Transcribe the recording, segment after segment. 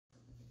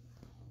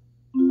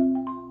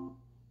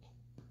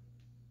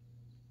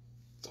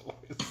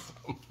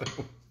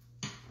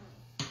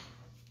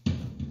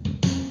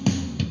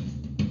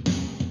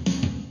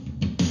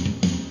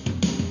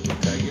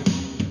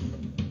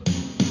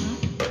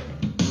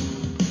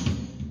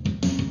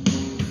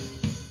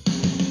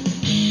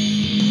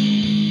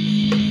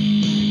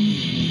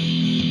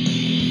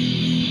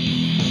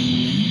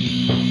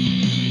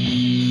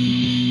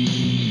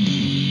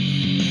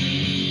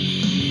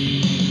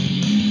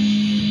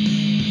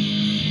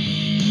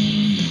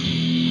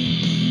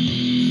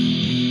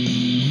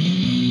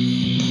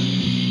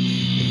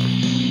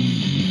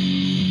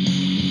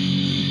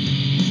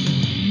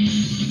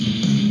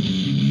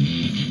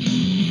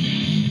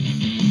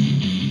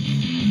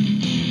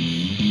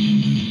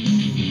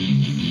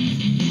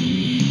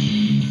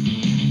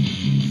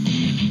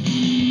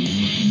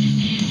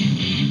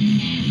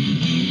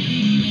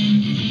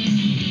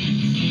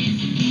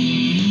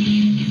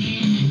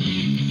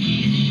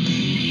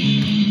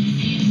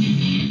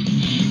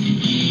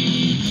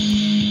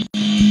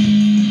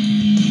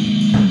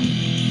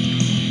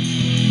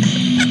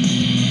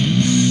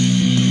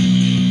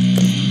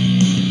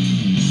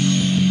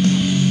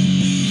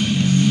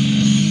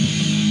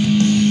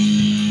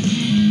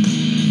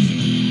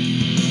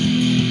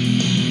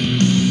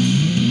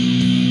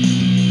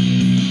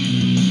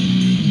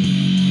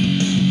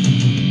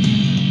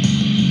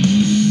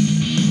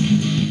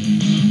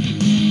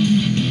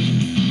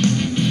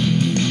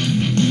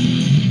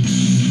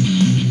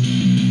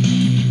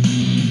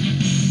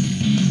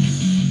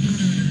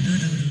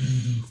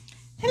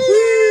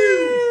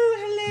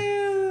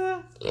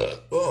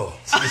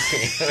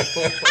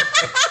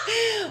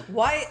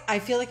Why? I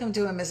feel like I'm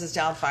doing Mrs.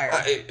 Doubtfire.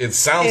 It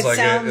sounds like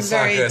it. It's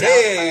not good.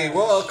 Hey,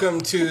 welcome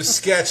to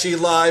Sketchy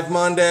Live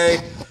Monday.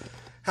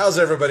 How's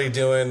everybody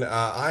doing?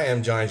 I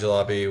am Johnny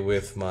Jalopy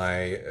with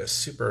my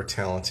super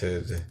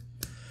talented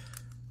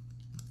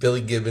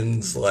Billy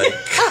Gibbons,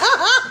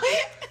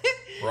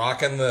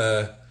 rocking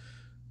the...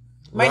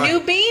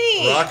 new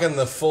beanie. Rocking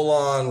the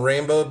full-on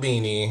rainbow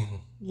beanie.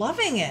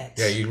 Loving it.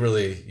 Yeah,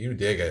 you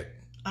dig it.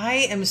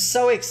 I am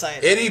so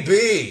excited.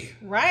 Ity-B.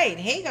 Right.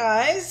 Hey,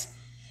 guys.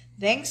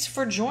 Thanks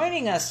for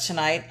joining us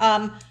tonight.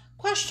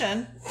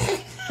 Question.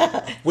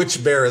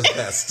 Which bear is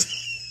best?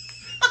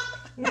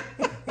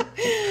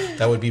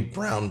 That would be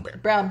brown bear.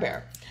 Brown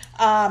bear.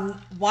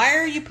 Why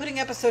are you putting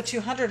episode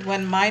 200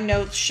 when my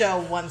notes show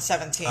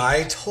 117?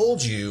 I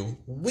told you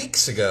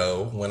weeks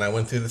ago when I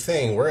went through the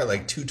thing, we're at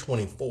like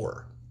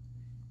 224.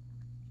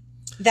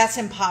 That's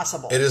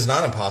impossible. It is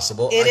not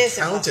impossible. I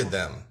counted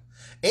them.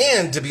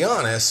 And to be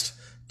honest,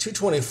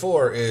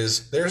 224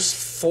 there's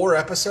 4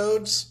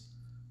 episodes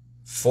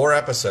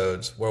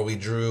where we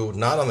drew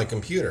not on the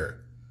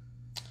computer.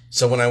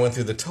 So when I went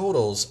through the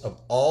totals of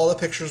all the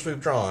pictures we've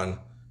drawn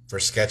for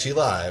Sketchy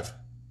Live,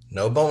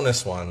 no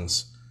bonus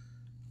ones,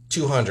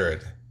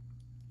 200.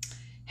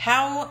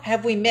 How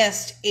have we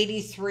missed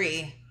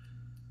 83?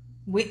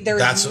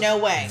 There's no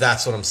way.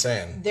 That's what I'm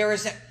saying.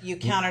 You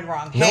counted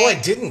wrong. No, Hank,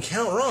 I didn't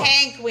count wrong.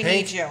 Hank, we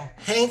need you.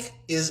 Hank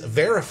is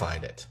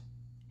verified it.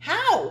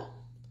 How?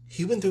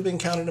 He went through and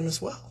counted them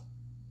as well.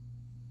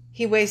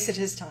 He wasted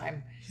his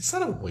time. It's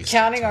not a waste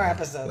counting of time. Our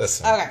episodes.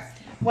 Listen. Okay.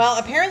 Well,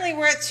 apparently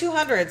we're at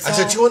 200. So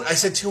I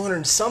said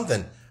 200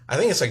 something. I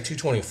think it's like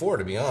 224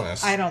 to be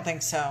honest. I don't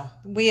think so.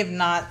 We have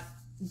not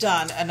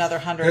done another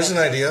 100. Here's an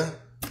idea.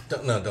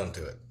 Don't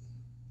do it.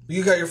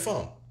 You got your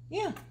phone.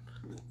 Yeah.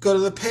 Go to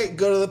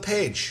the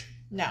page.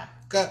 No.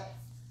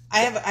 I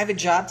have a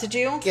job to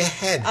do. Go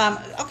ahead.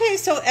 Okay,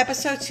 so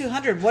episode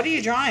 200. What are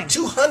you drawing?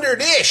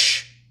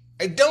 200-ish.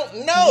 I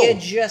don't know. You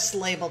just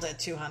labeled it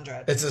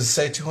 200. Does it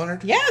say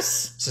 200?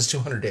 Yes. It says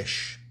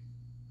 200-ish.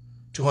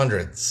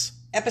 200s.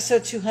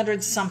 Episode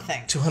 200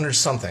 something. 200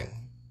 something.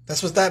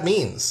 That's what that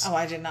means. Oh,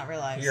 I did not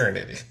realize. You're an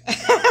idiot.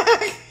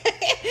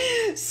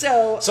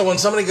 So when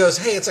somebody goes,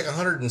 hey, it's like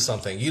 100 and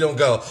something, you don't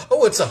go,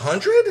 oh, it's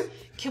 100?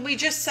 Can we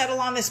just settle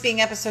on this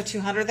being episode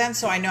 200 then,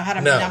 so I know how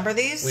to number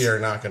these? We are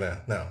not going to.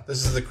 No,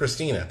 this is the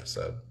Christine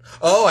episode.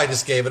 Oh, I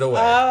just gave it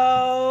away.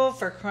 Oh,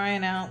 for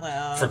crying out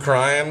loud. For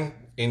crying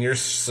in your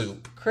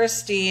soup.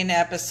 Christine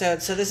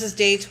episode. So this is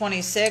day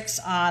 26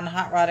 on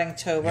Hot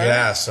Roddingtober.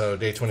 Yeah, so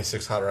day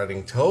 26 Hot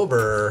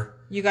Roddingtober.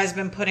 You guys have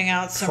been putting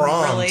out some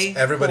really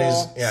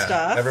cool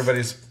stuff.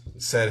 Everybody's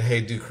said,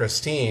 hey, do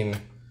Christine.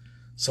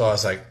 So I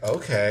was like,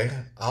 okay,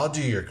 I'll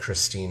do your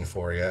Christine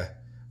for you,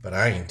 but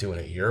I ain't doing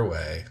it your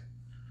way.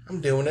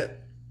 I'm doing it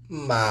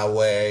my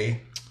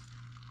way.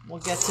 We'll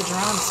get to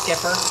drawing,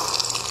 Skipper.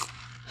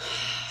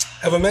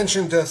 Have I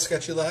mentioned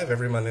Sketchy Live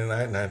every Monday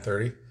night,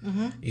 9:30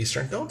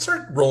 Eastern? Don't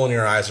start rolling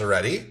your eyes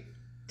already.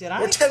 Did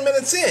I? We're 10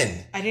 minutes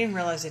in. I didn't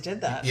realize I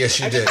did that. Yes,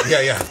 you did.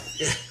 Yeah.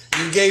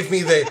 You gave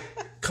me the,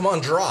 come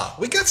on, draw.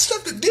 We got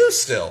stuff to do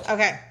still.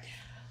 Okay.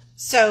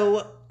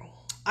 So,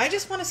 I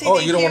just want to say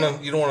you don't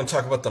want to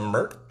talk about the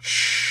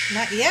merch?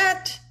 Not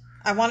yet.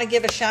 I want to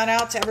give a shout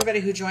out to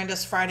everybody who joined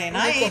us Friday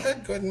night.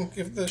 Go ahead and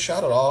give the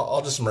shout out.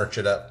 I'll just merch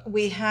it up.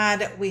 We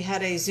had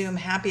a Zoom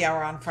happy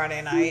hour on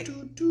Friday night.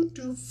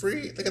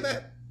 Free. Look at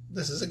that.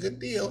 This is a good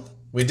deal.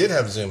 We did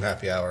have Zoom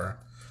happy hour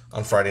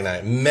on Friday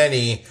night.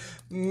 Many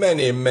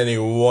Many, many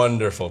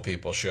wonderful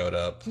people showed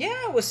up.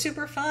 Yeah, it was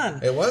super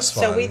fun. It was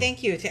fun. So we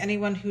thank you to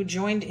anyone who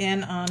joined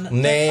in on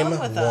Name the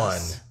fun with one.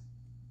 us.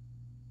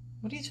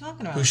 What are you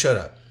talking about? Who showed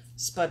up?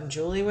 Spud and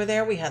Julie were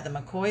there. We had the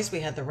McCoys. We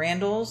had the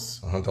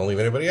Randalls. Don't leave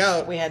anybody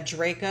out. We had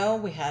Draco.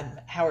 We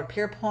had Howard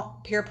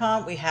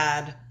Pierpont. We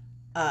had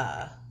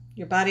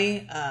your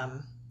buddy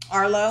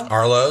Arlo.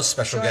 Arlo,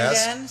 special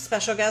guest. In.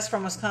 Special guest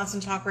from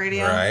Wisconsin Talk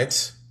Radio.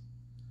 Right.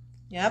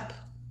 Yep.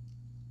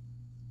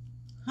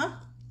 Huh?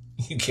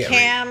 You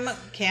can't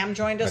Cam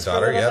joined us My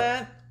daughter, for a little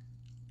bit.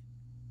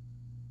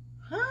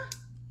 Huh?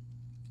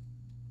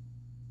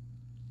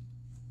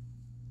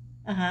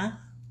 Uh-huh.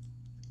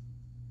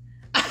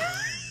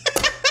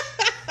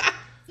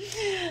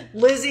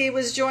 Lizzie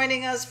was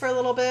joining us for a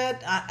little bit,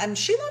 and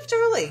she left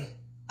early.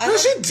 No,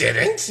 she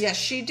didn't. Yes,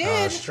 she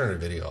did. She turned her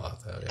video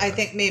off, though. Yeah. I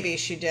think maybe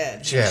she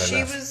did. She had she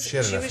enough. Was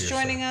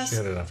joining us. She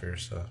had enough of your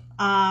stuff.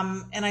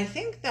 And I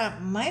think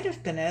that might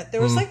have been it.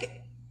 There was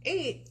like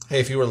 8.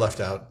 Hey, if you were left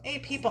out.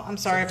 8 people. I'm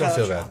sorry. Don't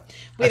feel bad.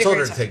 I told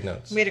her to take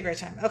notes. We had a great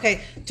time.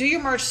 Okay, do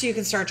your merch so you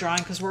can start drawing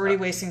because we're already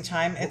wasting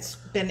time. It's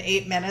been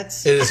 8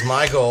 minutes. It is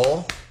my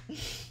goal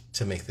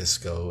to make this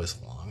go as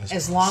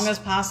long as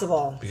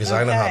possible. Because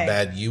I know how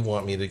bad you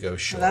want me to go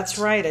short. That's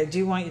right. I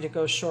do want you to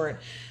go short.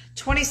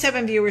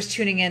 27 viewers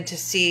tuning in to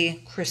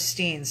see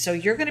Christine. So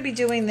you're going to be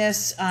doing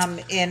this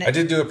in... I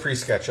did do a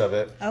pre-sketch of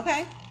it.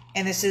 Okay.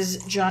 And this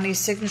is Johnny's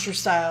signature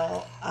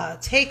style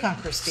take on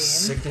Christine.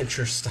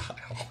 Signature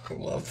style. I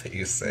love that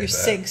you say Your that.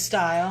 sig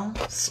style.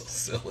 So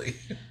silly.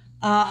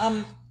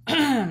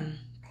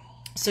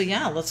 So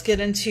yeah, let's get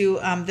into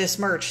this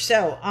merch.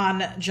 So on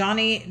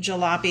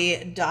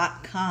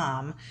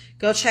JohnnyJalopy.com,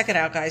 go check it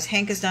out, guys.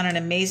 Hank has done an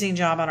amazing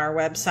job on our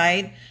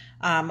website.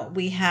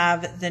 We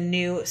have the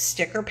new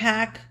sticker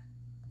pack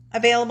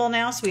available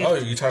now. So we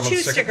have you're talking about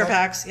two sticker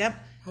packs. Yep,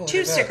 oh,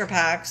 2 sticker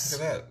packs.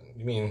 Look at that.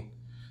 You mean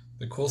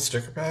the cool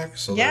sticker pack?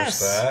 So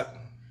yes. There's that.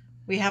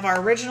 We have our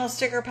original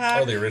sticker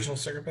pack. Oh, the original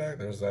sticker pack?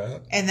 There's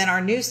that. And then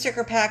our new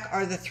sticker pack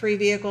are the 3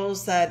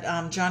 vehicles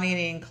that Johnny and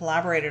Ian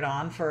collaborated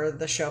on for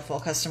the show Full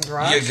Custom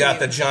Garage. You got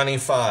the Johnny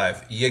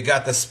 5, you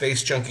got the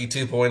Space Junkie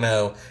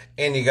 2.0,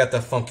 and you got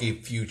the Funky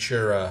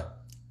Futura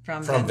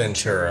from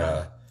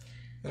Ventura.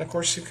 And of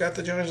course, you've got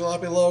the Johnny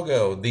Jalopy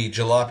logo, the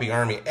Jalopy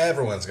Army.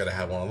 Everyone's got to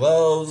have one of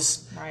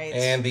those. Right.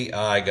 And the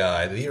eye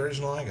guy, the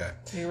original eye guy.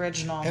 The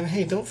original. And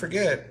hey, don't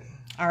forget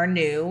our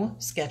new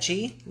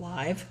Sketchy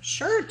live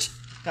shirt.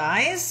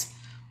 Guys,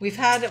 we've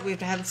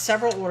had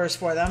several orders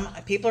for them.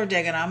 People are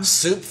digging them.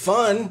 Soup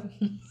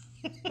fun.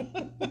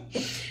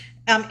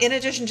 In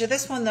addition to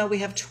this one, though, we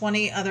have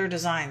 20 other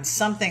designs.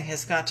 Something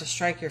has got to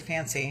strike your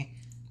fancy.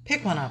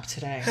 Pick one up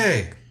today.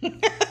 Hey,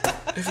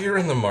 if you're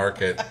in the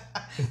market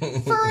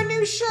for a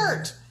new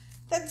shirt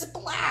that's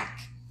black.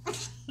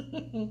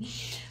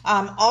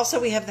 Also,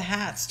 we have the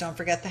hats. Don't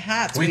forget the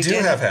hats. We do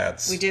have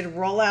hats. We did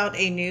roll out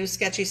a new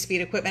Sketchy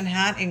Speed Equipment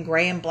hat in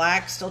gray and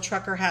black, still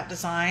trucker hat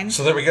design.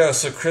 So there we go.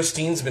 So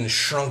Christine's been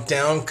shrunk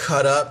down,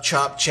 cut up,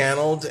 chopped,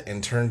 channeled,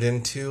 and turned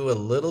into a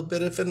little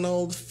bit of an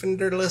old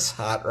fenderless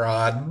hot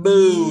rod.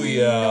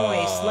 Booyah!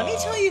 Nice. Let me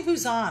tell you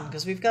who's on,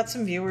 because we've got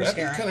some viewers That'd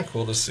here. That'd be kind of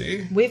cool to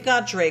see. We've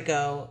got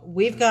Draco.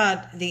 We've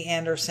got the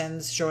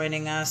Andersons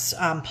joining us.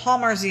 Paul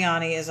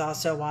Marziani is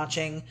also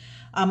watching.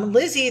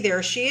 Lizzie,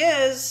 there she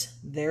is.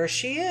 There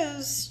she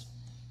is.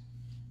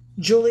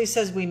 Julie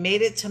says, we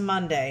made it to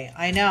Monday.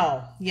 I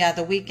know. Yeah,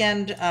 the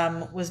weekend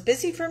was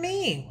busy for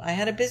me. I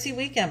had a busy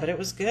weekend, but it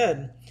was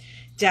good.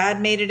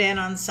 Dad made it in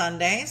on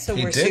Sunday, so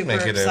we're super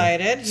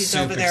excited. He's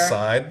over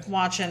there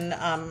watching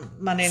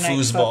Monday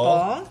Night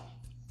Football.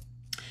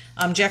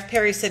 Jeff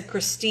Perry said,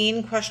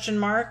 Christine, ?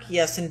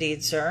 Yes,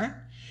 indeed, sir.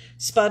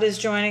 Spud is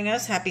joining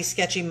us. Happy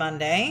Sketchy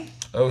Monday.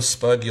 Oh,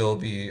 Spud, you'll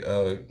be...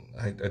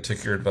 I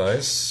took your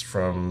advice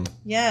from...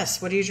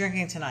 Yes. What are you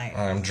drinking tonight?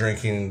 I'm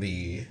drinking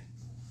the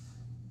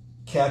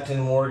Captain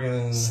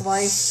Morgan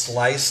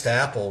sliced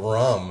apple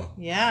rum.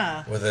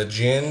 Yeah. With a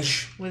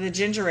ginger. With a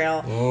ginger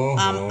ale.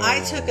 Mm-hmm.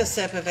 I took a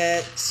sip of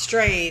it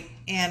straight,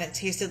 and it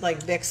tasted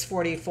like Vicks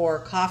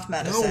 44 cough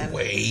medicine. No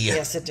way.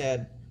 Yes, it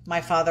did.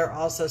 My father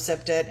also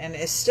sipped it and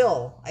is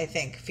still, I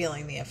think,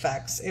 feeling the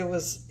effects.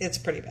 It's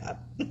pretty bad.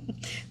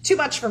 Too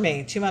much for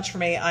me. Too much for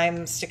me.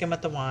 I'm sticking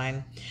with the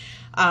wine.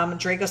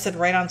 Draco said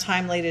right on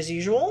time, late as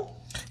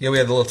usual. Yeah, we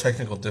had a little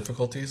technical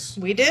difficulties.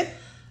 We did?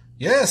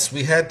 Yes,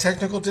 we had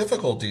technical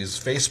difficulties.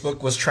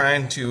 Facebook was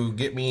trying to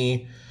get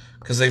me,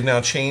 because they've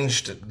now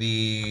changed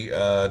the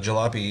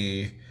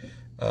Jalopy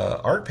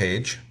art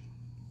page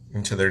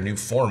into their new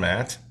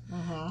format,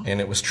 and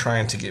it was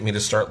trying to get me to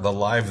start the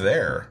live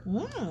there.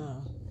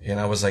 And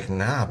I was like,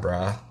 nah,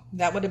 brah.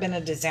 That would have been a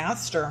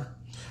disaster.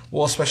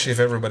 Well, especially if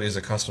everybody's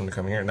accustomed to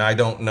coming here. Now, I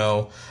don't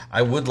know.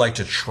 I would like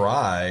to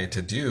try to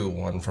do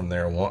one from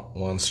there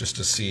once just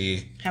to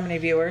see... How many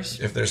viewers?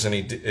 If there's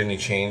any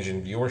change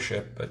in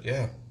viewership, but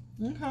yeah.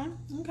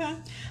 Okay.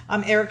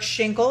 Eric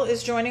Schinkel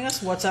is joining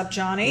us. What's up,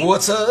 Johnny?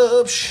 What's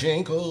up,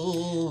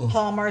 Schinkel?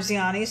 Paul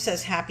Marziani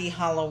says, Happy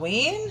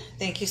Halloween.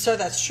 Thank you, sir.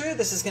 That's true.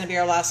 This is going to be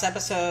our last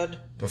episode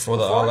before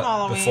the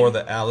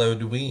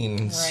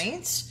Halloween.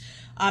 Right.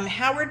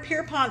 Howard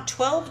Pierpont,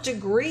 12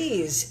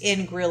 degrees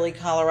in Greeley,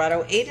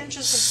 Colorado, 8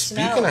 inches of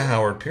snow. Speaking of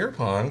Howard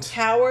Pierpont.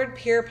 Howard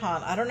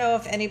Pierpont. I don't know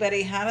if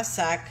anybody had a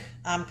sec,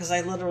 because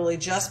I literally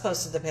just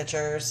posted the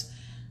pictures.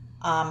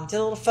 Did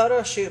a little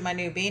photo shoot in my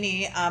new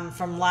beanie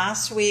from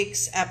last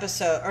week's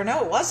episode. Or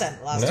no, it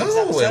wasn't last week's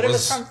episode. It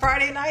was from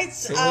Friday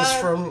night's. It was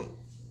from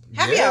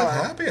Happy Hour.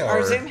 Happy Hour.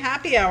 Our Zoom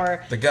Happy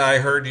Hour. The guy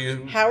heard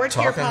you Howard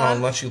talking Pierpont how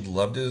much you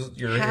loved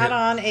your had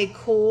on a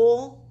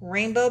cool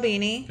rainbow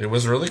beanie. It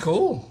was really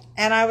cool.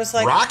 And I was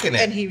like... Rocking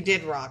it. And he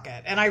did rock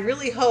it. And I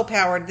really hope,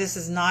 Howard, this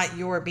is not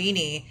your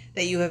beanie,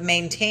 that you have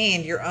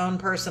maintained your own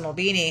personal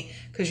beanie,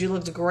 because you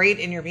looked great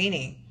in your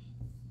beanie.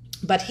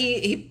 But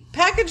he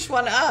packaged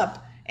one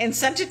up and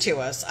sent it to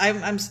us.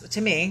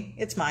 To me,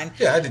 it's mine.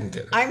 Yeah, I didn't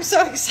get it. I'm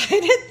so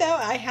excited, though.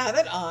 I have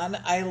it on.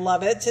 I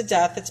love it to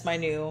death. It's my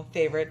new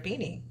favorite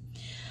beanie.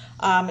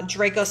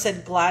 Draco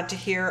said, good to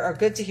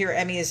hear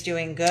Emmy is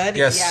doing good.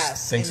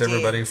 Yes. Thanks, indeed,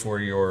 everybody, for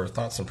your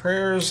thoughts and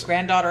prayers.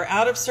 Granddaughter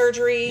out of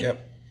surgery.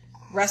 Yep.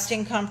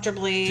 Resting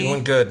comfortably.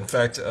 Doing good. In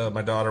fact,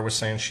 my daughter was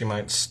saying she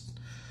might,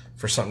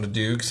 for something to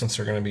do, since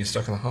they're going to be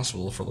stuck in the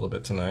hospital for a little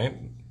bit tonight,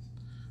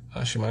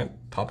 she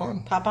might pop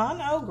on. Pop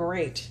on? Oh,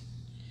 great.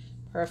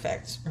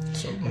 Perfect.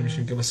 So maybe she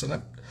can give us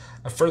a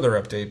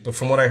further update. But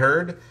from what I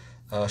heard,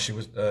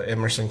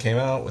 Emerson came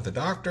out with a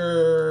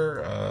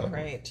doctor.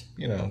 Right.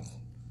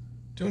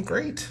 Doing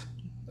great.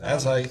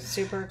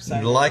 Super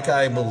excited. Like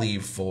I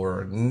believed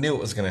for. Knew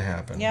it was going to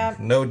happen. Yeah.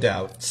 No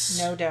doubts.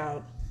 No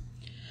doubt.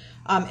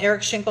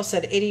 Eric Schinkel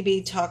said,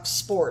 Ity-B talks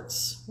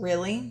sports.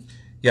 Really?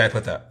 Yeah, I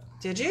put that.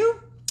 Did you?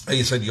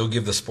 You said you'll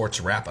give the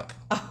sports wrap-up.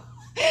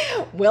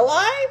 Will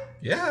I?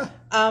 Yeah.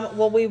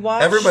 Well, we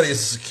watched...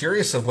 Everybody's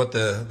curious of what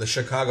the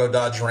Chicago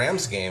Dodge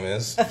Rams game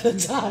is.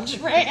 The Dodge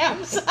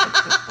Rams.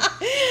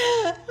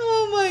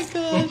 Oh, my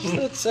gosh.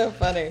 That's so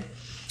funny.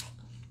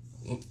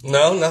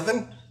 No,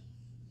 nothing?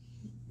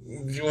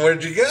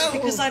 Where'd you go?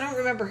 Because I don't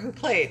remember who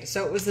played.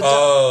 So it was the...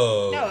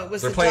 No, it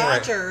was the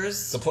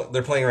Dodgers.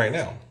 They're playing right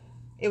now.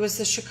 It was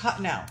the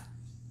Chicago... No.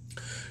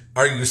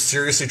 Are you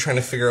seriously trying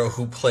to figure out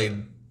who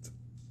played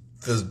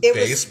the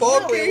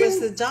baseball game? It was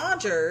the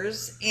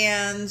Dodgers,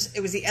 and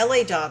it was the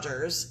LA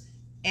Dodgers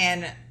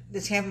and the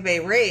Tampa Bay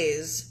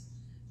Rays.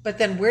 But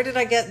then where did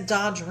I get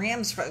Dodge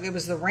Rams from? It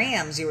was the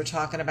Rams you were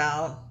talking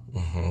about.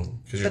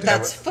 Mm-hmm. But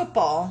that's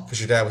football. Because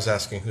your dad was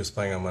asking who's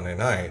playing on Monday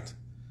night,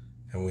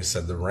 and we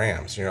said the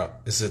Rams.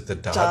 Is it the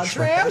Dodge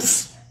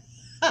Rams?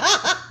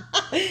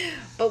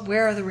 But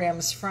where are the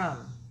Rams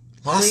from?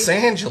 Los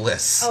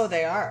Angeles. Oh,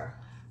 they are.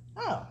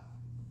 Oh.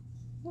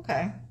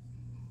 Okay.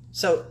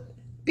 So,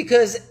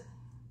 because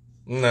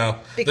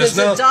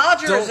the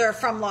Dodgers are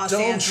from Los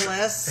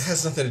Angeles. It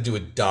has nothing to do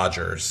with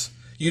Dodgers.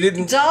 You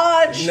didn't...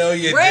 Dodge No,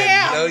 you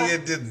Ram. didn't. No, you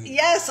didn't.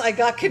 Yes, I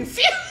got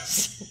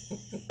confused.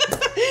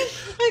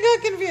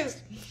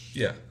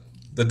 Yeah.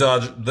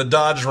 The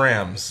Dodge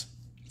Rams.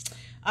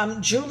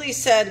 Julie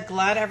said,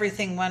 glad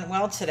everything went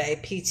well today.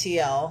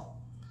 PTL.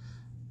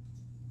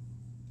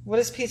 What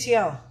is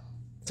PTL?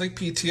 It's like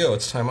PTO.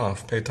 It's time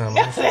off. Paid time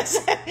off.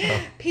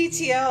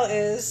 PTL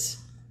is...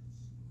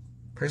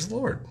 Praise the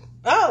Lord.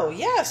 Oh,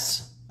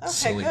 yes. Okay,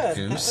 Silly good.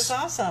 goose. That was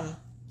awesome.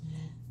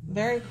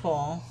 Very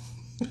cool.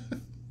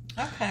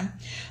 Okay.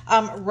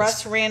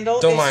 Russ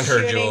Randall. Don't mind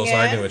her, Jules.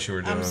 I knew what you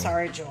were doing. I'm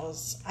sorry,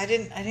 Jules. I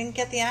didn't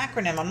get the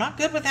acronym. I'm not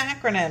good with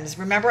acronyms.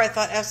 Remember, I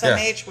thought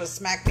SMH was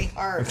smack me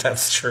hard.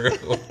 That's true.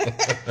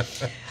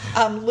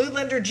 Lou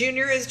Linder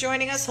Jr. is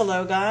joining us.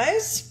 Hello,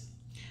 guys.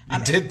 You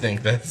did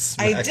think that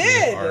smacked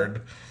me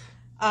hard.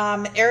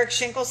 Eric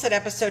Schinkel said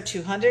episode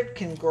 200.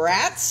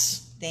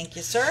 Congrats. Thank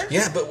you, sir.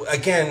 Yeah, but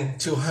again,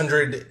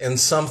 200 and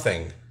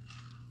something.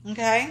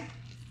 Okay.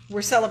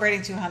 We're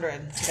celebrating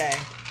 200 today.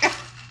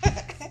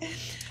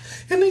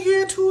 In the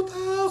year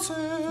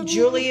 2000.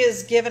 Julie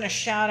is giving a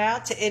shout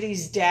out to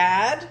Itty's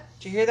dad.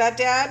 Did you hear that,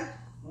 Dad?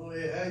 Oh,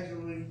 yeah,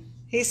 actually.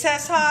 He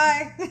says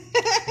hi.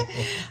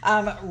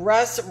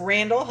 Russ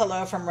Randall.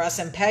 Hello from Russ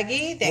and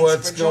Peggy.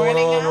 Thanks for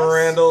joining us. What's going on,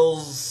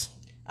 Randalls?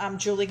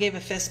 Julie gave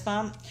a fist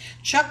bump.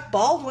 Chuck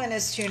Baldwin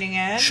is tuning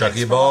in.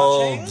 Chucky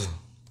Bald.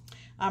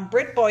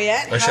 Britt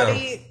Boyette. I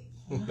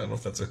don't know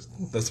if that's a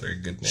very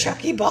good name.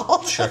 Chucky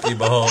Bald. Chucky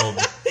Bald.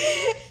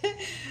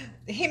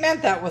 He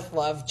meant that with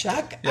love,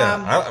 Chuck.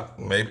 Yeah,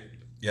 maybe.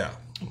 Yeah.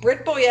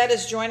 Britt Boyette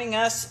is joining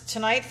us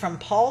tonight from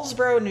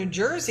Paulsboro, New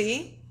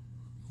Jersey.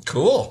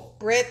 Cool.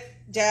 Britt,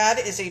 Dad,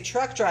 is a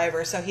truck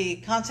driver, so he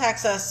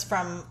contacts us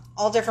from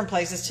all different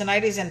places.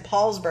 Tonight he's in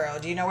Paulsboro.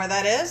 Do you know where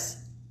that is?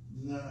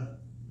 No.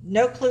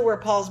 No clue where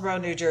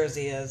Paulsboro, New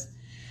Jersey is.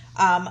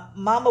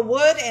 Mama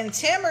Wood and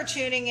Tim are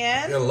tuning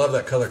in. You're gonna love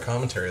that color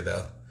commentary,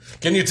 though.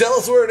 Can you tell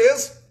us where it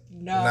is?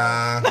 No.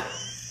 Nah.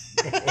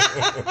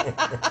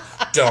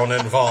 Don't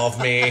involve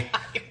me,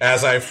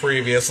 as I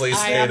previously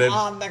stated. I am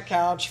on the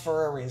couch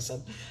for a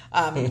reason.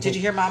 Did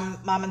you hear Mom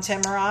and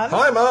Tim are on?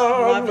 Hi,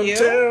 Mom Love you.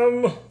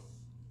 Tim.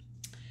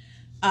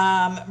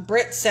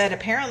 Britt said,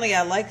 apparently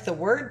I like the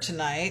word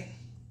tonight.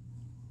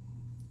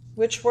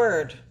 Which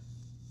word?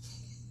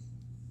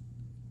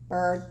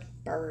 Bird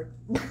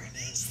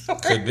is the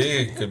word.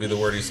 Could be the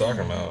word he's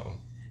talking about.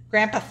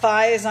 Grandpa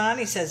Thigh is on.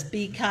 He says,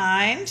 be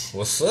kind.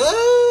 What's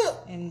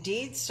up?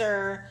 Indeed,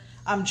 sir.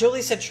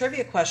 Julie said,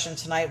 trivia question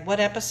tonight.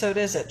 What episode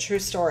is it? True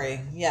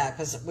story. Yeah,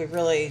 because we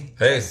really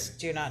just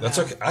do not know. That's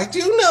okay. I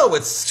do know.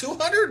 It's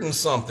 200 and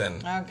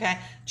something. Okay.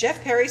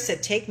 Jeff Perry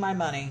said, take my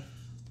money.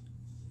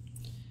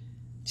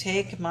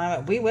 Take my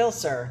money. We will,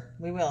 sir.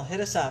 We will. Hit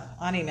us up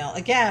on email.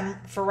 Again,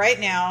 for right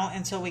now,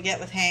 until we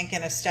get with Hank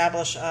and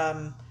establish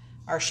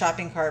our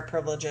shopping cart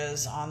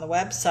privileges on the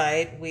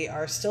website, we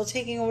are still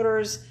taking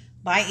orders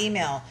by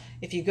email.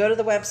 If you go to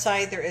the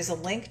website, there is a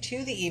link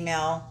to the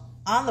email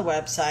on the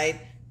website,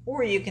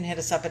 or you can hit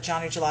us up at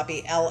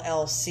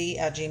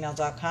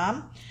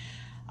johnnyjalopyllc@gmail.com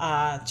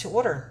to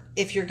order.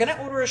 If you're going to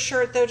order a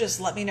shirt, though, just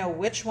let me know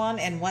which one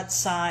and what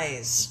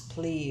size,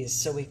 please,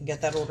 so we can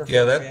get that order for you.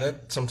 Yeah,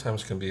 that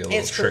sometimes can be a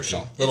little tricky.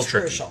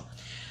 Crucial.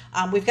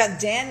 We've got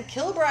Dan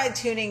Kilbride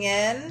tuning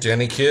in.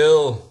 Danny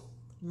Kill.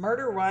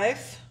 Murder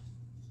Wife.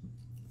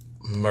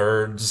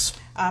 Merds.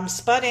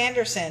 Spud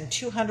Anderson,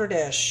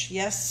 200-ish.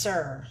 Yes,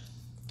 sir.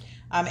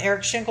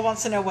 Eric Schinkel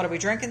wants to know, what are we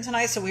drinking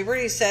tonight? So we've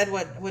already said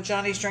what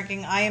Johnny's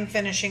drinking. I am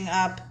finishing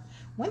up.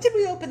 When did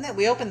we open that?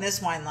 We opened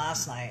this wine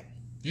last night.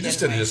 You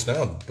just did it just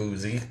now,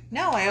 boozy.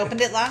 No, I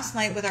opened it last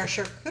night with our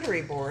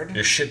charcuterie board.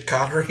 Your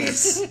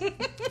shit-cotteries.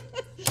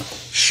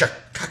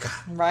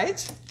 Shakaka.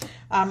 Right?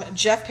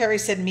 Jeff Perry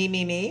said,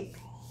 me.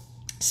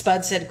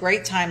 Spud said,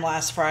 great time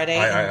last Friday.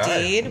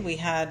 Indeed. We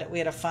had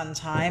a fun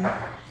time.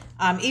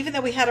 Even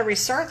though we had to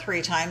restart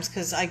 3 times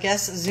because I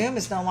guess Zoom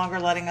is no longer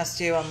letting us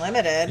do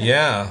unlimited.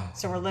 Yeah.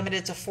 So we're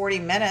limited to 40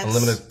 minutes.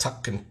 Unlimited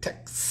talk and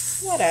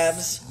text.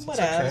 Whatevs.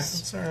 Okay.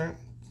 It's all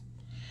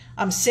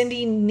right.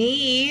 Cindy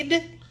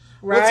Need.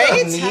 Right? What's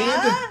up, Need?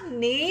 Huh?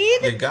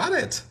 Need? You got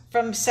it.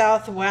 From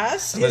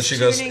Southwest. And then she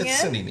goes, it's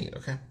Cindy Need,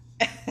 okay?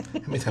 How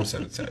many times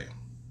did I tell you?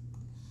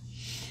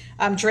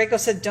 Draco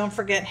said, don't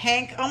forget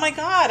Hank. Oh my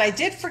God, I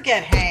did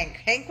forget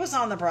Hank. Hank was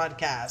on the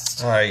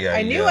broadcast.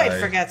 I knew I'd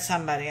forget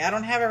somebody. I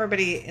don't have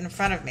everybody in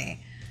front of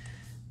me.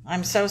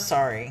 I'm so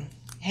sorry.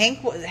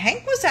 Hank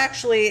was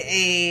actually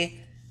a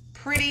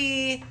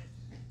pretty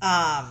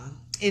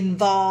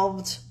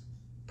involved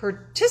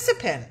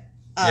participant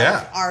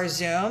of our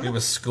Zoom. He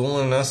was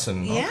schooling us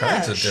and all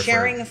kinds of different...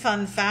 sharing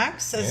fun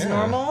facts as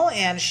normal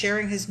and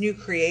sharing his new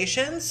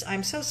creations.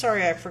 I'm so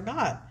sorry I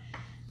forgot.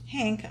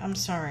 Hank, I'm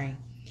sorry.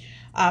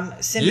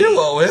 Cindy, you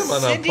owe him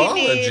an Cindy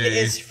apology. Meade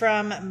is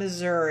from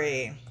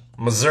Missouri.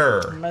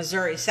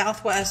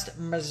 Southwest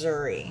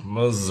Missouri.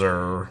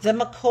 The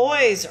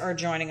McCoys are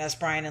joining us,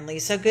 Brian and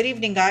Lisa. Good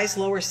evening, guys.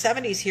 Lower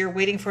 70s here,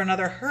 waiting for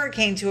another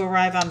hurricane to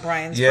arrive on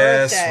Brian's birthday.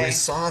 Yes, we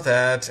saw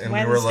that, and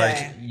Wednesday. We were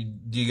like,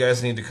 you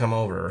guys need to come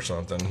over or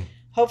something.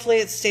 Hopefully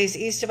it stays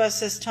east of us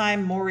this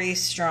time.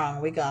 Maurice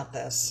Strong, we got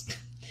this.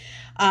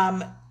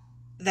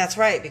 That's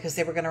right, because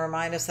they were going to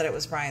remind us that it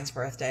was Brian's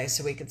birthday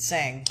so we could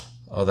sing.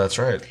 Oh, that's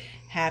right.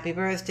 Happy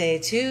birthday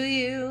to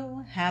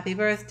you. Happy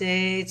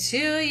birthday to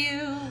you.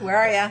 Where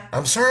are you?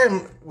 I'm sorry,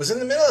 I was in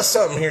the middle of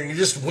something here and you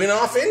just went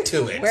off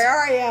into it. Where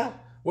are you?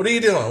 What are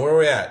you doing? Where are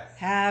we at?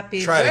 Try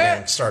it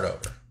again. Start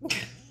over.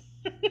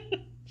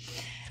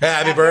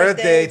 Happy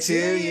birthday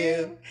to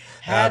you.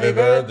 Happy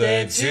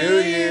birthday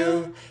to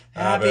you.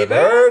 Happy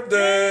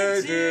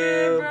birthday,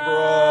 dear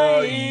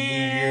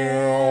Brian.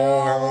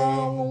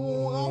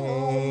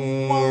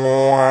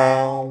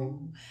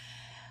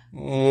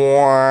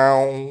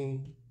 Wow.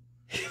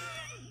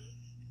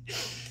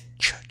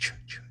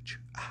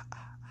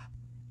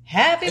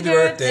 Happy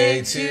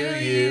birthday to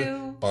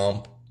you.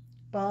 Bump.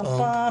 Bump,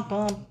 bump,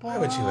 bump. Why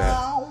would you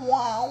ask?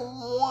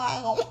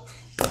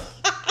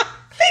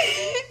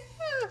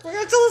 We're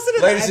going to listen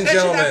to Ladies that. and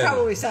gentlemen, that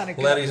probably sounded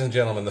good. Ladies and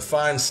gentlemen, the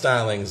fine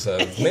stylings of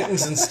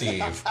Mittens and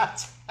Steve.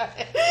 That's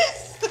right.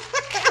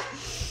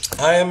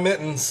 I am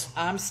Mittens.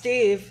 I'm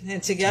Steve.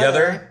 And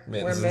together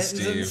Mittens we're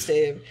Mittens and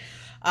Steve.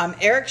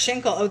 Eric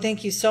Schinkel, oh,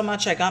 thank you so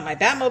much. I got my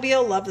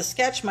Batmobile. Love the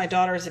sketch. My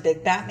daughter is a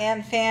big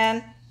Batman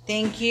fan.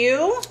 Thank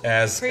you.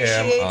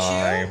 Appreciate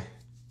am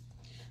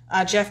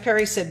you. Jeff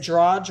Perry said,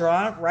 draw,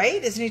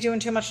 right? Isn't he doing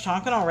too much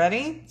talking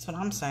already? That's what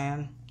I'm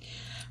saying.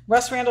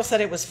 Russ Randall said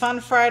it was fun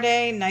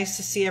Friday. Nice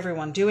to see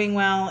everyone doing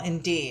well.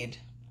 Indeed.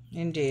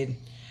 And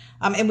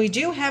we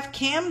do have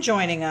Cam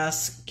joining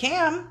us.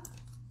 Cam,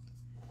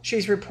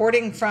 she's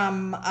reporting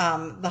from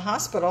the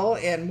hospital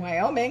in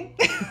Wyoming.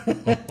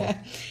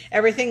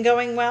 Everything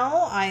going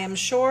well, I am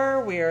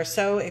sure. We are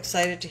so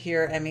excited to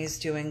hear Emmy's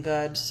doing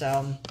good.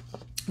 So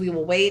we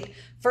will wait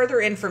further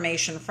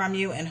information from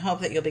you and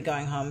hope that you'll be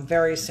going home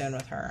very soon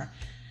with her.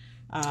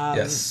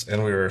 Yes,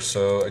 and we were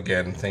so,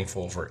 again,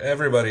 thankful for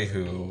everybody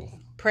who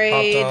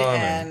prayed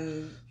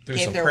and threw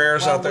some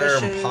prayers out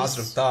there and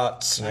positive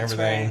thoughts and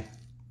everything. Right.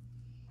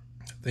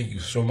 Thank you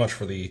so much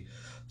for the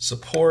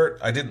support.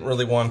 I didn't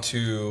really want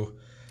to,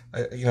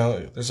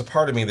 there's a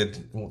part of me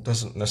that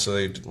doesn't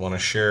necessarily want to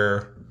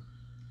share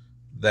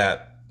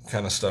that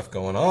kind of stuff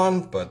going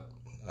on, but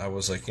I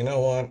was like, you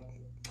know what?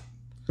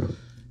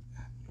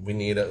 We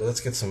need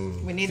let's get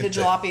some. We need the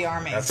Jalopy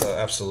army. That's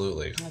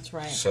absolutely. That's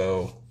right.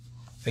 So,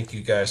 thank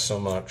you guys so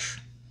much.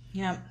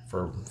 Yeah.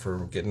 For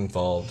getting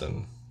involved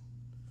and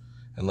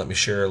and let me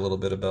share a little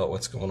bit about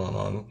what's going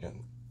on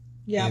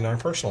in our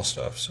personal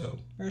stuff. So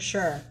for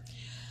sure.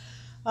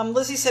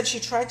 Lizzie said she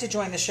tried to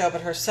join the show,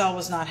 but her cell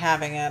was not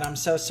having it. I'm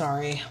so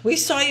sorry. We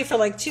saw you for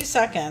like 2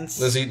 seconds.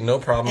 Lizzie, no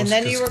problems.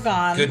 And then you were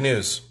gone. Good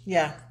news.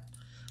 Yeah.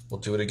 We'll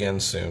do it again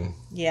soon.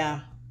 Yeah,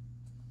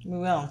 we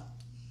will.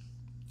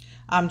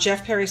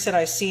 Jeff Perry said,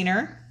 I seen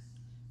her.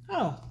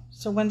 Oh,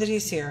 so when did he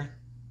see her?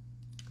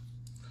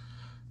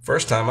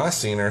 First time I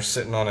seen her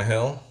sitting on a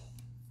hill.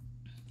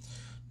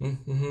 Is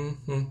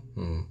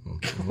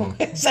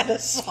that a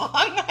song?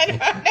 I don't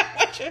know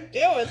what you're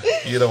doing.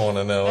 You don't want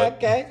to know it.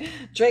 Okay.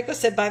 Draco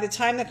said, by the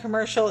time the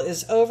commercial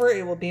is over,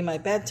 it will be my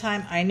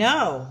bedtime. I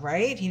know,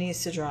 right? He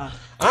needs to draw.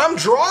 I'm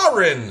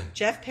drawing.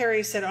 Jeff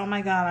Perry said, oh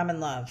my God, I'm in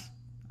love.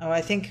 Oh,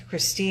 I think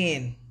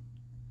Christine.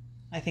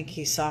 I think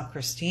he saw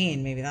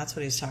Christine. Maybe that's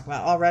what he's talking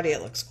about. Already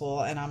it looks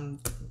cool. And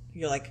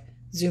you're like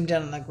zoomed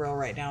in on the grill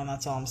right now, and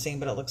that's all I'm seeing,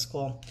 but it looks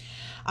cool.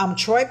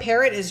 Troy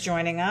Parrott is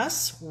joining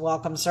us.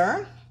 Welcome,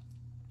 sir.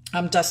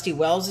 Dusty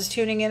Wells is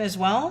tuning in as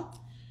well.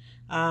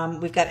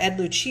 We've got Ed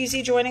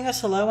Lucchese joining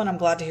us. Hello, and I'm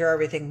glad to hear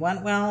everything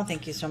went well.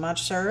 Thank you so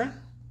much, sir.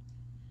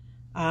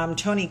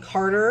 Tony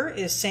Carter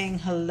is saying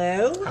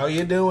hello. How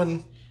you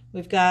doing?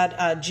 We've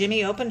got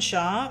Jimmy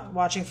Openshaw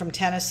watching from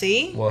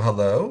Tennessee. Well,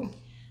 hello.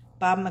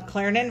 Bob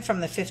McClernand from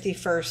the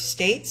 51st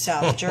State,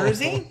 South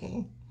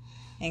Jersey.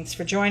 Thanks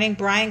for joining.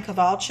 Brian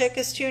Kowalczyk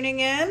is tuning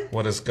in.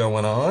 What is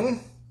going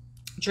on?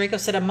 Draco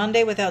said a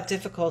Monday without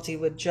difficulty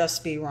would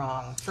just be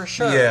wrong. For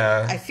sure.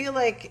 Yeah. I feel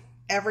like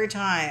every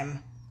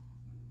time,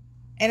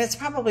 and it's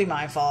probably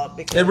my fault.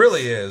 Because it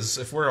really is.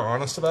 If we're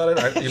honest about it,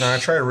 I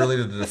try really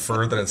to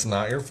defer that it's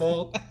not your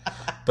fault.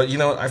 But,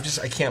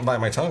 I can't bite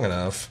my tongue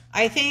enough.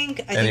 I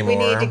think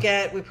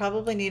we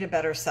probably need a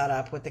better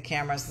setup with the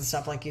cameras and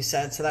stuff like you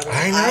said, so that way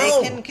I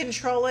can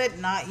control it,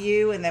 not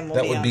you, and then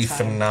that would be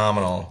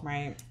phenomenal.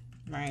 Right.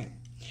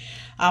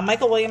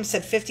 Michael Williams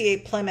said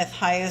 58 Plymouth,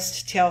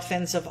 highest tail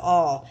fins of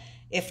all,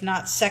 if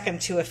not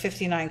second to a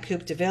 59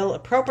 Coupe de Ville.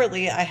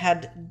 Appropriately, I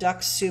had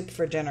duck soup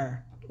for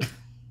dinner.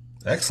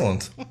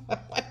 Excellent.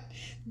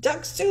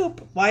 Duck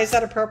soup. Why is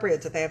that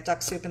appropriate? Did they have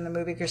duck soup in the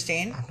movie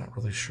Christine? I'm not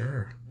really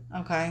sure.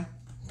 Okay.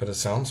 But it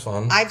sounds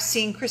fun. I've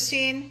seen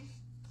Christine,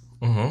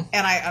 and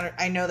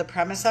I know the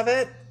premise of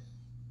it,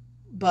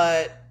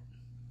 but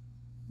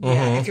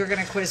yeah, if you're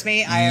going to quiz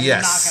me, I am not going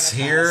to pass.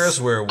 Here's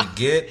where we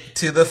get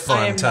to the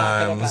fun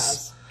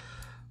times.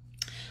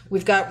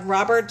 We've got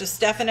Robert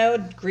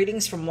DeStefano,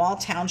 greetings from Wall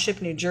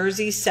Township, New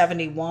Jersey,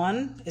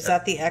 71. Is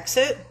that the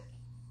exit?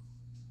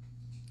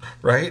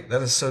 Right?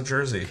 That is so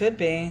Jersey. Could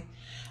be.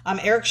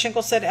 Eric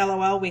Schinkel said,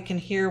 LOL, we can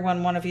hear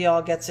when one of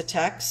y'all gets a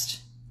text.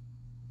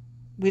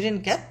 We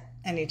didn't get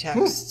any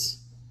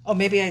texts. Oh,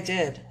 maybe I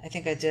did. I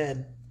think I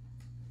did.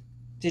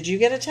 Did you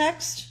get a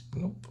text?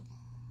 Nope.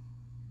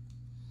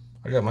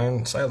 I got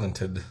mine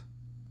silented.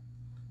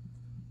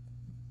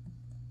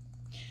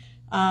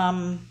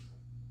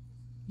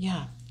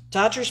 Yeah.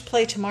 Dodgers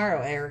play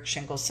tomorrow, Eric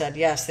Schinkel said.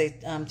 Yes, they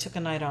took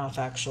a night off,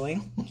 actually.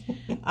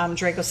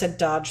 Draco said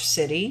Dodge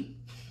City.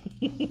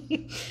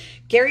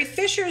 Gary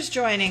Fisher's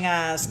joining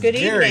us. Good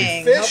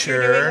evening. Hope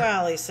you're doing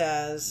well, he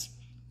says.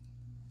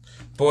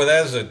 Boy,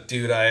 that is a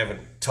dude I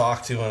haven't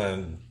talked to in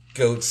a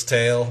goat's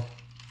tail.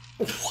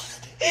 What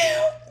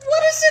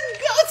is a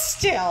goat's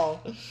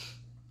tail?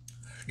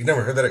 You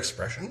never heard that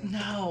expression?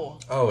 No.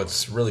 Oh,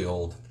 it's really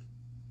old.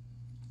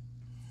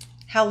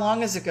 How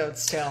long is a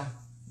goat's tail?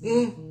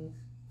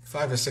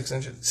 5 to 6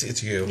 inches. See,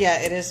 it's you.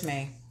 Yeah, it is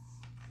me.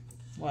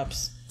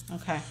 Whoops.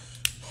 Okay.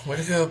 Way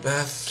to go,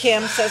 Beth.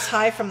 Kim says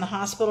hi from the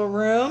hospital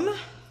room.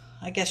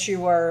 I guess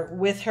you were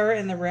with her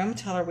in the room.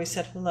 Tell her we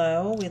said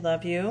hello. We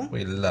love you.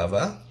 We love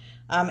her.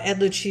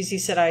 Ed Lucchese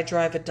said, I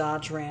drive a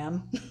Dodge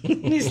Ram.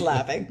 He's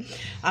laughing.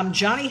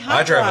 Johnny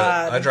Hot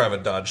Rod. I drive a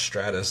Dodge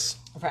Stratus.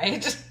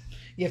 Right?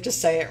 You have to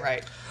say it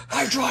right.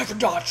 I drive a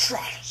Dodge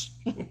Stratus.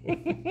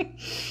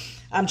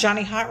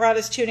 Johnny Hot Rod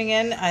is tuning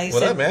in.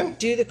 What up, man?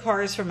 Do the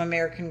cars from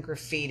American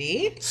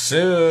Graffiti.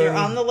 Soon. They're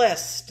on the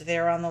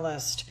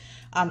list.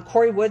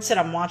 Corey Wood said,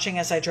 I'm watching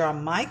as I draw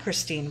my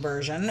Christine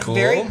version. Cool.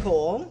 Very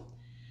cool.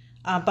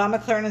 Bob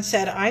McClernand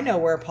said, I know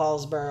where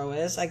Paulsboro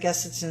is. I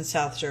guess it's in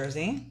South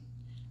Jersey.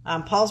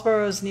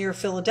 Paulsboro is near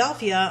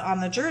Philadelphia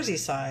on the Jersey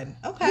side.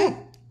 Okay.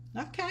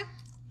 Okay.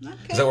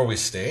 Is that where we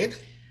stayed?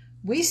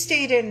 We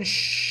stayed in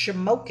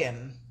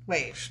Shamokin.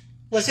 Wait,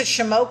 was it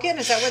Shamokin?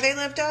 Is that where they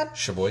lived, Dad?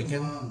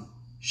 Sheboygan?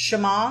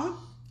 Shamong?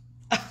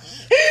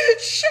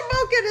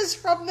 Shamokin is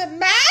from The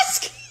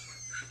Mask?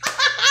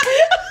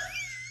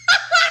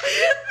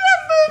 The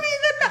movie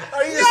The Mask.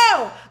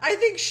 No, I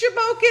think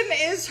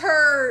Shamokin is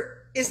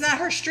isn't that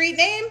her street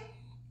name?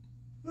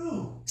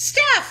 Who?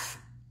 Steph.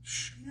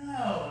 No,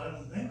 I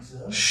don't think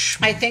so.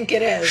 I think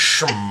it is.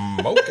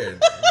 Smoking.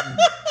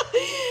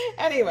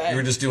 Anyway. You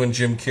were just doing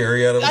Jim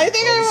Carrey out of I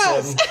think I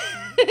was.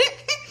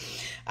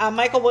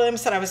 Michael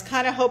Williams said, I was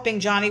kind of hoping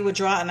Johnny would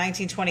draw a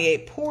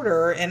 1928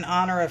 Porter in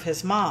honor of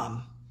his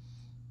mom.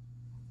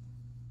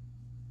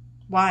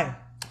 Why?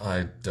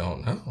 I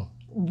don't know.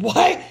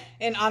 Why?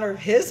 In honor of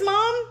his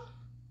mom?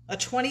 A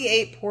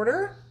 28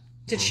 Porter?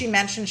 Did she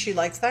mention she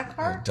likes that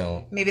car? I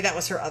don't. Maybe that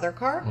was her other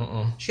car?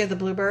 She had the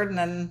Bluebird and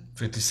then...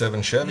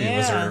 57 Chevy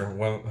was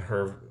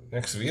her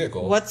next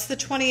vehicle. What's the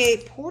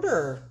 28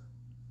 Porter?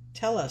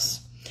 Tell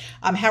us.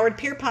 Howard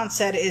Pierpont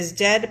said, is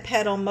Dead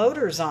Pedal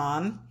Motors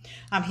on?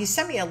 He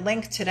sent me a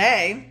link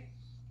today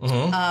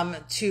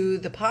to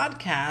the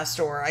podcast,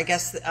 or I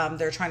guess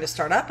they're trying to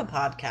start up a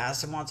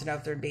podcast and want to know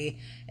if there'd be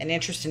an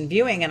interest in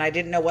viewing, and I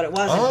didn't know what it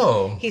was.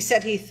 Oh. He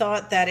said he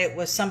thought that it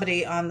was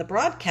somebody on the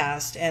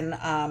broadcast, and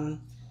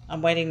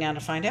I'm waiting now to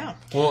find out.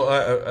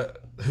 Well,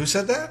 who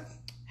said that?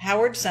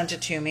 Howard sent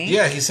it to me.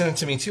 Yeah, he sent it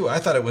to me too. I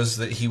thought it was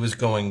that he was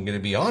going to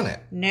be on it.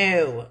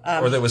 No.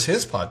 Or that was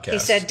his podcast. He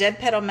said Dead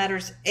Pedal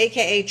Matters,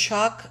 a.k.a.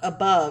 Chalk a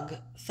Bug,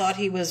 thought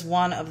he was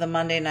one of the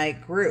Monday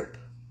night group.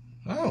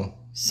 Oh.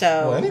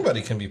 So, well,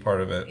 anybody can be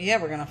part of it.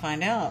 Yeah, we're going to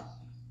find out.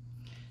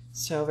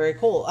 So, very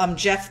cool.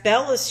 Jeff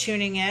Bell is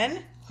tuning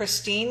in.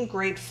 Christine,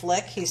 great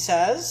flick, he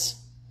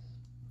says.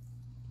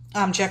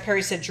 Jeff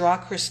Perry said, draw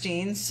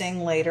Christine,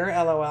 sing later,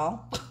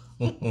 LOL.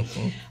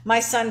 My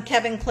son,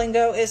 Kevin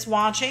Klingo, is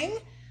watching.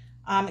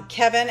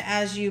 Kevin,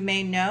 as you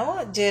may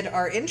know, did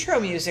our intro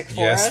music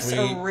for us.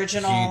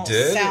 Original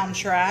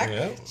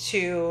soundtrack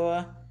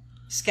to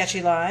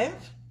Sketchy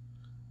Live.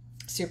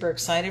 Super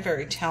excited.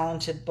 Very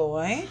talented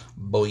boy.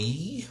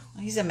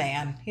 He's a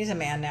man. He's a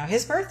man now.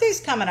 His birthday's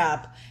coming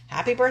up.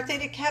 Happy birthday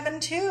to Kevin,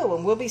 too.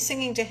 And we'll be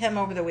singing to him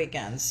over the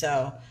weekend.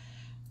 So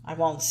I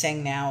won't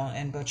sing now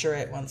and butcher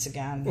it once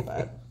again.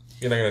 But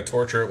you're not going to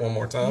torture it one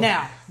more time?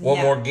 No. One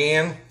more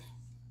again?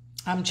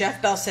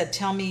 Jeff Bell said,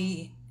 tell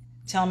me,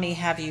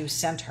 have you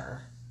sent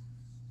her?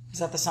 Is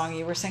that the song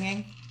you were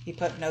singing? He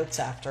put notes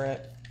after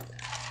it.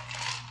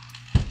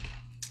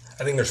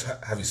 I think there's,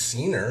 have you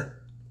seen her?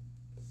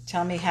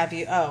 Tell me, have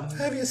you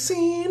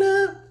seen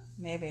her?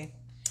 Maybe.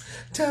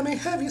 Tell me,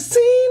 have you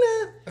seen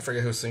her? I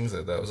forget who sings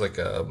it. That was like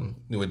a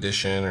New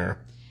Edition or...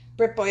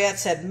 Britt Boyette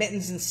said,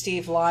 Mittens and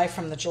Steve live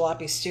from the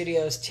Jalopy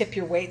Studios. Tip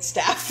your wait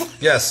staff.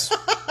 Yes.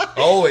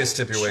 Always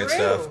tip your wait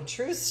staff.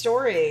 True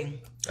story.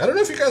 I don't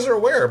know if you guys are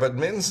aware, but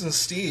Mittens and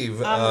Steve...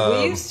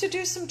 we used to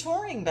do some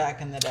touring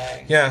back in the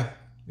day. Yeah.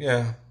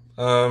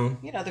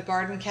 The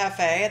Garden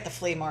Cafe at the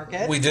flea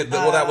market. We did.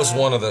 Well, that was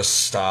one of the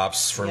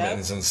stops for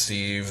Mittens and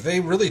Steve. They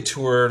really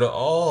toured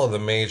all the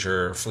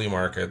major flea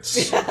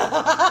markets,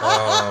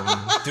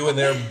 doing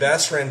their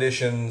best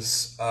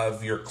renditions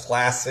of your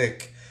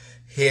classic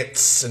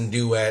hits and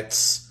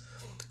duets.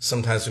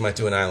 Sometimes we might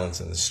do an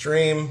Islands in the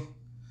Stream.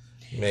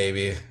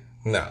 Maybe.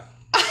 No.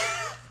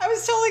 I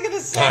was totally going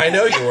to say I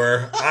know you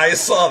were. I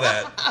saw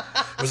that.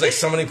 It was like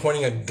somebody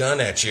pointing a gun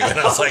at you, and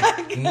I was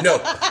like, no.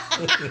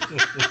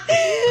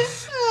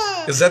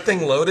 Is that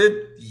thing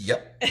loaded?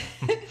 Yep.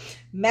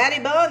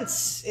 Maddie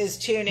Bones is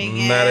tuning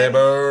in. Maddie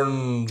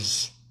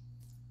Bones.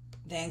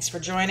 Thanks for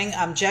joining.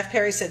 Jeff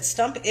Perry said,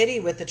 stump Ity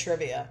with the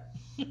trivia.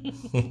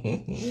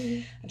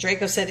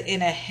 Draco said,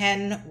 in a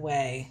hen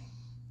way.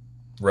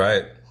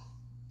 Right.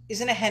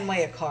 Isn't a hen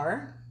way a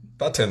car?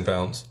 About 10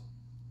 pounds.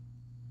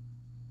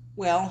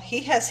 Well,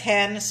 he has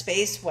hen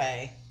space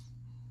way.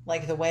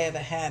 Like the way of a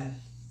hen.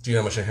 Do you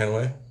know how much a hen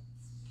weigh?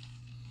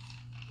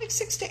 Like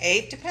 6 to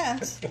 8,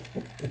 depends.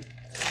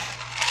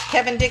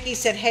 Kevin Dickey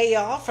said, hey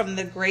y'all, from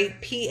the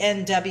great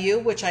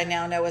PNW, which I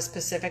now know is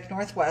Pacific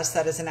Northwest.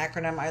 That is an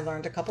acronym I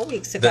learned a couple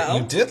weeks ago.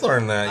 You did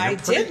learn that. I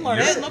did learn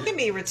it. Look at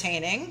me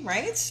retaining,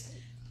 right?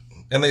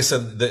 And they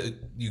said that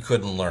you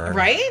couldn't learn.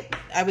 Right?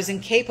 I was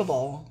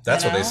incapable.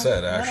 That's what they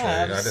said,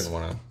 actually. I didn't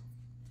want to.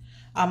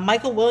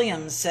 Michael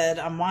Williams said,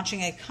 I'm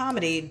watching a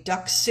comedy.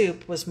 Duck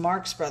Soup was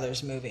Marx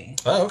Brothers movie.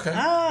 Oh, okay.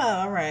 Oh,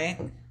 all right.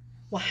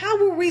 Well, how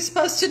were we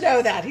supposed to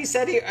know that? He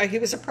said he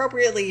was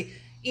appropriately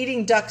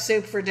eating duck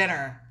soup for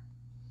dinner.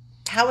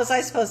 How was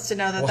I supposed to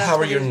know that? Well, that's how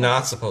are you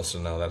not supposed to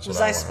know? That's what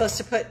was I supposed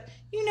to put?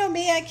 You know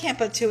me, I can't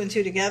put 2 and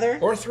 2 together.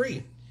 Or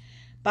 3.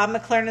 Bob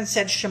McLaren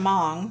said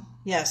Shamong.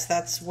 Yes,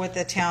 that's what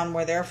the town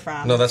where they're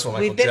from. No, that's what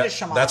We've been to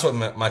Shamong. That's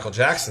what Michael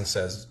Jackson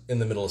says in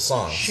the middle of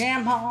songs.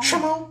 Shamong.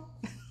 Shamong.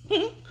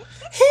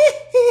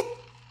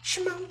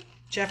 Shamong.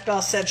 Jeff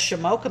Bell said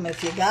Shamokum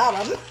if you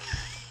got him.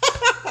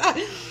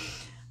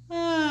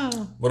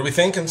 What are we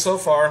thinking so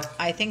far?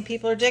 I think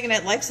people are digging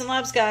it. Likes and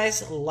loves,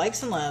 guys.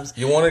 Likes and loves.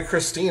 You wanted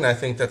Christine. I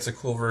think that's a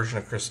cool version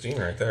of Christine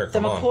right there. The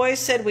McCoys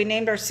said, we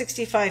named our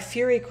 65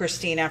 Fury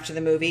Christine after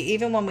the movie.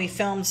 Even when we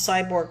filmed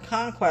Cyborg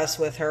Conquest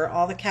with her,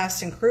 all the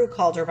cast and crew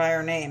called her by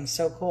her name.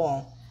 So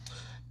cool.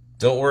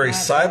 Don't worry.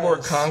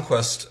 Cyborg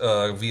Conquest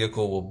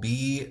vehicle will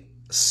be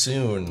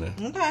soon.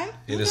 Okay.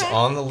 It is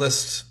on the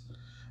list.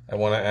 I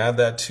want to add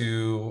that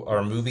to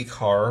our movie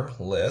car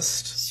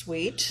list.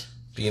 Sweet.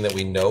 Being that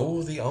we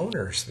know the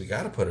owners, we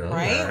got to put it on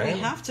there, right? We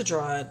have to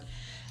draw it.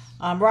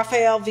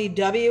 Raphael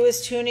VW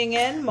is tuning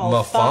in.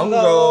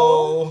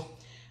 Mofongo.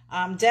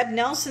 Deb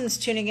Nelson's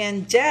tuning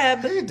in. Deb.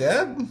 Hey,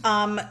 Deb.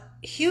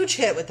 huge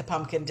hit with the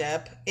pumpkin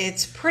dip.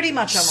 It's pretty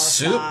much almost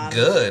soup gone.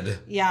 good.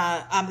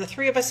 Yeah, the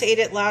three of us ate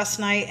it last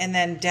night, and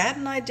then Dad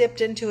and I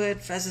dipped into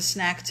it as a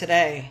snack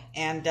today.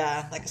 And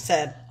like I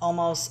said,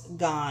 almost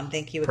gone.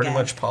 Thank you again. Pretty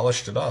much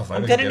polished it off.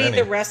 I'm going to need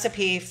the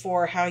recipe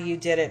for how you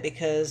did it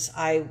because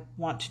I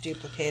want to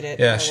duplicate it.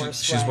 Yeah,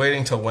 she's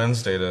waiting till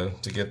Wednesday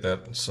to get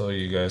that so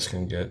you guys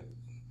can get...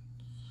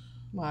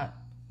 What?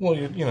 Well,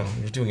 you're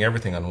doing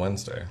everything on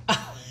Wednesday.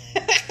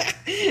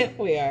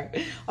 We are.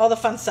 All the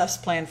fun stuff's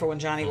planned for when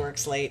Johnny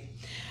works late.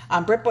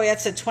 Britt Boyette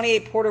said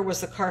 28 Porter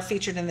was the car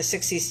featured in the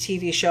 60s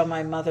TV show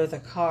My Mother the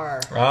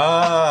Car.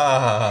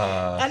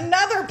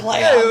 Another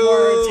play on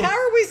words. How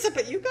are we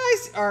supposed... You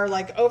guys are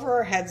like over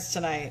our heads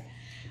tonight.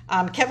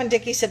 Kevin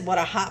Dickey said, what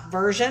a hot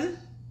version.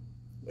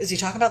 Is he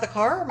talking about the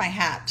car or my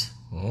hat?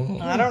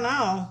 Mm-hmm. I don't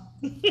know.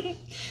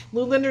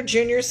 Lou Linder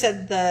Jr.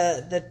 said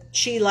the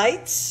Chi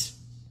Lights.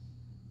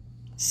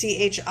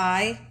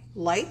 CHI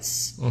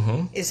Lights.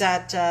 Mm-hmm. Is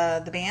that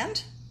the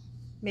band?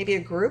 Maybe a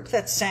group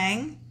that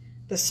sang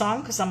the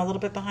song? Because I'm a little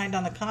bit behind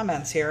on the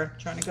comments here.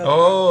 Trying to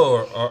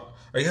go.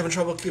 Are you having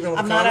trouble keeping up with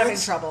I'm the not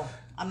comments?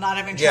 I'm not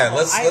having trouble.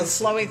 Let's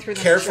flowing through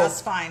them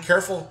just fine.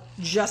 Careful.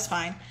 Just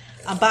fine.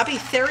 Bobby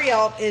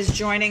Theriault is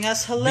joining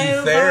us.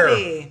 Hello,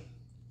 Bobby.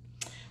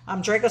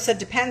 Draco said,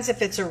 depends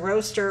if it's a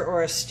roaster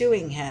or a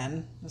stewing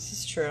hen. This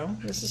is true.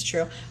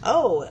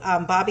 Oh,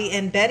 Bobby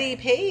and Betty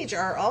Page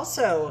are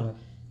also...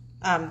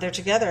 they're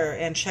together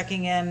and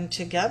checking in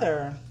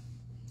together.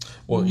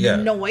 Well, yeah.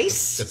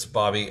 Noise. It's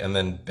Bobby and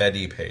then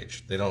Betty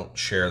Page. They don't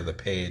share the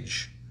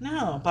page.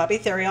 No, Bobby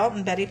Theriault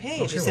and Betty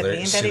Page. Okay, You said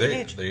me and Betty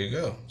Page. There you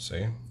go.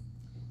 See?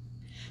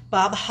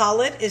 Bob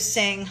Hollett is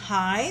saying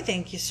hi.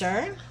 Thank you,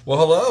 sir. Well,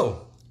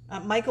 hello.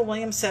 Michael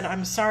Williams said,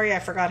 I'm sorry I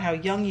forgot how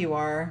young you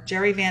are.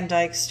 Jerry Van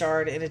Dyke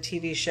starred in a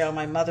TV show,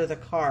 My Mother the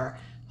Car.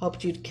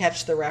 Hoped you'd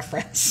catch the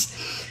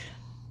reference.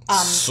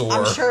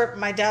 I'm sure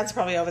my dad's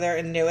probably over there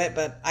and knew it,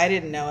 but I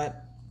didn't know it.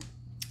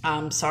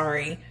 I'm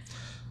sorry.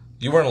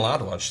 You weren't allowed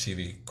to watch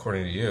TV,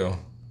 according to you.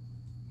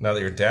 Now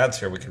that your dad's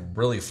here, we could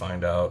really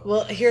find out.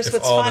 Well, here's if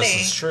what's all funny.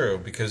 This is true,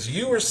 because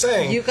you were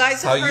saying you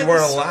guys how have you heard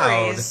weren't the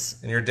allowed, stories.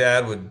 and your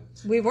dad would.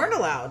 We weren't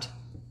allowed.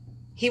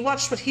 He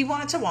watched what he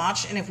wanted to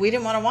watch, and if we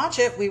didn't want to watch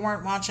it, we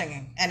weren't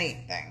watching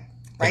anything.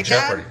 Right,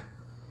 Jeopardy.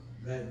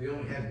 Dad? We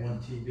only had one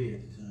TV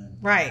at the time.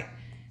 Right.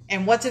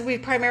 And what did we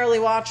primarily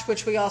watch,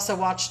 which we also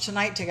watched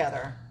tonight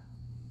together?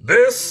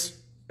 This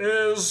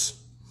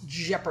is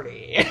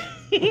Jeopardy.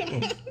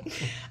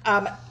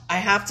 I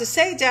have to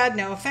say, Dad,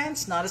 no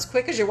offense, not as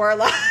quick as you were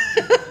allowed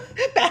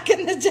back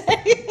in the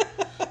day.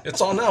 It's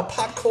all now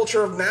pop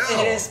culture of now.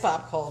 It is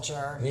pop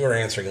culture. You were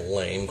answering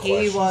lame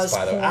questions,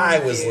 by the way. I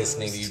was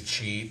listening to you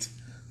cheat.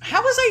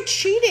 How was I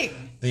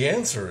cheating? The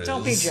answer is...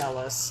 Don't be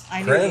jealous.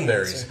 I knew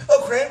cranberries. The answer.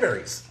 Oh,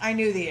 cranberries. I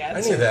knew the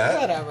answer. I knew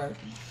that. Whatever.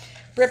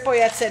 Britt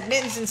Boyette said,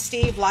 Mittens and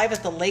Steve live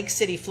at the Lake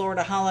City,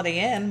 Florida Holiday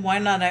Inn.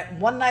 One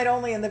night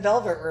only in the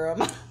Velvet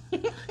Room.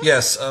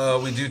 Yes,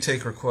 we do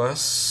take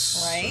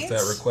requests. Right. If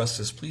that request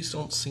is, please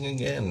don't sing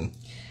again.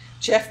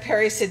 Jeff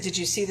Perry said, did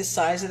you see the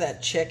size of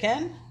that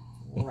chicken?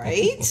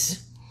 Right?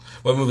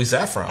 What movie's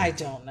that from? I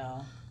don't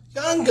know.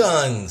 Young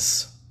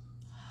Guns.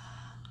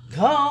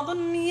 Call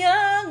them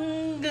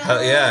Young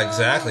Guns. Yeah,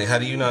 exactly. How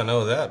do you not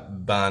know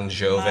that, Bon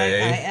Jovi? I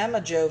am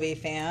a Jovi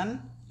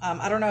fan.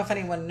 I don't know if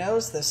anyone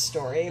knows this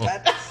story,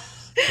 but...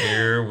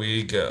 Here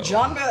we go.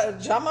 John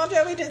Bon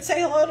Jovi did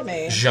say hello to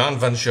me. Jean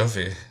Bon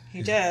Jovi.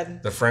 He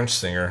did. The French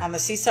singer. On the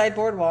Seaside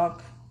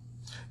Boardwalk.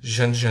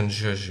 Jean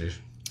Jovi.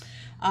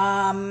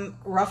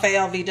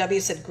 Raphael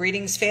VW said,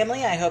 greetings,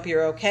 family. I hope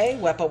you're okay.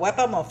 Wepa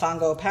Wepa,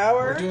 Mofongo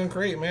Power. We're doing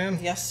great, man.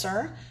 Yes,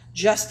 sir.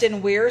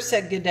 Justin Weir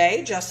said, good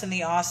day. Justin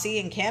the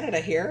Aussie in Canada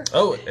here.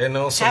 Oh, and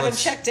also... Haven't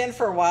checked in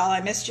for a while. I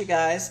missed you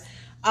guys.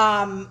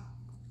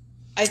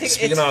 I think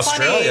Speaking of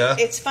Australia,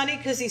 it's funny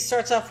because he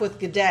starts off with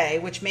good day,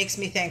 which makes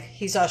me think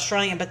he's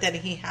Australian, but then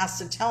he has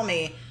to tell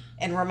me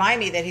and remind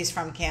me that he's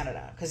from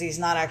Canada because he's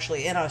not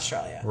actually in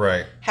Australia.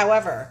 Right.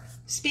 However,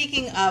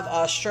 speaking of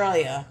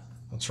Australia...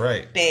 That's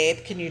right.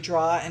 Babe, can you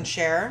draw and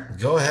share?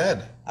 Go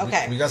ahead.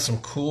 Okay. We got some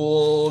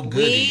cool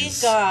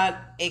goodies. We got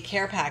a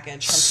care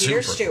package from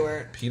Peter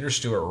Stewart. Peter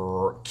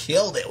Stewart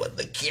killed it with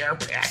the care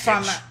package.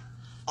 From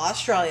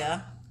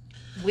Australia.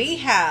 We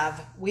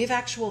have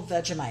actual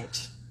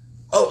Vegemite.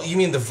 Oh, you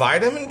mean the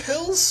vitamin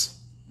pills?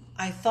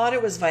 I thought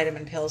it was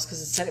vitamin pills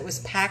because it said it was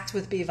packed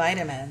with B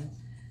vitamin.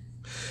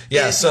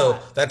 Yeah, so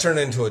that turned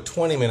into a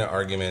 20-minute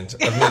argument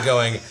of me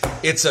going,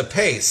 it's a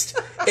paste.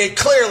 It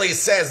clearly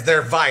says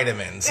they're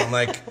vitamins. I'm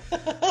like,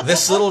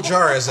 this little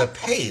jar is a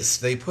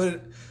paste. They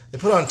put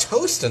on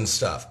toast and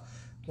stuff.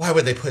 Why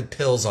would they put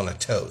pills on a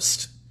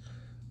toast?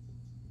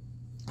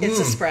 It's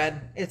a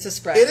spread. It's a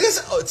spread. It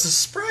is. Oh, it's a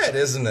spread,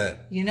 isn't it?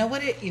 You know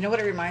what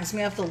it reminds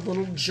me of? The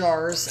little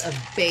jars of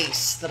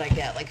base that I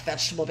get, like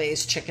vegetable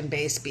base, chicken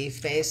base,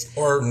 beef base.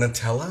 Or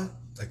Nutella,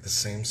 like the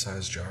same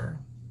size jar.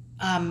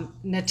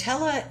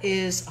 Nutella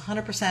is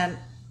 100%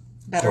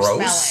 better Gross.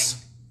 smelling.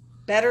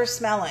 Better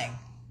smelling.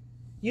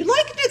 You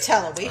like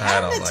Nutella. We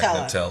have Nutella. I don't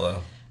like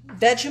Nutella.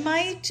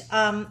 Vegemite,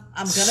 I'm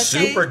gonna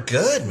say super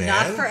good, man.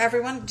 Not for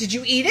everyone. Did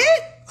you eat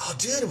it? Oh,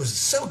 dude, it was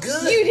so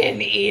good. You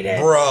didn't eat it,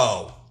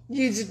 bro.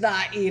 You did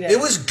not eat it. It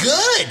was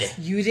good.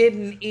 You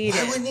didn't eat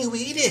it. Why wouldn't you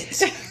eat it?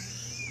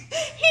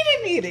 He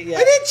didn't eat it yet.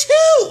 I did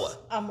too.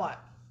 On what?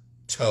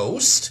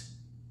 Toast.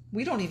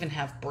 We don't even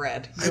have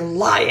bread. You're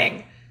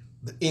lying.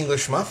 The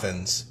English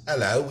muffins.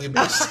 Hello, we.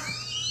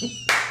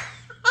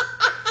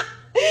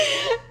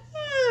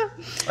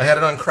 I had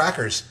it on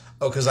crackers.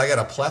 Oh, because I got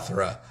a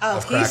plethora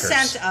of crackers. He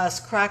sent us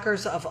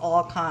crackers of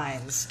all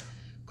kinds.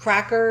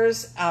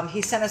 Crackers.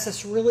 He sent us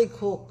this really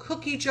cool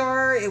cookie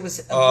jar. It was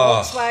a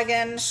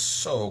Volkswagen.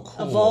 So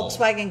cool. A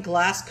Volkswagen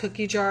glass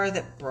cookie jar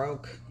that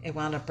broke. It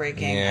wound up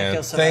breaking. Yeah, I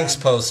feel so thanks,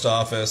 bad. post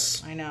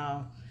office. I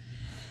know.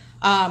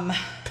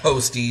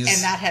 Posties.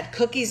 And that had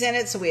cookies in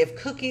it. So we have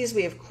cookies,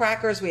 we have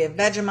crackers, we have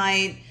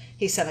Vegemite.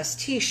 He sent us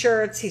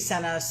T-shirts. He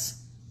sent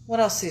us... What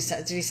else did he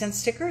send? Did he send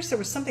stickers? There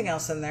was something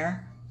else in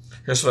there.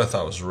 Here's what I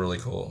thought was really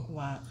cool.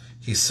 What?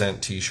 He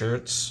sent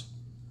T-shirts,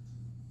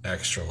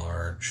 extra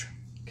large.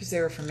 Because they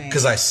were for me.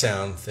 Because I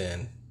sound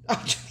thin.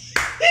 Oh,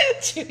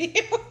 do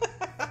you?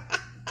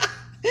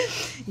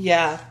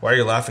 Yeah. Why are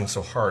you laughing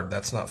so hard?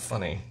 That's not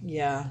funny.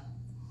 Yeah.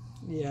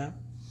 Yeah.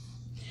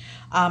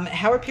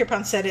 Howard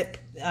Pierpont said it.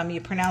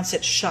 You pronounce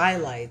it Shy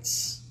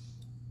Lights.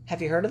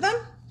 Have you heard of them?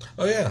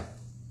 Oh, yeah.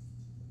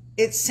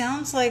 It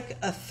sounds like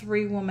a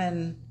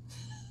 3-woman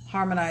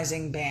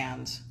harmonizing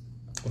band.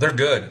 They're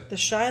good. The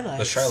Shy Lights.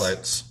 The Shy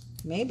Lights.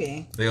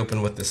 Maybe. They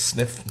open with the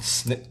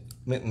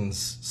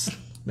Mittens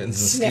and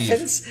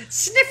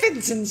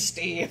Sniffins and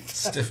Steve.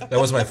 That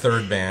was my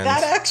third band.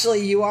 That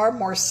actually, you are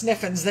more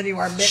Sniffins than you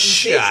are Mittens.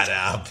 Shut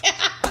up.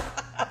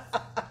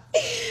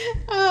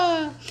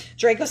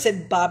 Draco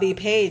said Bobby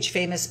Page,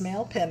 famous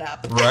male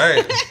pinup.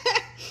 Right.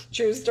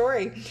 True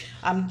story.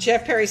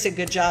 Jeff Perry said,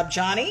 good job,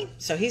 Johnny.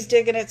 So he's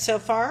digging it so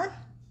far.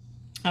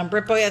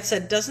 Britt Boyette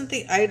said, doesn't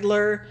the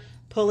idler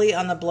pulley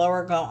on the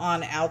blower go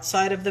on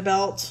outside of the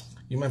belt?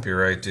 You might be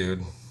right,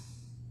 dude.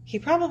 He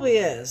probably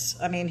is.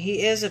 I mean,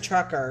 he is a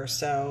trucker,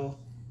 so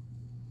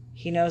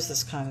he knows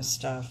this kind of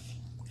stuff.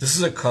 This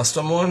is a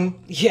custom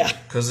one? Yeah.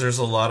 Because there's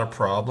a lot of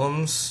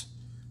problems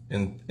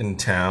in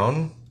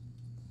town.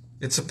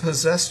 It's a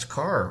possessed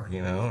car,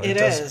 you know? It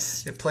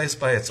is. It plays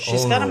by its own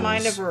She's got rules. a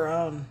mind of her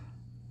own.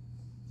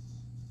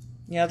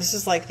 You know, this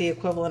is like the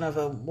equivalent of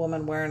a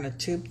woman wearing a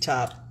tube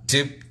top.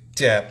 Tube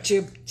tap.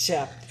 Tube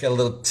top. Got a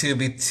little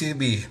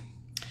tubey.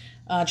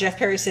 Jeff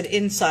Perry said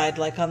inside,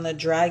 like on the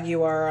drag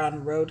you are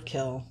on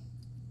Roadkill.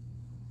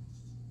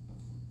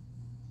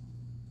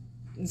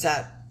 Is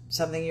that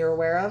something you're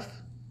aware of?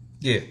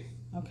 Yeah.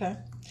 Okay.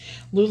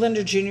 Lou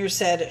Linder Jr.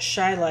 said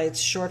Shy Lights,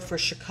 short for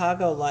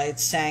Chicago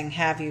Lights, sang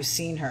Have You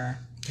Seen Her?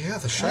 Yeah,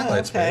 the Shy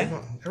Lights, okay.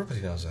 babe.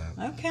 Everybody knows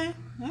that. Okay.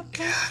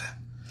 God.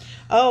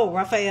 Oh,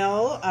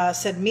 Raphael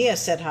said Mia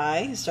said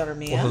hi. His daughter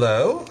Mia. Well,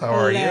 hello. How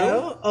are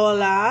you?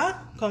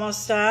 Hola. ¿Cómo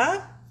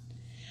está?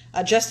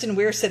 Justin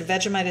Weir said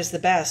Vegemite is the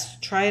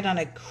best. Try it on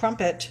a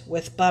crumpet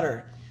with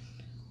butter.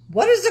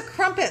 What is a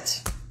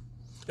crumpet?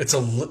 It's a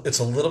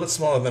little bit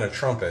smaller than a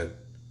trumpet,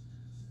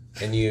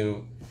 and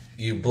you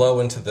blow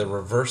into the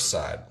reverse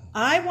side.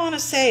 I want to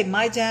say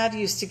my dad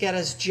used to get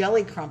us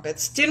jelly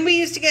crumpets. Didn't we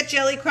used to get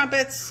jelly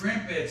crumpets?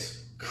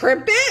 Crimpets.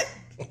 Crimpet?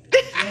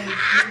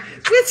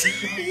 It's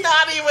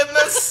not even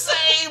the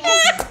same.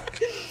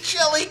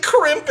 Jelly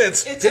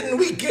crimpets. Didn't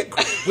we get...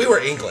 We were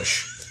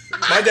English.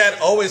 My dad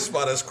always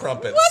bought us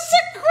crumpets. What's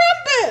a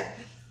crumpet?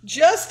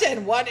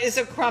 Justin, what is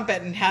a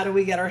crumpet and how do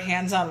we get our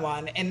hands on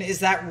one? And is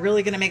that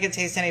really going to make it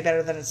taste any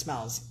better than it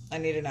smells? I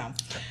need to know.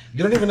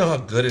 You don't even know how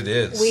good it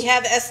is. We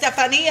have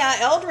Estefania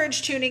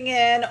Eldridge tuning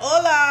in.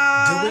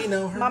 Hola. Do we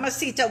know her?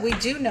 Mamacita, we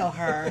do know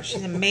her.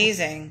 She's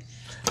amazing.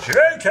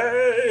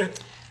 JK.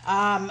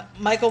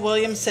 Michael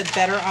Williams said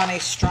better on a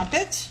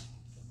strumpet.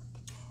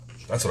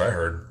 That's what I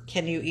heard.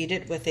 Can you eat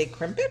it with a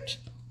crimpet?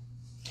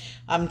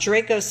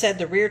 Draco said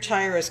the rear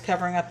tire is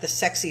covering up the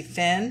sexy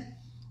fin.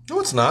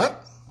 No, it's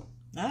not.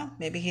 Oh,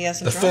 maybe he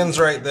hasn't. The fin's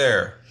right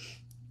there.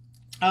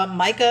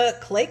 Micah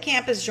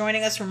Claycamp is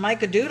joining us from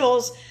Micah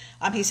Doodles.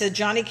 He said,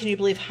 Johnny, can you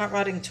believe Hot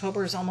Rodding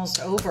Tober is almost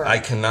over? I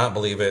cannot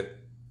believe it.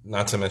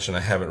 Not to mention I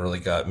haven't really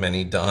got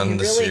many done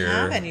this year. You really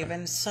haven't. You've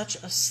been such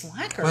a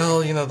slacker.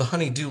 Well, you know, the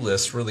honey-do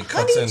list really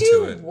cuts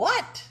into it.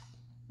 What?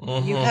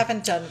 Mm-hmm. You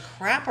haven't done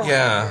crap around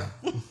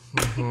here.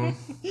 Mm-hmm.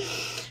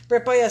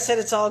 Britt Boya said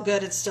it's all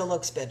good. It still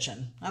looks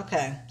bitchin'.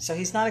 Okay. So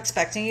he's not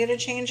expecting you to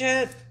change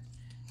it?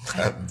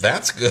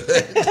 That's good.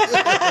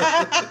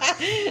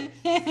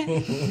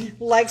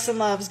 Likes and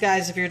loves,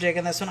 guys, if you're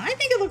digging this one. I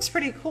think it looks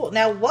pretty cool.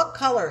 Now, what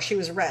color? She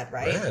was red,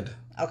 right? Red.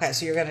 Okay,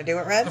 so you're going to do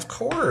it red? Of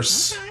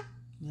course.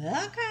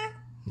 Okay.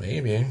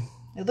 Maybe.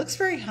 It looks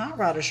very hot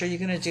roddish. Are you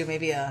going to do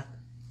maybe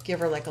give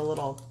her like a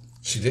little...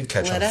 She did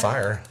catch glitter? on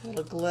fire. A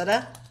little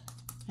glitter?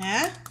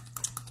 Huh?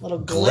 Little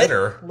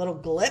glitter? Little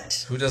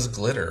glit? Who does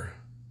glitter?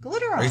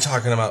 Glitter on. Are you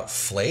talking about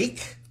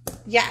flake?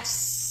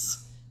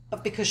 Yes.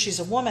 But because she's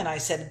a woman, I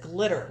said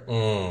glitter.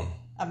 Mm.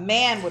 A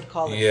man would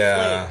call it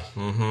yeah.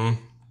 flake. Mm-hmm.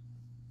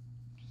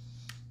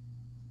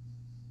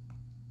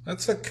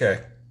 That's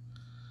okay.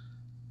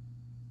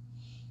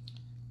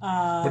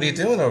 What are you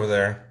doing over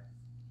there?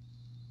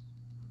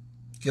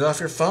 Get off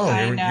your phone.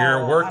 I know.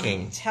 You're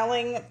working. I'm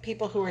telling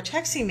people who are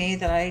texting me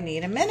that I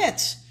need a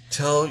minute.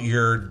 Tell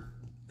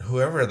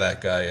whoever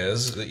that guy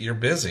is that you're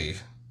busy.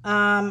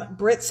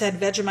 Britt said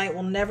Vegemite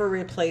will never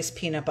replace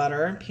peanut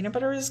butter. Peanut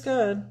butter is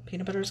good.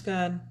 Peanut butter is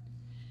good.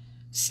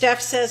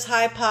 Steph says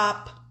hi,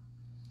 Pop.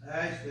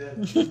 Hi,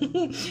 Steph.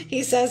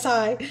 He says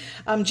hi.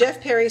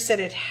 Jeff Perry said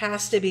it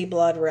has to be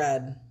blood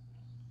red.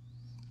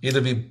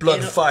 It'll be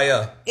blood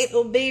fire.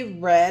 It'll be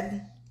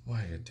red.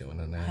 Why are you doing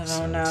an accent? I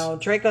don't know.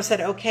 Draco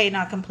said, okay,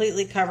 not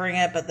completely covering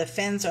it, but the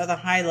fins are the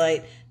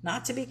highlight.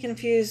 Not to be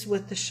confused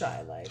with the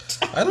shy light.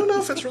 I don't know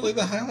if it's really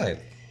the highlight.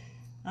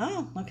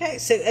 Oh, okay.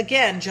 So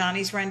again,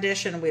 Johnny's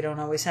rendition. We don't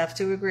always have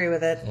to agree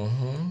with it.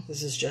 Mm-hmm.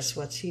 This is just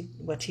what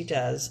he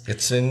does.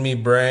 It's in me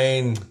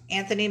brain.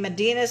 Anthony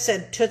Medina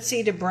said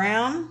Tootsie to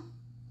brown.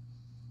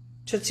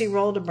 Tootsie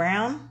Roll to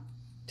brown.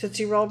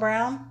 Tootsie Roll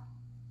brown.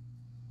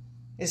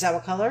 Is that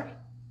what color?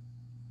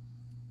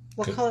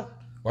 What color?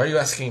 Why are you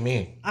asking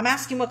me? I'm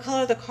asking what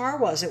color the car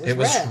was. It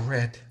was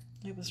red.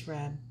 It was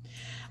red.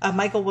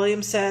 Michael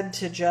Williams said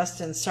to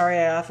Justin, sorry,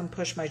 I often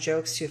push my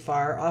jokes too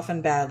far,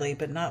 often badly,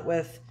 but not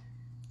with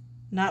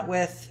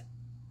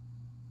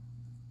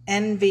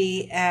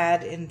envy,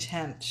 ad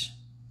intent.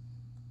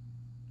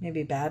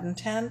 Maybe bad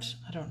intent?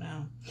 I don't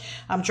know.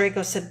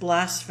 Draco said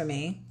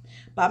blasphemy.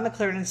 Bob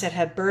McClurden said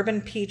had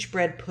bourbon peach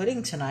bread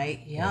pudding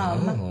tonight.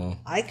 Yum. Oh.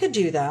 I could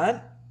do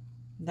that.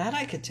 That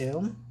I could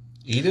do.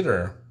 Eat it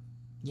or?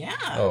 Yeah.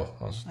 Oh.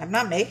 I'm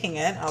not making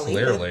it. I'll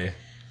clearly. eat it.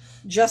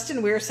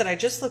 Justin Weir said, I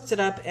just looked it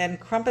up and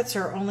crumpets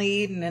are only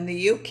eaten in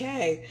the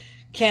UK,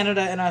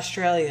 Canada, and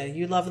Australia.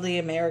 You lovely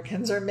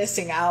Americans are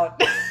missing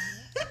out.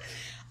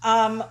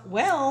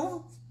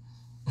 Well,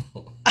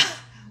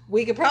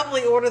 we could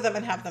probably order them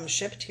and have them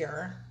shipped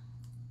here.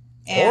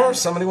 And or if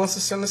somebody wants to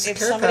send us a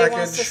care package. If somebody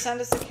wants to send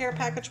us a care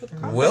package with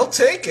crumpets. We'll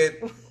take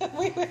it.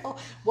 We will.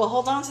 We'll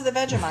hold on to the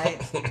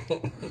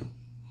Vegemite.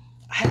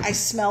 I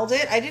smelled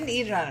it. I didn't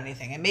eat it on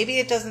anything. And maybe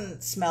it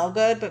doesn't smell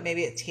good, but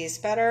maybe it tastes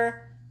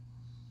better.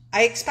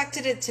 I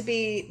expected it to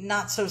be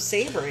not so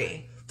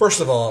savory. First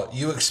of all,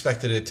 you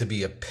expected it to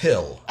be a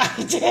pill.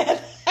 I did.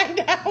 I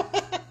know.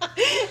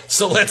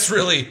 So let's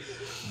really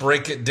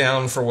break it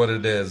down for what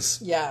it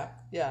is. Yeah.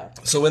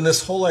 So in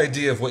this whole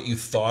idea of what you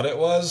thought it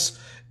was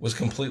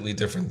completely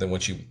different than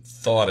what you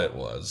thought it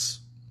was.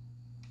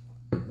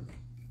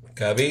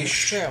 Capiche? It's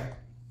true.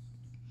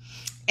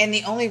 And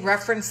the only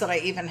reference that I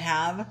even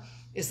have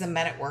is the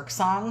Men at Work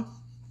song.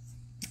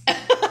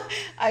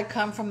 I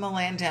come from the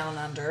land down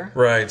under.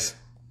 Right.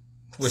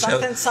 Which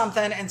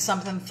something and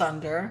something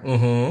thunder.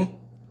 Mm-hmm.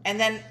 And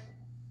then...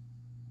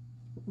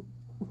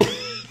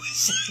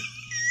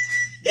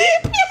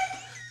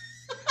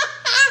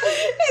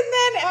 And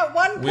then at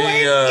one point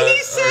he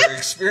said... are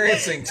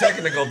experiencing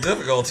technical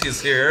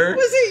difficulties here.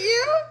 Was it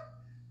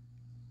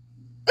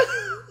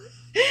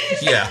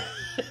you? Yeah.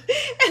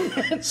 And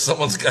then...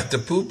 Someone's got the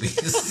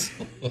poopies.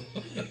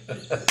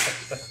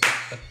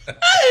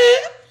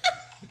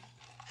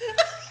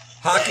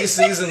 Hockey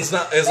season's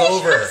is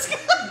over.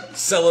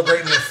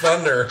 Celebrating the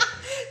thunder.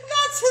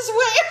 That's his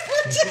way of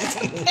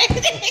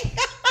participating.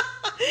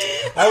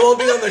 I won't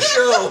be on the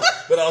show,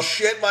 but I'll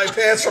shit my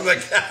pants from the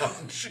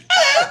couch.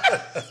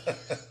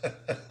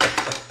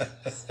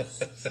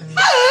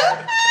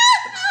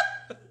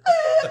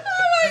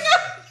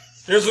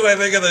 Here's what I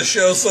think of the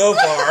show so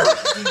far.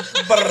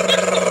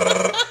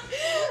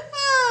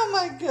 Oh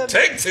my goodness.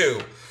 Take two.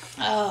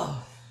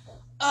 Oh.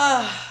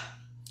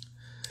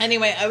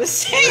 Anyway, I was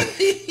saying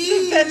the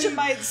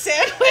Vegemite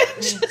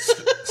sandwich.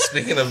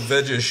 Speaking of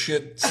veg as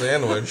shit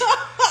sandwich.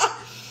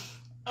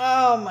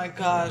 Oh my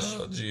gosh.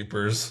 Oh,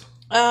 jeepers.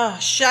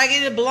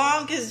 Shaggy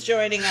LeBlanc is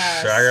joining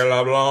us. Shaggy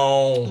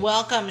LeBlanc.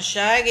 Welcome,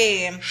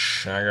 Shaggy.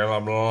 Shaggy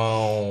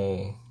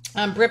LeBlanc.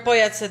 Britt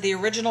Boyette said the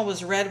original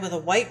was red with a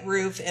white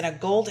roof and a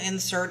gold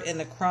insert in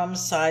the chrome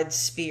side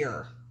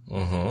spear.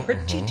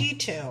 Pretty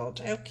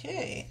detailed.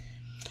 Okay.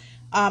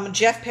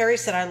 Jeff Perry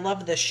said, I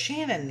love the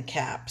Shannon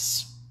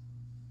caps.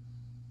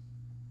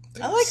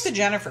 I like the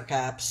Jennifer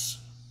caps.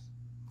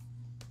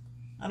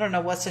 I don't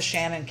know. What's a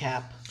Shannon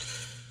cap?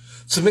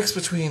 It's a mix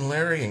between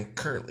Larry and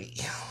Curly.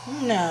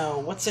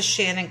 No. What's a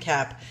Shannon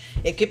cap?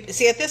 It could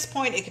see at this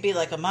point, it could be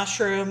like a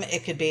mushroom.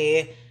 It could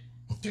be...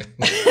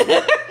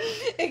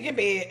 It could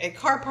be a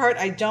car part.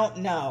 I don't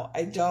know.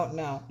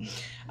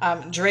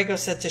 Draco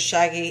said to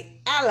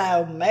Shaggy,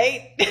 hello,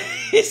 mate.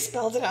 He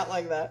spelled it out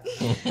like that.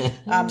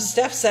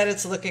 Steph said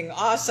it's looking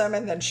awesome,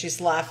 and then she's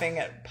laughing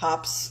at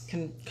Pop's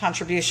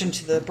contribution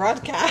to the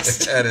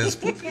broadcast. That is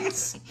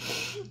poopies.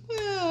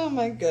 Oh,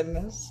 my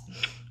goodness.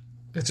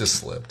 It just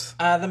slipped.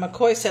 The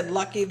McCoy said,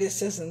 lucky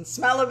this isn't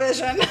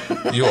smell-o-vision.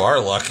 You are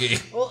lucky.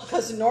 Well,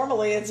 because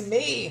normally it's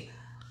me.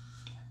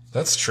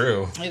 That's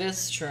true. It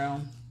is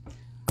true.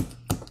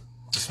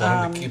 Just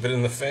wanted to keep it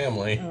in the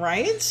family.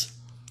 Right?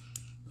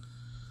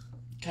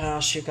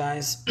 Gosh, you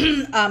guys.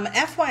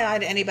 FYI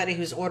to anybody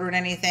who's ordered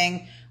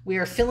anything, we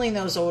are filling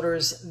those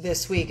orders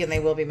this week and they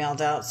will be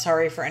mailed out.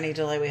 Sorry for any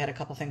delay. We had a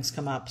couple things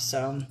come up.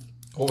 So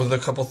what were the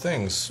couple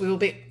things? we will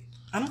be...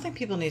 I don't think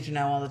people need to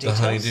know all the The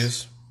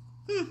details.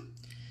 honeydews?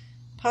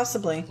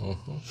 Possibly.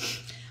 Mm-hmm.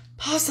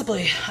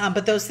 Possibly.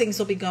 But those things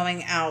will be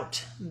going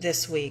out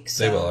this week.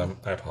 So They will.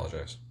 I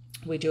apologize.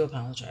 we do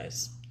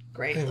apologize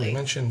greatly. Hey, we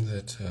mentioned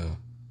that...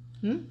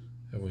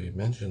 Have we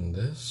mentioned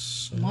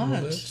this a What?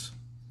 little bit?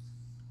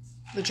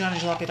 The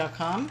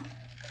JohnnyJalopy.com.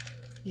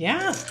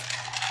 Yeah.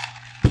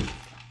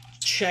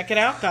 Check it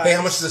out, guys. Hey,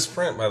 how much is this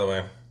print, by the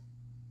way?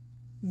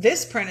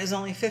 This print is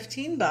only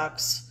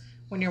 $15.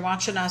 When you're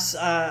watching us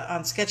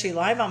on Sketchy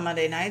Live on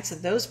Monday nights,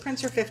 those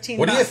prints are $15.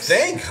 What do you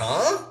think,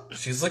 huh?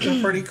 She's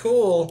looking pretty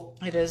cool.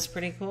 It is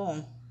pretty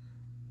cool.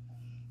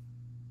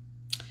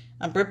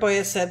 Britboy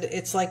has said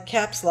it's like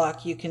caps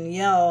lock. You can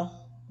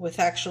yell with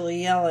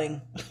actually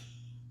yelling.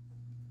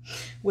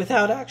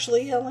 Without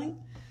actually yelling?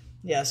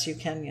 Yes, you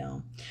can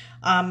yell.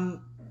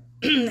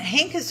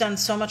 Hank has done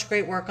so much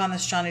great work on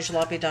this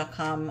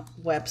JohnnyJalopy.com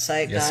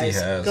website, Yes, guys.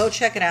 he has. Go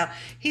check it out.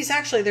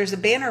 There's a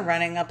banner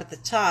running up at the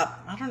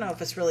top. I don't know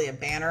if it's really a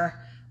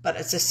banner, but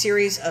it's a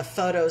series of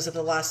photos of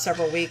the last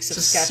several weeks of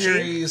It's a Sketchy.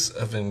 series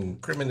of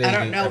incriminating I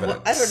don't know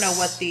evidence.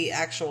 what the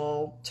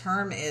actual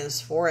term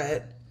is for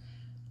it.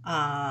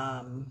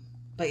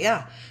 But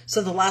yeah.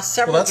 So the last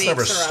several Well, that's weeks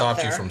never are up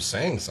stopped you there. from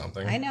saying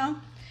something. I know.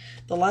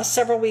 The last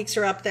several weeks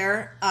are up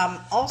there.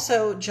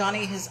 Also,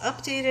 Johnny has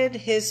updated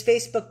his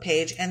Facebook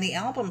page and the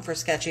album for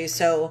Sketchy.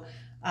 So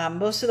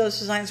most of those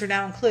designs are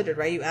now included,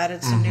 right? You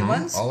added some new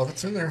ones. All of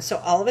it's in there. So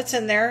all of it's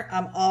in there.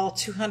 All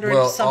 200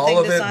 Well, something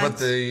all of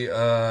designs. it,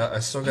 but I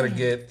still got to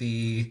get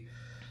the...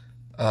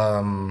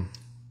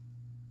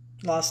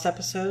 Lost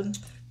episode.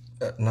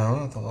 No,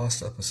 not the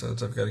lost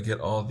episodes. I've got to get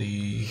all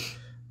the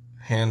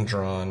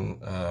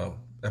hand-drawn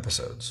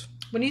episodes.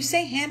 When you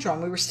say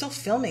hand-drawn, we were still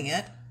filming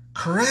it.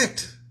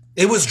 Correct.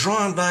 It was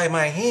drawn by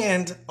my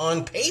hand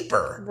on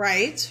paper.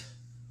 Right.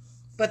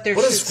 But there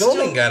What does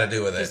filming got to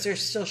do with Because it? there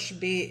still should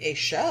be a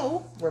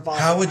show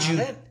revolving How would around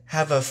you it.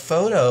 have a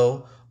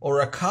photo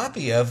or a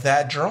copy of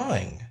that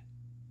drawing?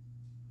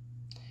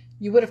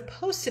 You would have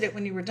posted it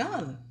when you were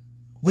done.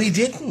 We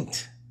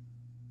didn't.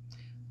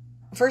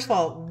 First of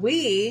all,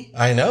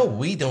 I know,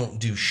 we don't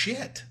do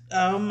shit.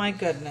 oh my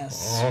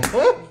goodness.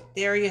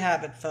 There you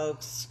have it,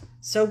 folks.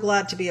 So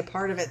glad to be a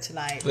part of it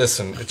tonight.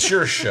 Listen, it's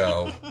your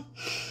show.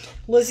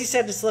 Lizzie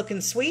said it's looking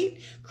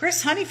sweet.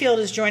 Chris Honeyfield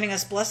is joining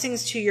us.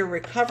 Blessings to your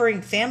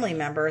recovering family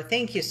member.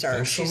 Thank you, sir.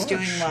 Thanks so She's much.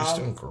 doing well. She's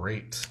doing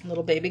great.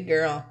 Little baby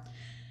girl.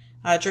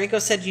 Draco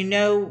said,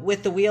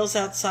 with the wheels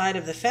outside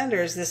of the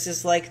fenders, this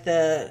is like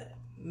the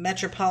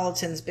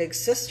Metropolitan's big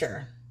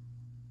sister.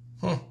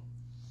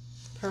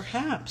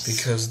 Perhaps.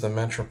 Because the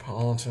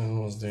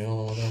Metropolitan was the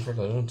only one ever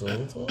to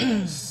do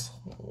this.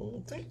 I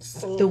don't think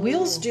so. The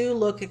wheels do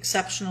look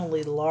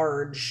exceptionally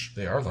large.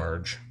 They are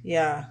large.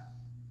 Yeah.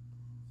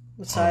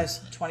 What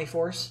size?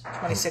 24s?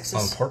 26s?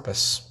 On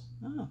porpoise.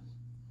 Oh.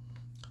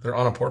 They're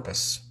on a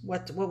porpoise.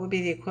 What would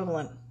be the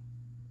equivalent?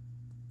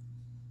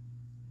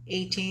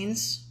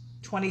 18s?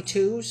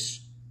 22s?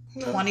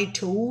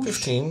 22s?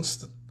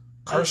 15s. The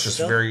car's just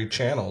still- very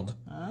channeled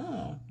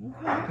Oh,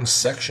 okay. and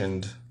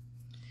sectioned.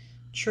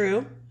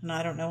 True. And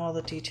I don't know all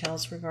the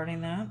details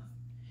regarding that.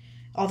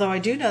 Although I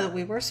do know that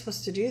we were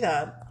supposed to do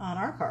that on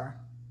our car,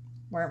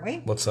 weren't we?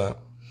 What's that?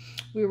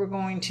 We were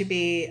going to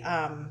be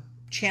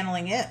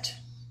channeling it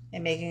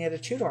and making it a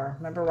two-door.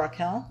 Remember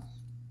Raquel?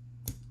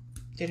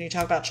 Didn't you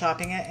talk about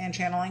chopping it and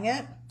channeling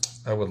it?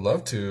 I would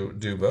love to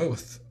do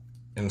both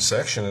and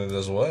section it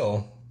as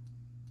well.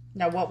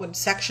 Now, what would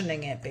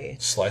sectioning it be?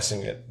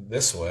 Slicing it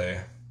this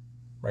way,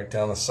 right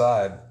down the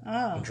side,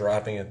 Oh. and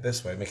dropping it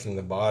this way, making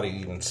the body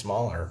even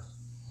smaller.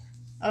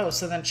 Oh,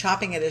 so then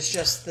chopping it is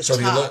just the So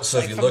top, if you look, so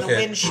like if you from look the at,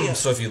 windshield.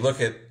 so if you look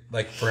at,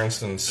 like for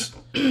instance,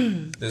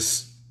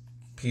 this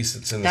piece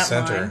that's in the That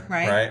center,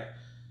 line, right?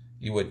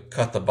 You would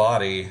cut the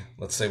body.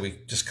 Let's say we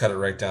just cut it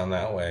right down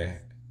that way,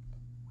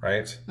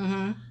 right?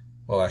 Mm-hmm.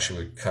 Well,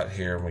 actually, we cut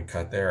here and we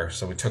cut there.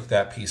 So we took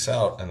that piece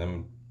out and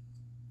then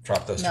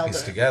dropped those two Meld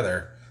pieces it.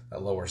 together.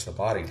 That lowers the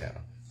body down.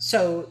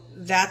 So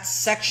that's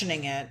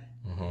sectioning it,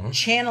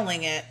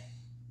 channeling it.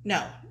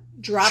 No,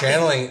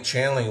 dropping.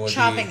 Channeling would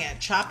chopping be it.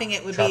 Chopping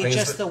it would chopping be is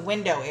just the- the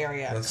window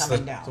area that's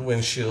coming the down.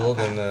 windshield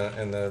Okay.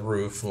 and the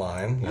roof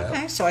line. Yeah.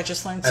 Okay, so I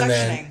just learned And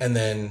sectioning.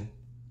 then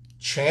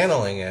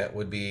channeling it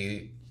would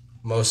be,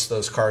 most of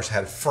those cars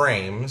had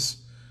frames,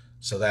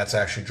 so that's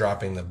actually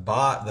dropping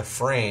the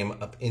frame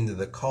up into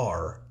the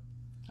car.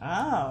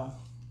 Oh.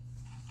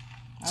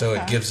 So it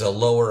Okay. gives a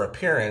lower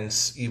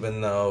appearance,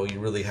 even though you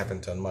really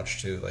haven't done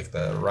much to like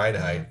the ride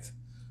height,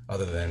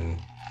 other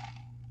than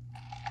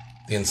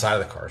the inside of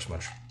the car is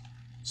much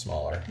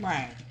smaller.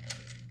 Right.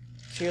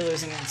 So you're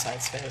losing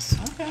inside space.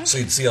 Okay. So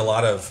you'd see a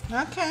lot of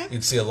Okay.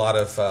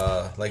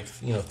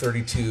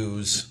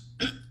 32s.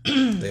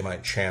 They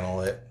might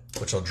channel it,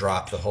 which will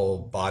drop the whole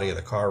body of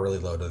the car really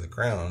low to the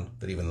ground.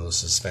 But even though the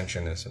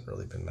suspension hasn't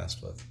really been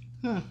messed with.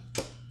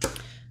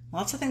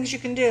 Lots of things you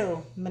can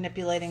do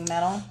manipulating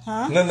metal,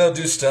 huh? And then they'll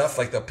do stuff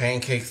like they'll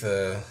pancake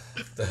the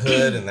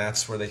hood, and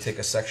that's where they take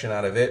a section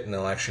out of it, and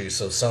they'll actually,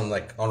 so some,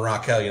 like on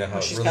Raquel, you know how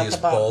it she's really got is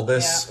the bulb,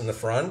 bulbous yeah. in the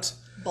front?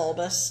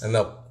 bulbous. And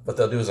what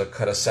they'll do is they'll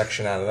cut a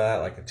section out of that,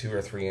 like a 2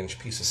 or 3 inch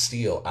piece of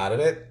steel out of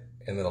it,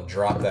 and they'll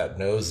drop that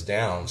nose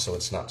down so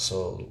it's not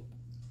so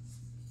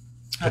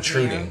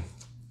protruding.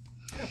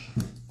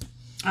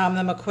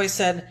 The McCoy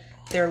said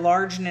they're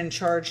large and in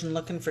charge and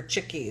looking for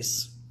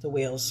chickies, the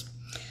wheels.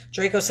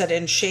 Draco said,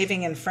 in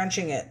shaving and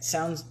Frenching it.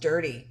 Sounds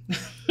dirty.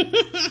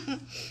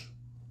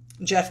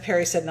 Jeff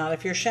Perry said, not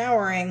if you're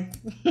showering.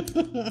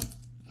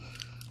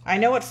 I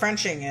know what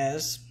Frenching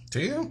is. Do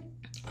you?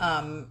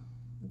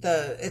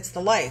 It's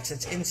the lights.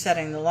 It's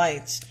insetting the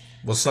lights.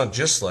 Well, it's not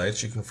just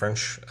lights. You can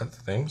French other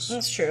things.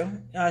 That's true.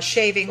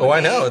 Shaving. Oh,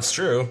 I know. It's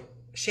true.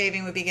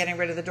 Shaving would be getting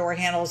rid of the door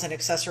handles and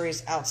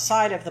accessories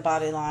outside of the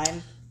body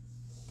line.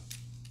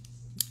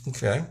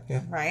 Okay,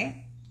 yeah.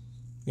 Right?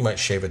 You might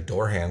shave a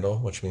door handle,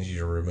 which means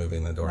you're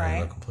removing the door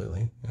handle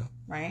completely. Yeah.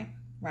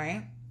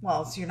 Right.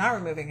 Well, so you're not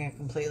removing it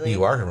completely.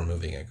 You are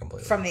removing it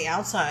completely. From the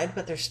outside,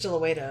 but there's still a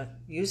way to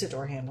use a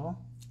door handle.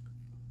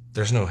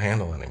 There's no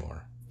handle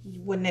anymore.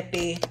 Wouldn't it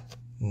be?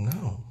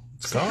 No.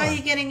 It's gone. How are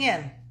you getting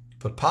in?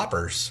 Put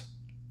poppers.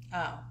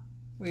 Oh.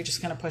 Were you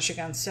just going to push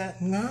against it?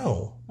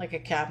 No. Like a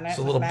cabinet? There's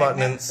a little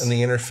button in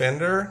the inner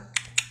fender.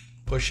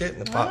 Push it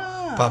and it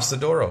pops the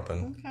door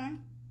open.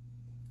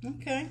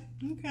 Okay.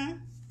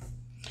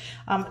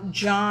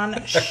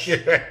 John.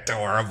 You're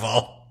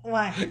adorable.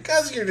 Why?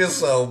 Because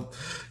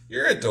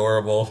you're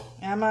adorable.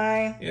 Am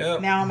I? Yeah.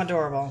 Now I'm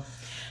adorable.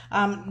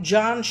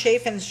 John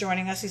Chafin's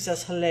joining us. He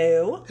says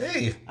hello.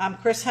 Hey.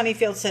 Chris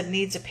Honeyfield said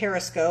needs a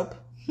periscope.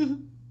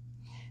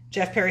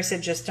 Jeff Perry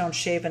said just don't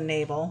shave a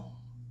navel.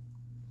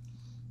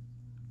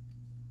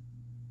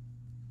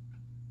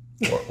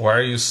 Why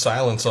are you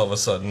silent all of a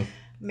sudden?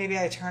 Maybe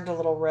I turned a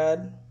little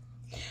red.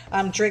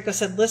 Draco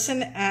said,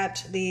 listen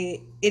at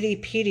the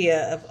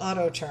Ity-pedia of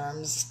auto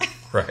terms.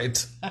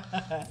 Right.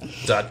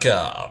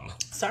 .com.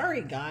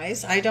 Sorry,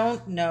 guys. I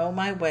don't know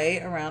my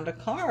way around a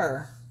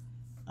car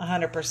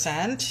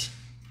 100%.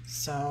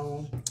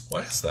 So.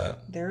 Why is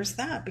that? There's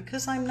that.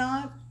 Because I'm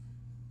not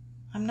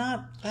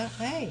that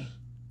way.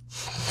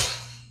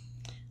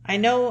 I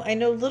know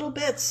little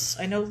bits.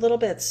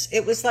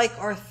 It was like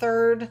our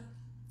third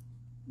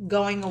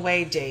going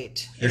away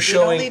date. You've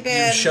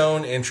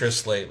shown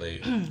interest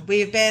lately.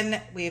 We've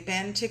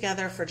been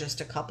together for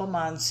just a couple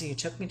months. You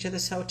took me to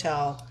this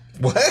hotel.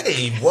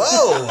 Wait,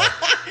 whoa.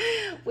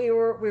 we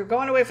were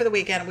going away for the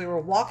weekend. We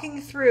were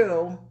walking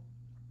through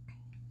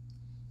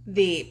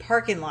the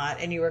parking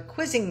lot and you were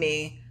quizzing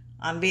me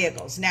on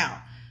vehicles.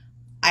 Now,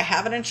 I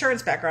have an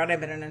insurance background. I've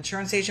been an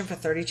insurance agent for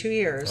 32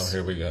 years. Oh,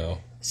 here we go.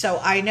 So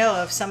I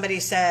know if somebody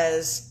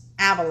says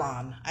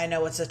Avalon, I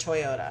know it's a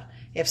Toyota.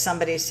 If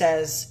somebody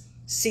says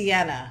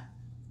Sienna,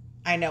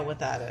 I know what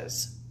that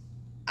is.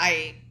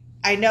 I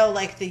know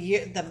like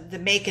the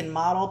make and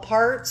model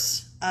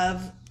parts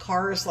of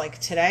cars like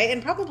today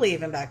and probably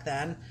even back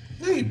then.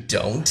 No, you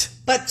don't.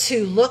 But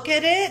to look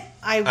at it,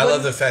 I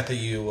love the fact that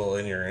you will,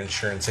 in your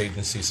insurance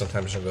agency,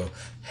 sometimes you'll go,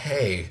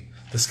 hey,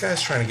 this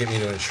guy's trying to get me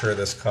to insure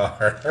this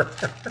car.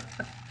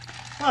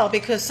 Well,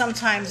 because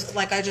sometimes,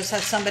 like I just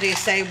had somebody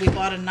say, we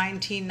bought a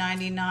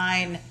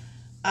 1999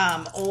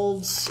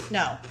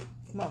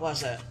 what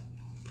was it?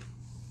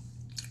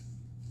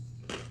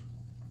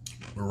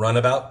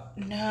 Runabout?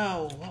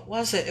 No, what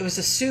was it? It was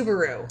a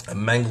Subaru. A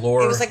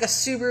Mangalore. It was like a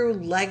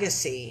Subaru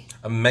Legacy.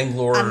 A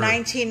Mangalore. A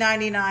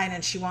 1999,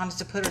 and she wanted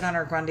to put it on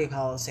her Grundy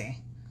policy.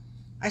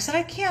 I said,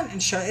 I can't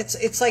insure.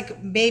 It's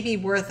like maybe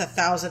worth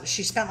 $1,000.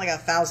 She spent like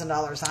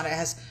 $1,000 on it. It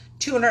has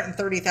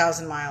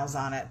 230,000 miles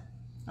on it.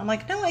 I'm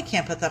like, no, I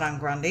can't put that on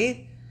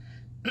Grundy.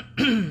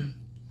 In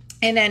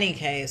any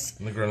case.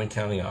 In the Grundy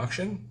County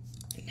auction?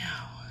 No.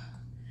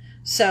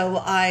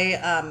 So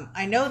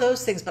I know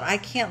those things, but I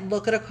can't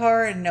look at a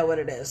car and know what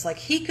it is. Like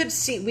we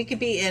could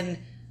be in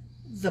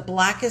the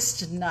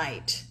blackest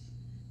night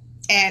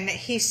and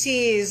he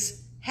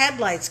sees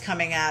headlights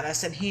coming at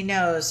us and he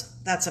knows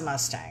that's a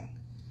Mustang.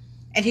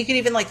 And he could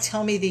even like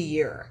tell me the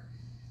year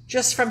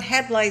just from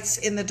headlights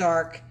in the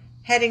dark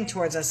heading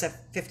towards us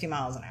at 50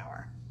 miles an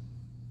hour.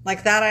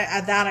 Like that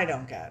I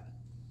don't get.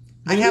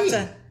 I have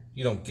to.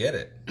 You don't get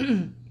it.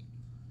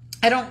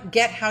 I don't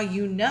get how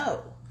you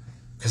know.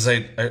 Because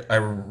I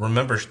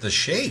remember the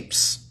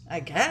shapes. I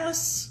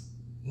guess.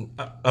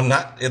 I'm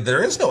not.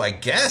 There is no I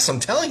guess.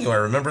 I'm telling you, I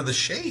remember the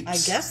shapes. I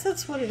guess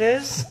that's what it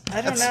is.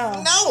 I don't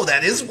know. No,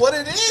 that is what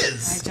it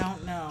is. I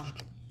don't know.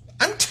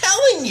 I'm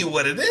telling you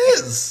what it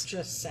is.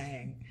 Just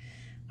saying.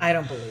 I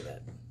don't believe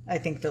it. I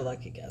think they're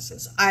lucky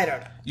guesses. I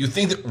don't know. You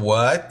think that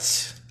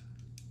what?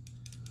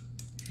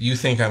 You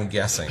think I'm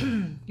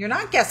guessing? You're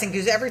not guessing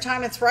because every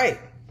time it's right.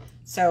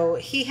 So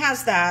he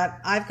has that.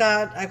 I've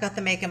got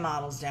the make and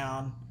models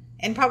down,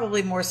 and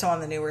probably more so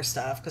on the newer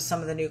stuff because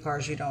some of the new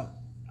cars you're not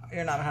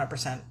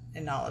 100%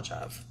 in knowledge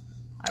of.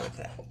 I would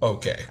think.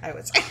 Okay. I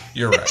would say.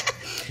 You're right.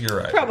 You're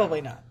right.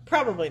 Probably not.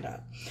 Probably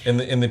not.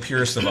 In the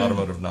purest of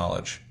automotive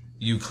knowledge,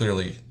 you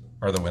clearly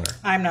are the winner.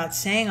 I'm not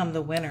saying I'm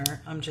the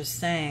winner. I'm just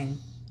saying.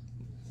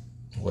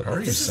 What are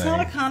you saying? This is not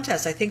a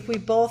contest. I think we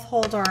both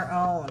hold our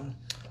own.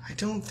 I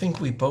don't think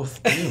we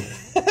both do.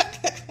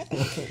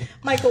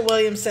 Michael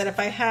Williams said, if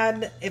I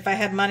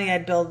had money,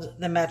 I'd build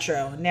the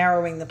Metro.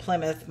 Narrowing the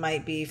Plymouth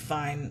might be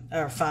fun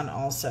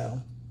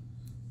also.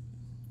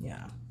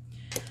 Yeah.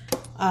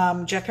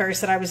 Jeff Perry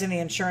said, I was in the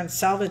insurance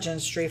salvage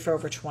industry for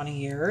over 20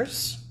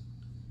 years.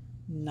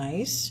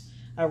 Nice.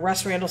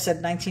 Russ Randall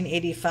said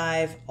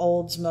 1985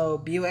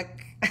 Oldsmobile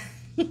Buick.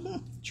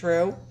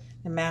 True.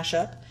 The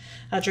mashup.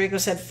 Draco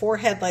said 4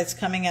 headlights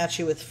coming at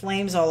you with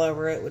flames all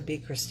over it would be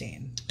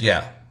Christine.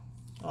 Yeah.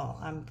 Well,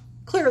 I'm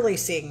clearly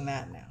seeing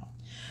that now.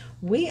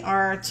 We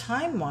are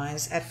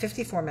time-wise at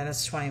 54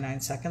 minutes, 29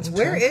 seconds. Okay.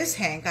 Where is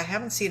Hank? I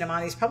haven't seen him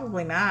on. He's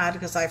probably mad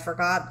because I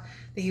forgot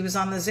that he was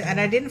on the Zoom. And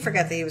I didn't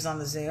forget that he was on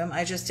the Zoom.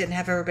 I just didn't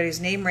have everybody's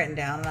name written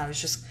down, and I was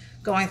just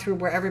going through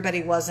where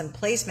everybody was in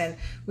placement.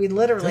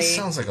 This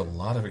sounds like a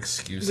lot of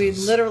excuses. We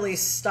literally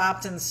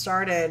stopped and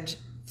started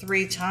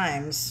 3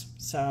 times,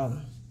 so...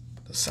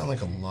 That sounds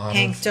like a lot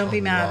Hank, of don't be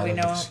mad. We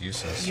know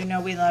excuses. You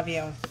know we love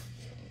you.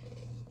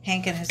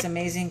 Hank and his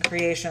amazing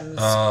creations.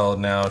 Oh,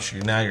 now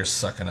you're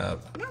sucking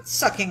up. I'm not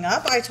sucking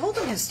up. I told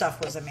him his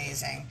stuff was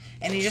amazing.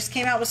 And he just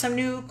came out with some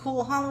new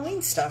cool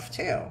Halloween stuff,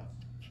 too.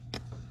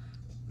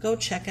 Go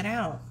check it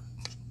out.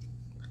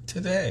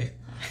 Today.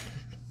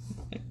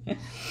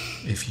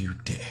 If you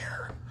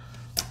dare.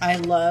 I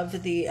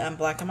love the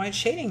black and white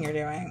shading you're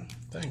doing.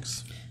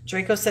 Thanks.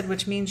 Draco said,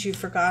 which means you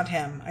forgot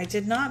him. I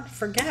did not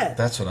forget.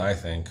 That's what I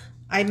think.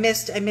 I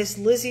missed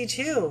Lizzie,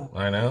 too.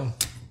 I know.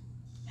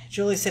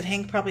 Julie said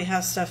Hank probably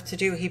has stuff to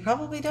do. He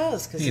probably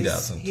does. He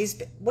doesn't.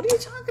 What are you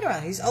talking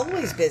about? He's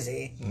always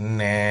busy.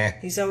 Nah.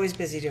 He's always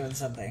busy doing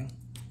something.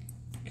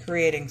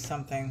 Creating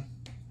something.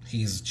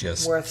 He's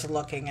just worth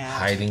looking at.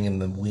 Hiding in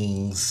the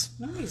wings.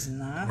 No, he's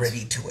not.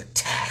 Ready to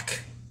attack.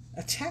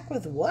 Attack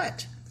with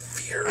what?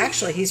 Fury.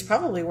 Actually, he's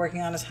probably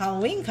working on his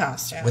Halloween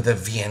costume. With a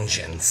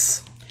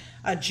vengeance.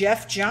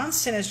 Jeff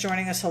Johnston is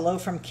joining us. Hello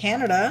from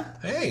Canada.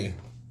 Hey.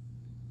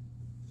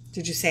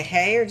 Did you say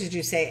hey or did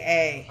you say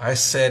A? I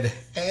said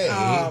hey.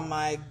 Oh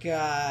my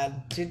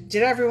God. Did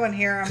everyone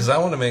hear him? Because I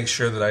want to make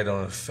sure that I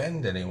don't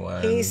offend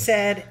anyone. He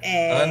said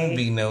A.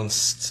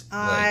 Unbeknownst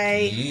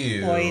like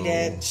you. I heard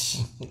it.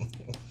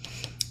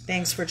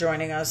 Thanks for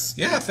joining us.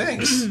 Yeah,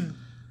 thanks.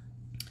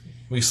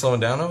 Were you slowing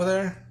down over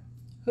there?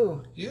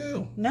 Who?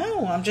 You.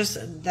 No, I'm just,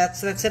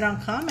 that's it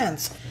on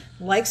comments.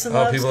 Likes and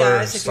loves,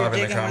 guys, if you're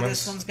digging where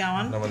this one's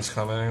going. No one's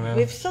commenting now?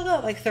 We've still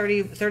got like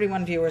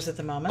 31 viewers at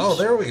the moment. Oh,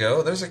 there we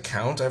go. There's a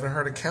count. I haven't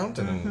heard a count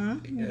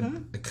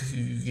in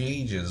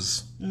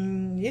ages.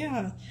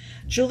 Yeah.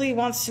 Julie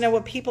wants to know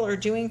what people are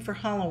doing for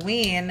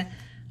Halloween.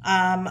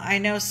 I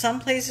know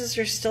some places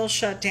are still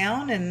shut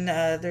down, and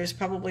there's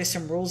probably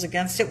some rules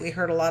against it. We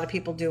heard a lot of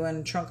people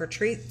doing trunk or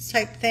treat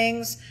type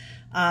things.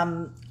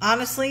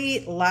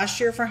 Honestly,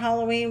 last year for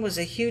Halloween was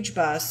a huge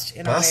bust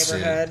in our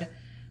neighborhood.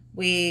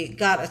 We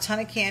got a ton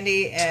of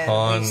candy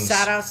and we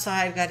sat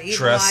outside, got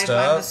eaten alive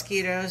by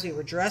mosquitoes. We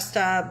were dressed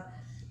up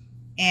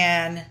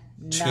and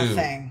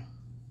nothing.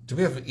 Do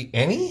we have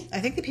any? I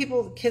think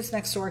the kids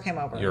next door came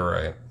over. You're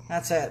right.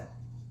 That's it.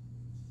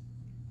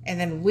 And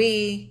then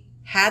we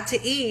had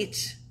to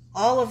eat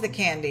all of the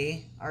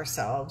candy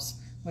ourselves,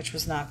 which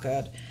was not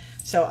good.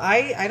 So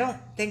I don't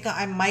think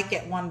I might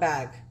get one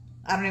bag.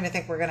 I don't even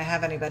think we're going to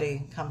have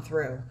anybody come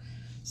through.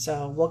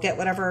 So we'll get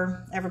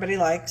whatever everybody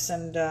likes,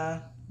 and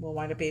we'll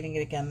wind up eating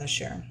it again this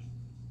year.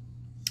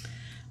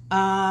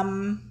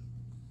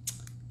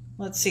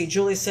 Let's see.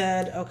 Julie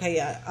said, okay,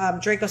 yeah.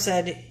 Draco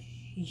said,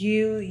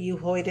 you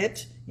hoid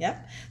it.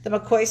 Yep. The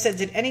McCoy said,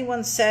 did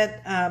anyone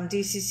set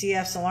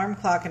DCCF's alarm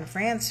clock in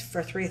France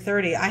for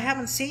 3:30? I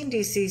haven't seen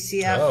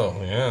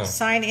DCCF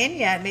sign in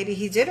yet. Maybe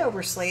he did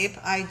oversleep.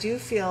 I do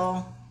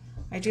feel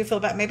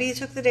bad. Maybe he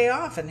took the day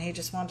off and he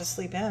just wanted to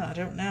sleep in. I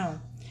don't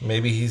know.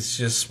 Maybe he's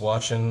just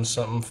watching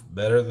something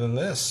better than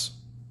this.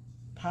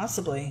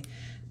 Possibly.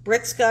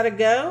 Britt's got to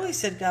go. He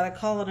said, got to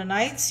call it a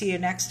night. See you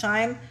next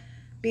time.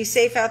 Be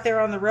safe out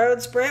there on the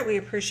roads, Britt. We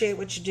appreciate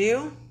what you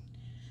do.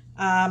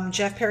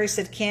 Jeff Perry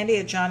said candy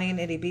at Johnny and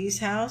Ity-B's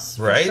house.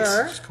 Right.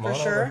 For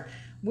sure.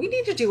 We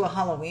need to do a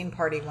Halloween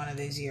party one of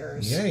these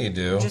years. Yeah, you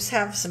do. Just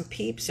have some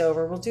peeps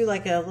over. We'll do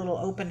like a little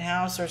open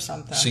house or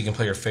something. So you can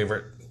play your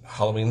favorite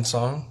Halloween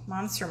song?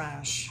 Monster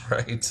Mash.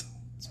 Right. It's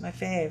my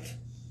fave.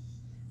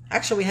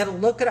 Actually, we had to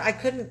look at it. I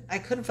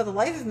couldn't for the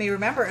life of me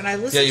remember. And I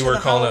listened to the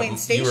Halloween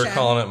station. You were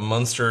calling it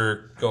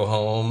Munster Go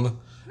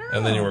Home. No.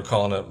 And then you were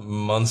calling it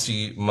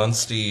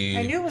Munsty.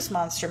 I knew it was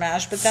Monster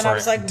Mash, but then I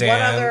was like,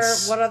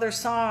 what other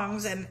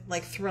songs? And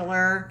like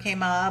Thriller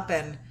came up,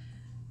 and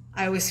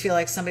I always feel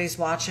like Somebody's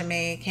Watching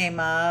Me came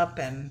up,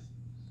 and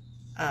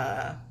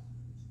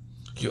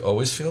you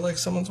always feel like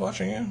someone's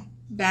watching you?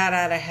 Bat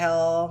Out of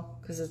Hell,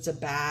 because it's a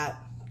bat.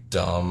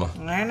 Dumb.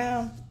 I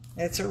know.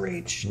 It's a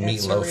reach.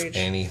 Meatloaf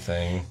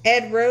anything.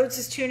 Ed Rhodes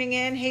is tuning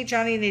in. Hey,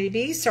 Johnny and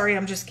Ity-B. Sorry,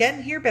 I'm just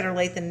getting here. Better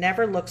late than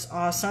never. Looks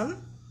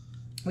awesome.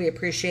 We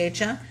appreciate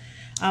you.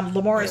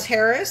 Lamoris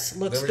Harris.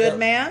 Looks good,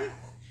 man.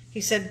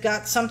 He said,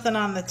 got something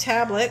on the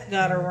tablet.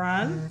 Gotta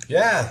run.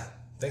 Yeah.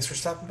 Thanks for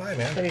stopping by,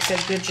 man. But he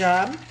said, good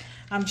job.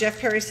 Jeff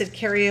Perry said,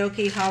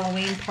 karaoke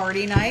Halloween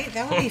party night.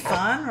 That would be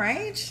fun,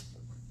 right?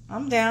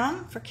 I'm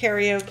down for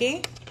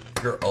karaoke.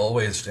 You're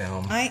always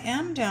down. I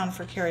am down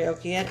for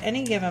karaoke at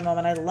any given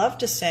moment. I love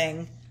to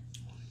sing.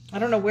 I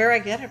don't know where I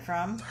get it from.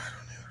 I don't know.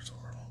 It's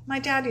horrible. My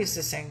dad used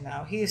to sing,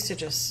 though. He used to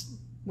just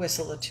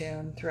whistle a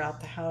tune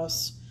throughout the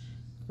house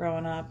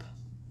growing up.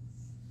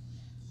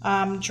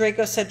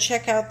 Draco said,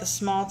 check out the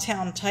Small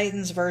Town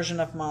Titans version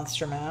of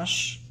Monster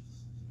Mash.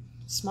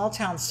 Small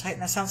Town's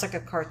Titan. That sounds like a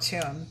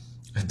cartoon.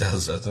 It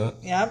does, doesn't it?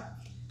 Yep.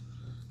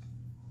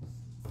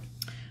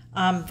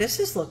 This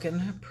is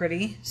looking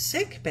pretty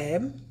sick,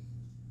 babe.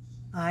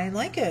 I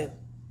like it.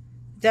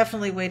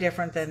 Definitely way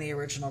different than the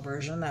original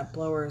version. That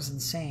blower is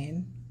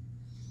insane.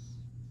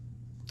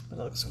 But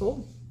it looks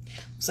cool.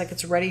 Looks like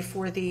it's ready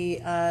for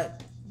the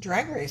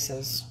drag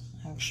races,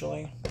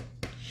 actually.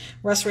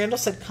 Russ Randall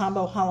said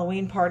combo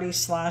Halloween party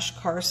 /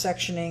 car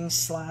sectioning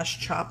 /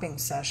 chopping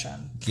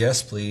session.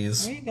 Yes,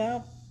 please. There you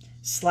go.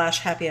 /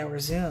 happy hour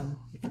Zoom.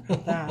 You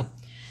forgot that.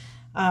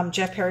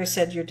 Jeff Perry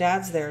said, your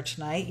dad's there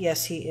tonight.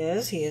 Yes, he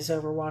is. He is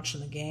over watching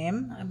the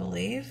game, I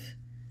believe.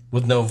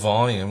 With no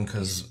volume,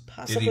 because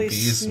Possibly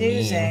Ity-B's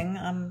snoozing.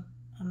 mean.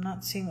 I'm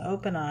not seeing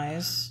open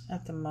eyes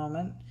at the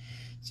moment.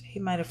 So he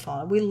might have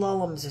fallen. We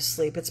lull him to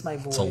sleep. It's my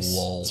voice. It's a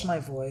lull. It's my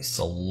voice. It's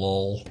a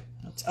lull.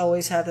 It's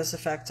always had this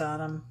effect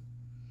on him.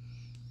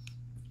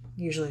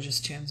 Usually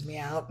just tunes me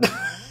out.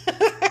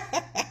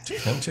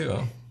 Him too,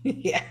 huh?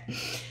 Yeah.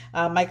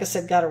 Micah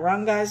said, gotta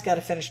run, guys.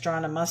 Gotta finish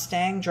drawing a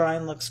Mustang.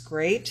 Drawing looks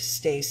great.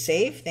 Stay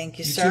safe. Thank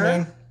you, sir. Too,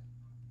 man.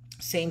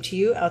 Same to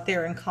you out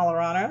there in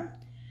Colorado.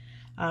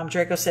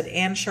 Draco said,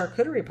 and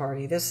charcuterie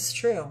party. This is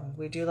true.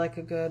 We do like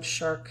a good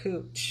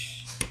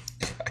charcuterie.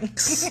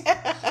 Yikes.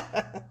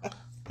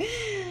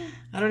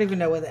 I don't even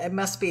know what it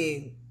must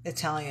be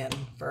Italian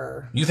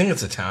for You think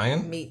it's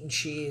Italian? meat and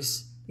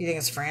cheese. You think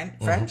it's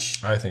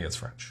French? I think it's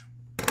French.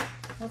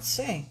 Let's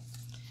see.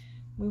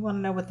 We want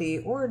to know what the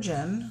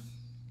origin.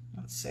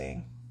 Let's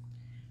see.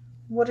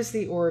 What is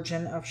the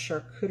origin of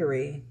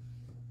charcuterie?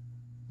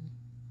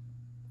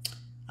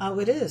 Oh,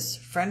 it is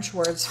French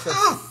words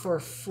for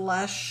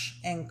flesh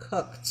and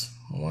cooked.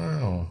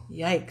 Wow.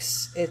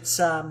 Yikes! It's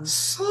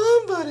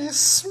Somebody's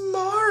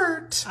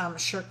smart.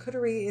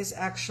 charcuterie is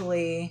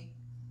actually,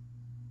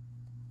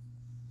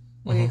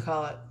 what do you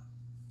call it?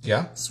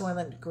 Yeah?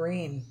 Soylent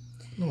Green.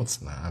 No,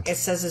 it's not. It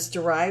says it's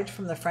derived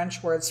from the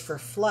French words for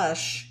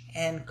flesh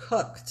and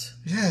cooked.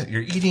 Yeah,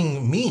 you're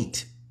eating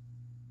meat.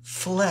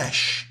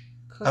 Flesh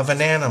Cooked of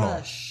an animal.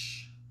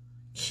 flesh.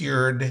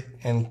 Cured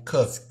and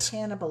cooked.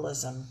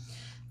 Cannibalism.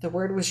 The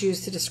word was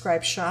used to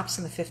describe shops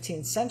in the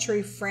 15th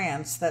century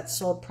France that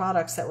sold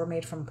products that were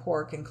made from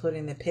pork,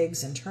 including the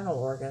pig's internal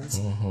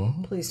organs.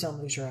 Please don't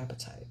lose your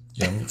appetite.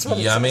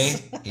 Yummy,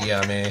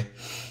 yummy.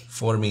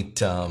 For me,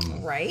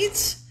 tum.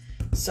 Right?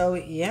 So,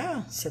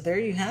 yeah. So there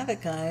you have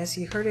it, guys.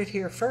 You heard it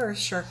here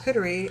first.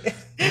 Charcuterie.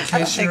 I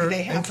don't think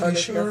they have heard it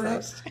here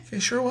first. In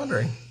case you're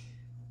wondering.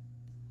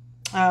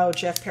 Oh,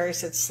 Jeff Perry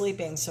said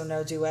sleeping, so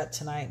no duet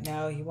tonight.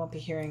 No, you won't be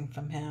hearing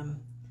from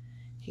him.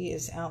 He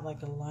is out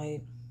like a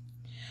light.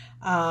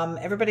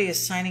 Everybody is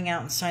signing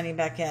out and signing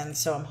back in,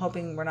 so I'm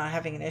hoping we're not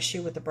having an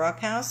issue with the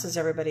broadcast. Is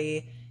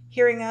everybody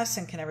hearing us,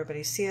 and can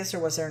everybody see us, or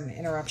was there an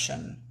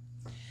interruption?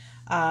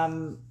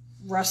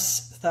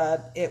 Russ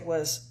thought it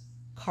was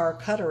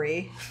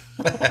charcuterie.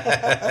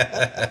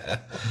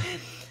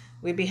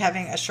 We'd be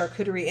having a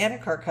charcuterie and a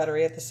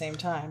charcuterie at the same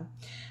time.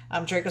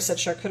 Draco said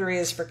charcuterie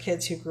is for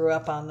kids who grew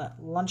up on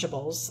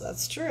Lunchables.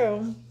 That's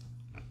true.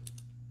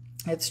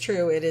 It's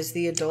true. It is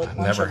the adult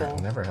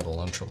Lunchable. Never had a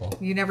Lunchable.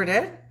 You never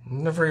did?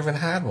 Never even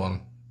had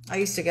one. I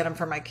used to get them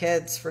for my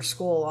kids for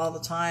school all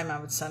the time. I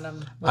would send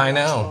them. I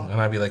know.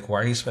 And I'd be like,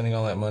 why are you spending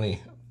all that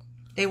money?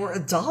 They were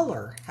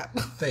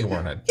 $1. They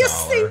weren't $1.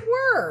 Yes, they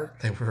were.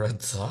 They were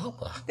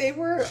 $1. They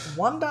were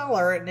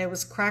 $1, and it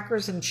was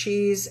crackers and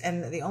cheese.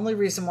 And the only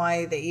reason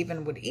why they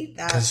even would eat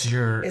that is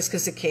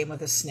because it came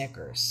with a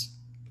Snickers.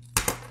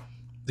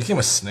 They came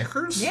with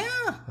Snickers? Yeah.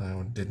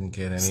 I didn't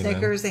get any.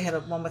 Snickers. They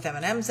had one with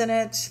M&Ms in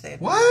it. They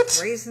had what?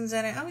 With raisins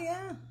in it. Oh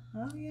yeah.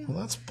 Oh yeah. Well,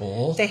 that's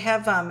bull. They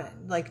have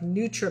like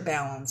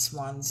NutriBalance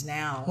ones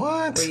now.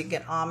 What? Where you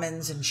get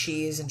almonds and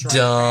cheese and dried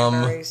Dumb.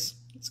 cranberries.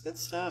 It's good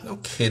stuff. No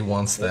kid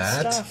wants good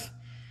that. Stuff.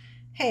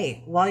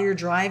 Hey, while you're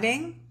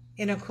driving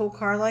in a cool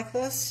car like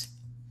this,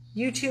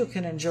 you too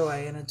can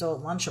enjoy an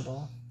adult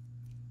Lunchable.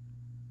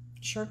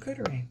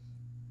 Charcuterie.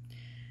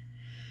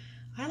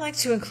 I like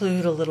to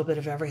include a little bit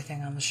of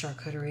everything on the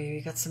charcuterie.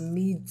 We got some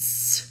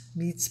meats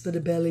for the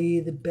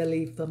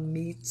belly for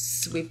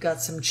meats. We've got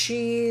some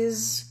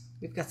cheese.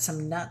 We've got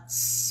some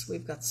nuts.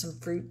 We've got some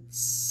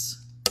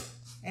fruits.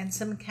 And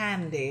some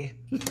candy.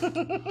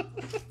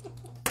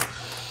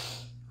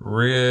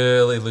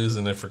 Really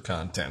losing it for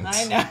content.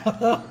 I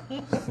know.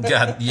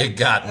 You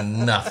got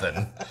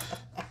nothing.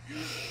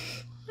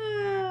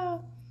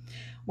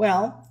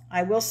 Well,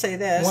 I will say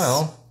this.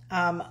 Well.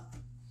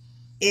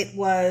 It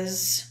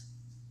was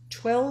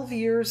 12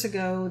 years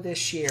ago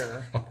this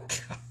year. Oh,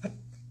 God.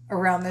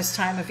 Around this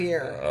time of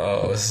year.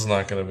 Oh, this is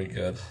not going to be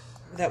good.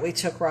 That we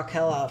took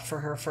Raquel out for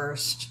her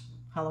first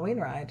Halloween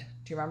ride.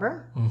 Do you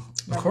remember?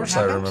 Of course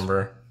I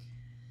remember.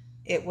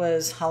 It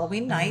was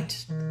Halloween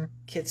night.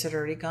 Kids had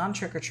already gone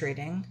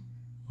trick-or-treating,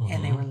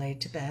 and they were laid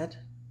to bed.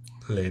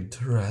 Laid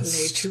to rest.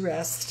 Laid to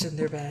rest in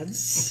their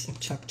beds,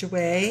 tucked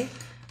away,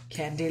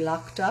 candy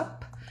locked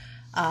up.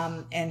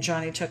 And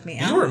Johnny took me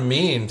out. You were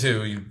mean,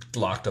 too. You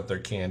locked up their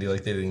candy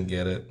like they didn't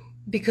get it.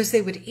 Because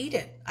they would eat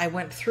it. I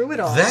went through it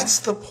all. That's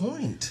the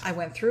point. I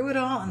went through it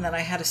all, and then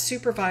I had to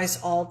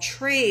supervise all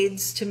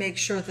trades to make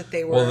sure that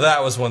they were... Well,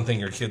 that was one thing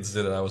your kids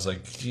did, and I was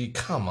like, gee,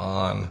 come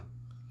on.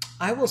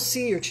 I will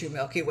see your two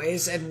Milky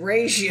Ways and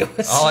raise you a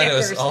All I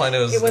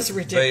know is it was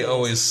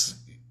ridiculous.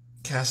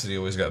 Cassidy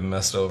always got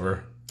messed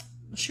over.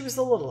 She was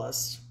the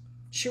littlest.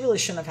 She really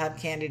shouldn't have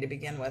had candy to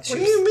begin with. What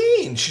do you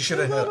mean? She should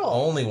have had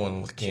only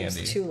one with candy.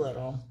 She was too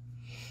little.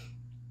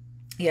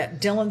 Yeah,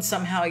 Dylan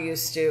somehow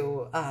used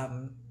to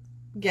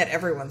get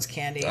everyone's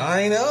candy.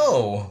 I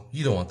know.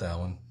 You don't want that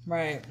one.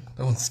 Right.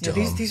 That one's dumb.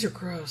 These are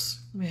gross.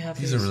 Let me have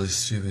these. These are really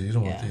stupid. You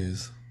don't want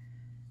these.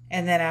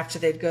 And then after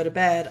they'd go to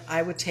bed,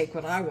 I would take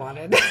what I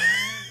wanted.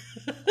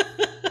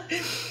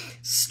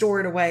 Store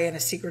it away in a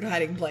secret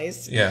hiding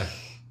place. Yeah.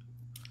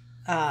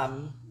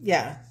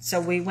 Yeah. So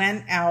we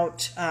went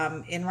out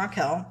in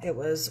Raquel.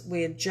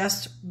 We had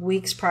just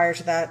weeks prior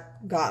to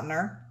that gotten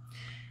her.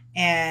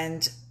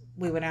 And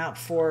we went out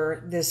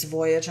for this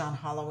voyage on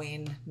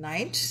Halloween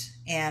night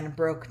and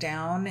broke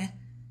down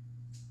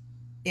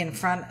in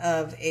front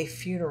of a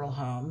funeral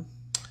home.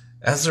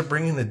 As they're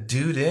bringing the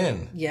dude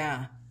in.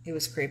 Yeah. It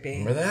was creepy.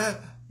 Remember that?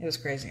 It was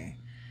crazy.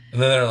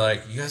 And then they're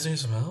like, you guys need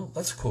some help?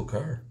 That's a cool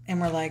car.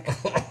 And we're like,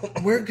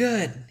 we're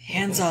good.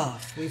 Hands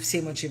off. We've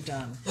seen what you've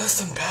done.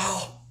 Listen,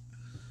 pal.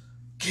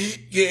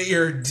 Get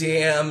your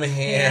damn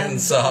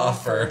hands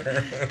off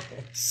her.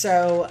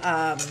 So,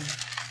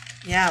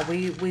 yeah,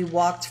 we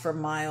walked for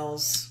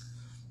miles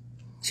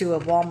to a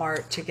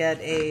Walmart to get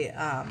it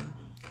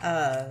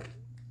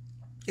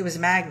was a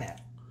magnet.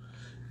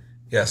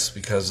 Yes,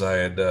 because I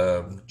had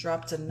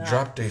dropped a nut.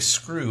 Dropped a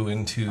screw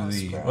into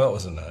well, it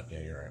was a nut. Yeah,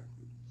 you're right.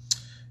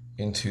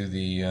 Into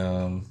the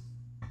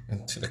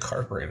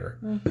carburetor.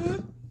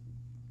 Mm-hmm.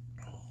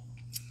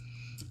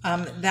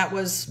 That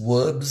was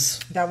whoops.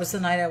 That was the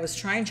night I was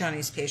trying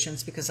Johnny's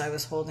patience because I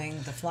was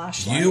holding the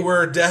flashlight. You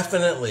were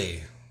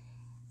definitely.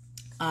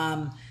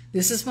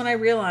 This is when I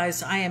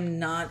realized I am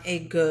not a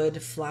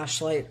good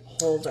flashlight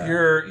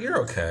holder.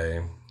 You're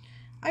okay.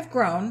 I've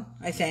grown,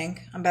 I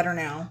think. I'm better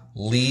now.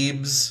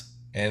 Leaves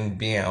and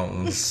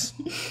bounds.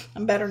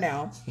 I'm better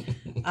now.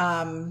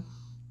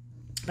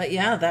 But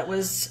yeah, that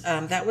was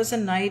a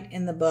night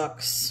in the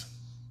books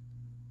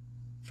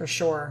for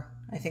sure.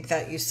 I think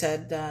that you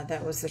said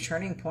that was the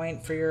turning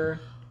point for your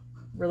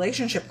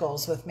relationship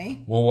goals with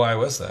me. Well, why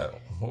was that?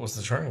 What was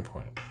the turning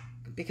point?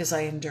 Because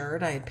I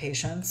endured. I had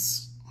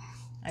patience.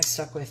 I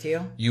stuck with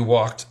you. You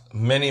walked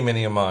many,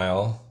 many a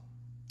mile.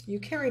 You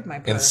carried my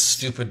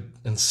purse.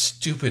 In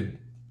stupid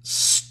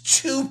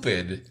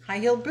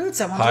high-heeled boots.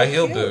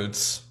 High-heeled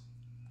boots.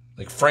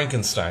 Like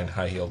Frankenstein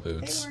high-heeled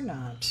boots. They were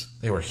not.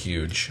 They were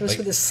huge. Those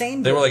were the same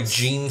boots. They were like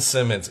Gene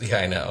Simmons. Yeah,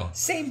 I know.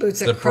 Same boots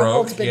that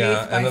crumbled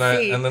beneath my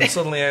feet. And then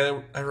suddenly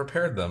I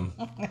repaired them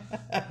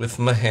with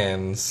my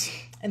hands.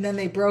 And then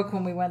they broke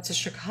when we went to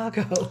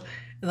Chicago.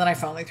 And then I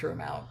finally threw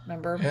them out.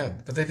 Remember? Yeah,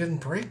 but they didn't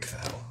break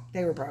though.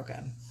 They were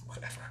broken.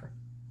 Whatever.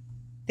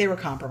 They were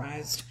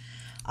compromised.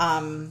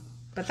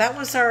 But that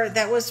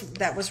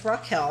was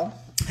Raquel.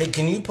 Hey,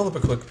 can you pull up a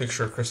quick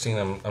picture of Christine?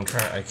 I'm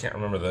trying. I can't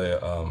remember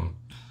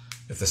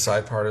if the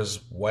side part is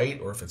white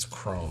or if it's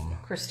chrome.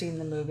 Christine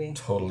the movie.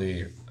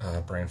 Totally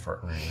brain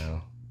farting right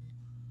now.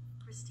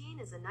 Christine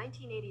is a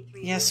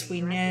 1983 yes,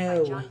 movie we directed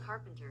know. by John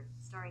Carpenter,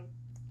 starring.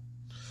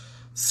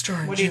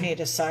 What do you need?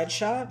 A side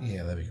shot?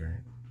 Yeah, that'd be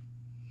great.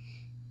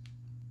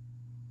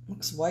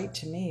 Looks white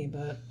to me,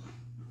 but.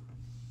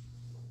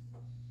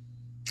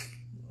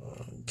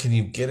 Can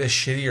you get a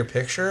shittier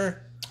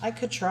picture? I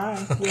could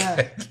try. Okay,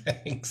 yeah.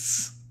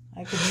 Thanks.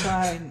 I could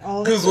try.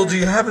 Google, do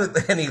you have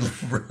any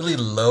really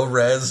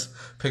low-res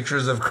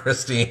pictures of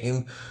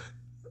Christine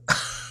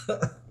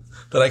that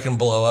I can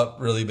blow up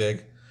really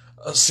big?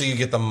 So you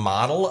get the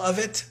model of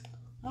it?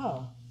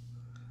 Oh.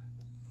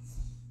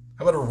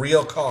 How about a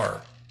real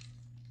car?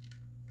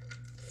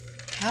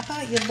 How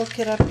about you look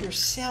it up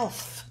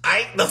yourself?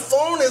 The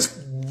phone is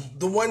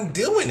the one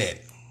doing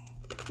it.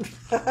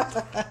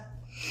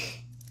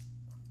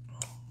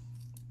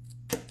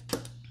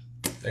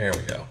 There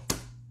we go.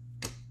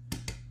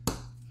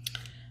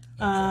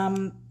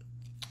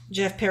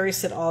 Jeff Perry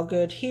said all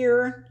good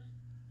here.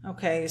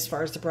 Okay, as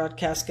far as the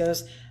broadcast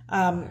goes.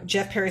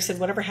 Jeff Perry said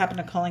whatever happened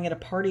to calling it a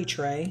party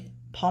tray.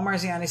 Paul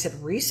Marziani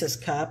said Reese's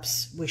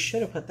cups. We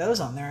should have put those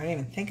on there. I didn't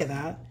even think of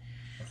that.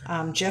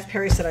 Jeff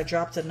Perry said I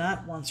dropped a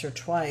nut once or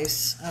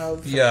twice. Oh,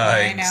 for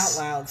crying out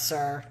loud,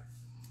 sir.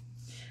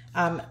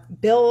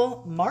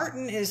 Bill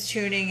Martin is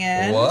tuning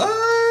in.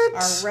 What?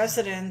 Our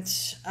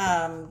resident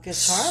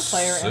guitar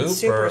player and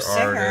super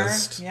singer.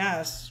 Artist.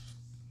 Yes.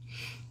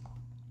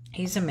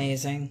 He's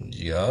amazing.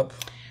 Yup.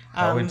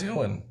 How we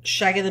doing?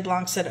 Shaggy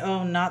LeBlanc said,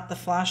 oh, not the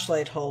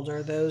flashlight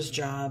holder. Those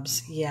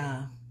jobs.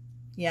 Yeah.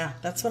 Yeah,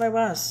 that's what I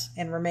was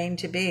and remain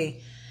to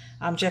be.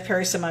 Jeff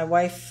Perry said, my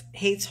wife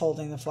hates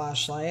holding the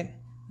flashlight.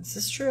 This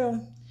is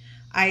true.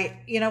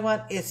 You know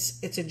what?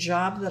 It's a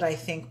job that I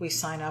think we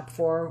sign up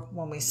for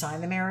when we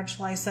sign the marriage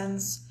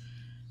license,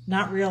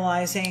 not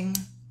realizing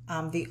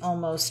the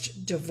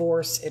almost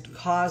divorce it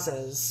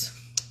causes.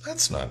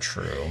 That's not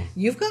true.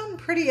 You've gotten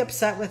pretty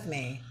upset with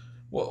me.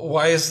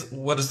 What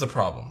is the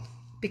problem?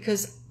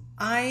 Because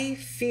I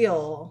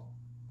feel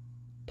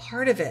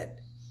part of it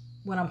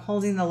when I'm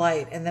holding the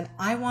light, and then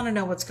I want to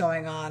know what's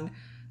going on.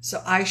 So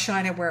I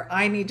shine it where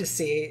I need to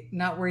see,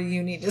 not where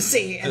you need to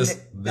see. And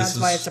that's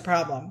why it's a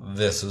problem.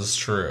 This is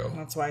true.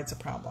 That's why it's a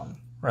problem.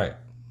 Right.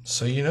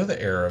 So you know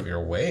the error of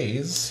your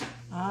ways.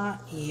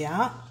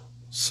 Yeah.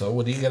 So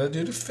what do you got to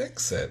do to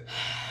fix it?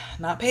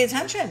 Not pay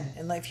attention.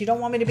 And if you don't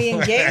want me to be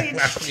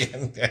engaged,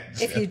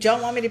 if you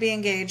don't want me to be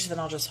engaged, then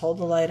I'll just hold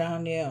the light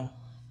on you.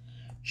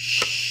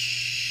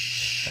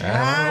 Shine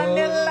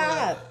the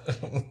light.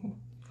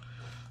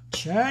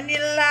 Turn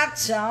your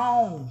lights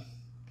on.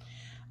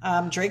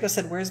 Draco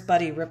said, where's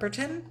Buddy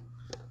Ripperton?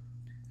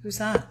 Who's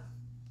that?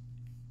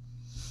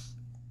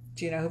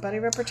 Do you know who Buddy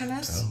Ripperton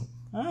is?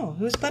 Oh,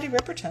 who's Buddy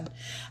Ripperton?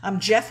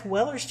 Jeff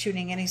Weller's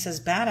tuning in. He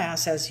says,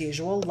 badass as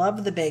usual.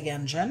 Love the big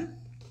engine.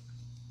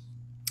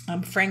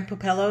 Frank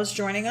Pupello's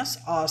joining us.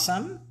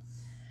 Awesome.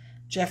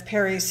 Jeff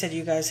Perry said,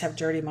 you guys have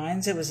dirty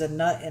minds. It was a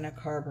nut in a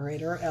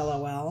carburetor.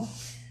 LOL.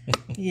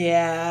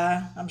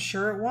 Yeah, I'm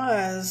sure it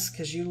was,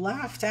 because you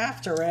laughed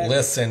after it.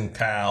 Listen,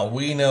 pal,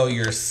 we know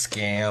your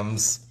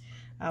scams.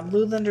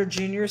 Lou Linder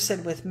Jr.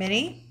 said, with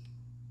Minnie.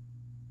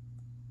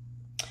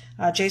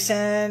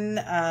 Jason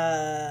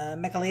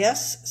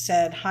Michaelias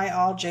said, hi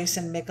all.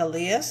 Jason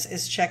Michaelias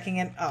is checking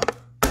in. Oh.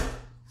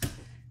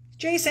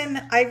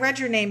 Jason, I read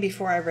your name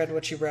before I read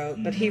what you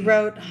wrote, but he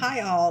wrote,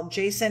 hi all.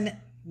 Jason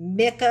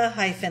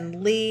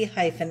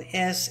Mika-Lee-S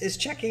is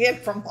checking in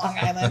from Long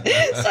Island,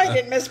 so I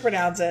didn't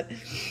mispronounce it.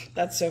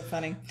 That's so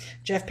funny.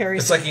 Jeff Perry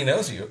It's like he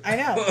knows you. I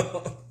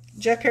know.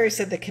 Jeff Perry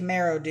said, the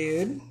Camaro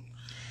dude.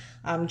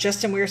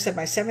 Justin Weir said,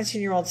 my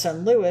 17-year-old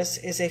son Lewis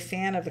is a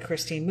fan of the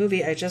Christine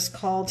movie. I just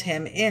called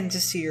him in to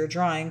see your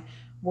drawing.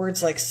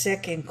 Words like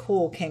sick and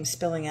cool came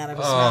spilling out of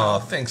his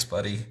mouth. Oh, thanks,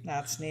 buddy.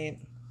 That's neat.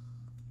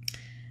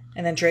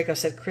 And then Draco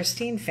said,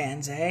 Christine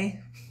fans, eh?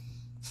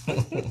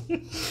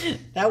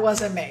 That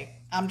wasn't me.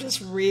 I'm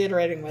just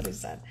reiterating what he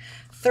said.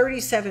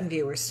 37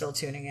 viewers still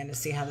tuning in to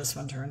see how this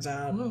one turns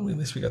out. Well, at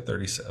least we got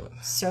 37.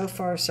 So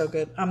far, so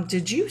good.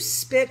 Did you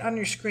spit on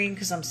your screen?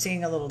 Because I'm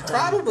seeing a little dot.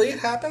 Probably it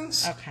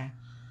happens. Okay.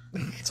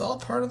 It's all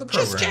part of the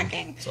program. Just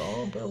checking. It's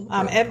all about the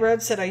program. Ed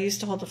Rhodes said, I used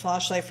to hold the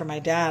flashlight for my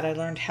dad. I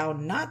learned how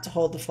not to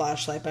hold the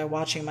flashlight by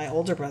watching my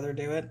older brother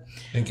do it.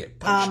 And get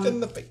punched in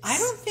the face. I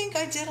don't think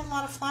I did a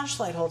lot of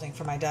flashlight holding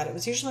for my dad. It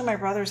was usually my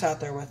brothers out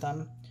there with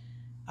them.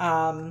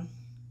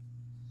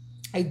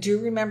 I do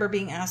remember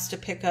being asked to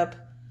pick up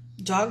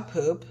dog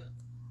poop.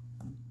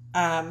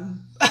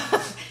 And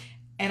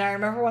I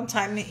remember one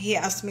time he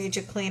asked me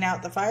to clean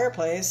out the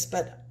fireplace.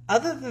 But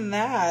other than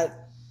that,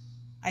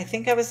 I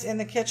think I was in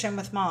the kitchen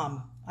with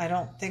Mom. I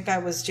don't think I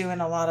was doing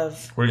a lot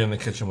of... Were you in the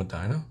kitchen with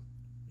Dinah?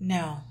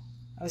 No.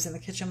 I was in the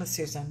kitchen with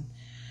Susan.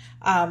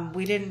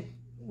 We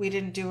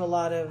didn't do a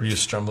lot of... Were you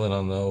strumming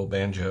on the old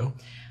banjo?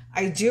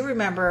 I do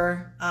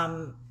remember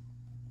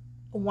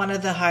one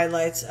of the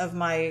highlights of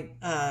my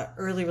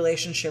early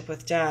relationship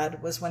with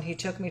Dad was when he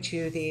took me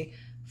to the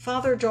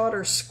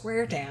father-daughter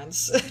square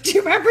dance. Do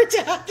you remember,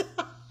 Dad?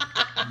 No.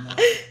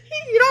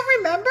 You don't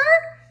remember?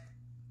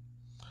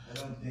 I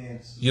don't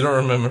dance. You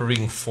don't remember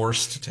being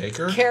forced to take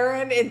her?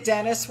 Karen and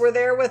Dennis were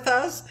there with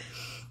us.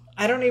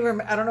 I don't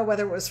know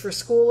whether it was for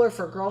school or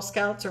for Girl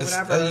Scouts or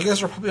whatever. You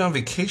guys were probably on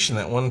vacation.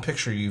 That one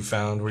picture you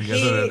found where you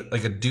guys were at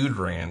like a dude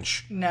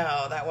ranch.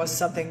 No, that was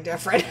something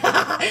different.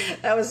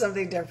 That was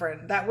something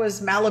different. That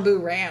was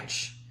Malibu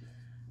Ranch.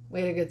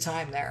 We had a good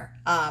time there.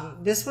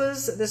 This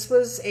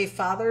was a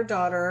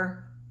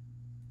father-daughter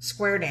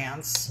square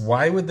dance.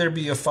 Why would there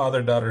be a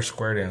father-daughter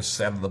square dance?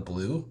 Just out of the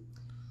blue?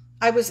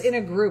 I was in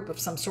a group of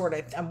some sort.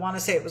 I want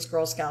to say it was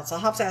Girl Scouts. I'll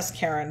have to ask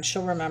Karen.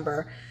 She'll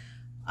remember.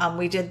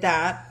 We did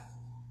that.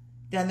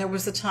 Then there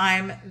was the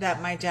time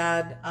that my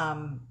dad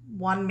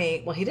won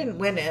me. Well, he didn't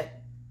win it.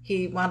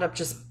 He wound up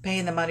just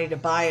paying the money to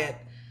buy it.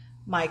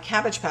 My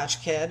Cabbage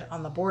Patch Kid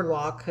on the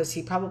boardwalk, because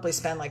he probably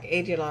spent like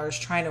 $80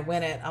 trying to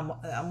win it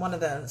on one of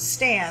the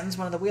stands,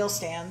 one of the wheel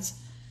stands.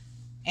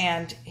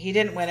 And he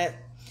didn't win it.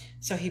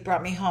 So he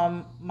brought me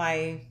home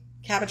my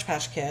Cabbage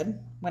Patch Kid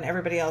when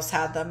everybody else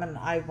had them, and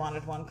I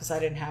wanted one because I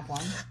didn't have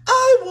one.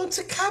 I want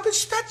a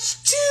Cabbage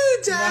Patch too,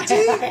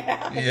 Daddy.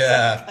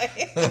 Yeah.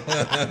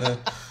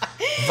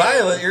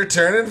 Violet, you're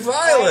turning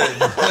violet.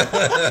 But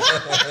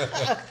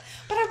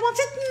I want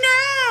it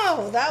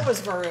now. That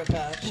was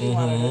Veruca. She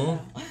wanted it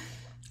now.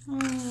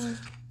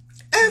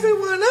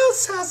 Everyone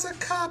else has a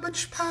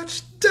Cabbage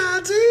Patch,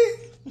 Daddy.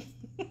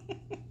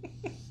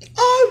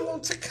 I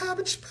want a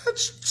Cabbage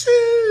Patch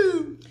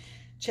too.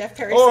 Jeff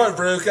Perry All said,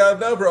 right, Veruca,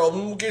 no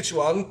problem. We'll get you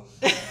one.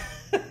 I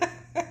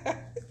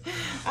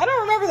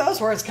don't remember those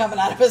words coming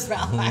out of his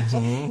mouth,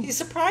 actually. He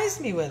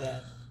surprised me with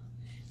it.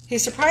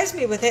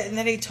 And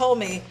then he told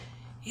me,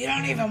 You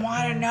don't even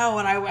want to know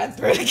what I went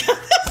through to get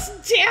this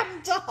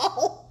damn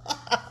doll.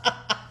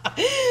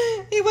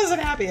 He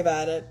wasn't happy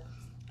about it.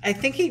 I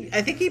think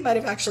he might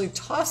have actually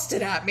tossed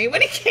it at me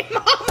when he came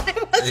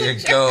home. There you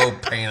go,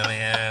 pain in the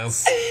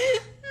ass.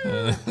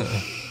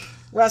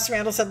 Russ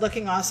Randall said,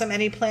 looking awesome.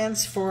 Any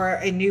plans for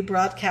a new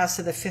broadcast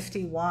of the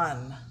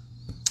 51?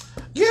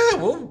 Yeah,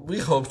 well, we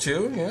hope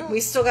to, yeah.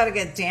 We still got to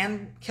get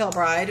Dan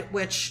Kilbride,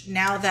 which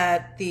now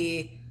that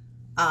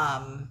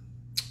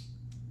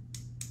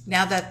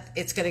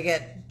it's going to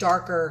get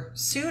darker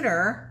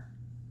sooner,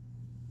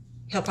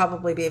 he'll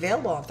probably be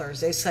available on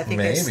Thursdays. So I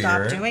think they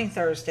stopped doing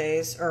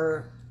Thursdays,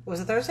 or was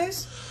it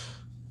Thursdays?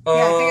 Yeah,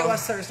 I think it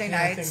was Thursday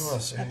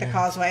nights at the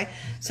Causeway.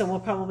 So we'll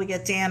probably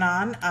get Dan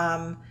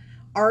on.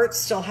 Art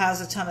still has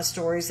a ton of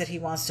stories that he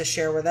wants to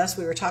share with us.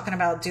 We were talking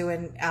about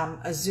doing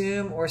a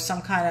Zoom or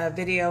some kind of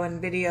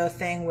video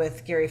thing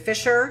with Gary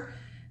Fisher,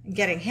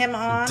 getting him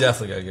on.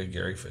 Definitely got to get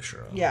Gary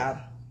Fisher on.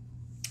 Yeah.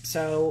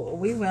 So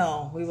we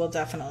will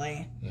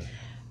definitely.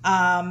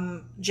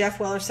 Jeff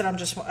Weller said, I'm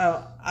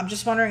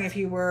just wondering if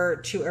you were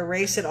to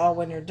erase it all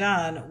when you're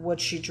done, would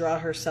she draw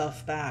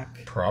herself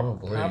back?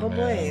 Probably.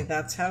 Man.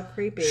 That's how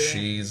creepy.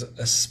 She's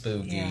a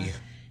spooky. Yeah.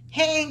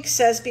 Hank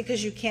says,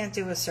 because you can't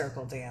do a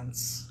circle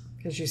dance.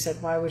 Because you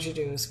said, why would you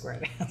do a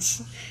square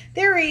dance?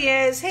 There he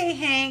is. Hey,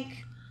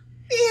 Hank.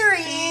 There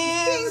he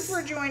is. Thanks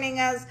for joining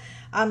us.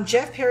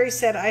 Jeff Perry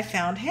said, I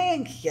found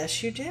Hank.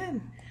 Yes, you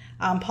did.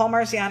 Paul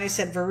Marziani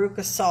said,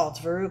 Veruca salt.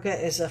 Veruca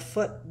is a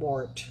foot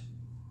wart.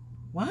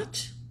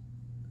 What?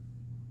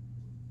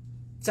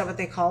 Is that what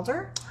they called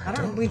her? I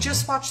don't know. We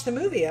just watched the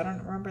movie. I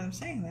don't remember them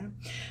saying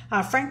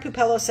that. Frank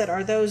Pupello said,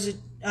 are those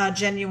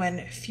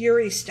genuine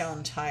Fury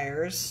Stone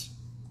tires?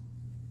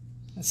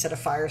 Instead of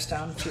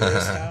Firestone, Fury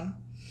Stone.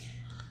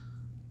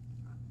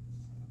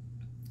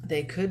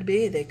 They could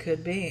be.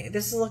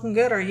 This is looking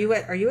good. Are you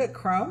at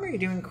Chrome? Are you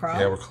doing Chrome?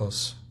 Yeah, we're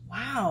close.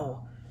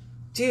 Wow.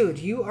 Dude,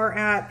 you are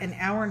at 1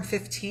 hour and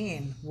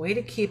 15. Way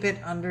to keep it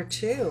under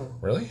 2.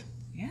 Really?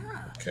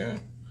 Yeah. Okay.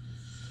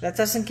 That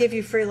doesn't give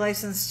you free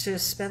license to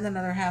spend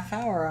another half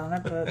hour on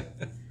it, but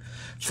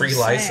free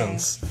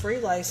license. Free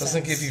license.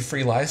 Doesn't give you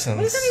free license.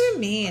 What does that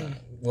even mean?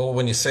 Well,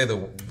 when you say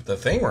the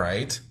thing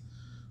right.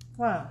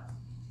 What?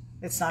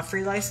 It's not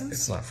free license?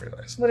 It's not free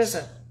license. What is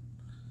it?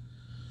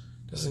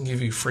 Doesn't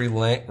give you free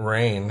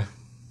reign.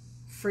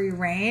 Free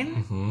reign?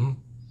 Mm-hmm.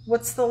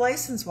 What's the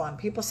license one?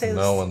 People say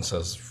no one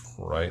says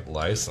right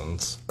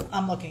license.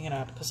 I'm looking it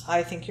up because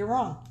I think you're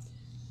wrong.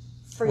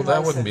 Free well,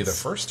 license. That wouldn't be the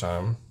first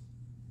time.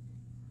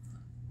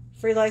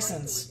 Free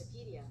license.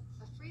 Wikipedia,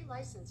 a free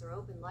license or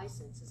open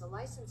license is a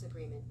license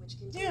agreement which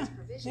contains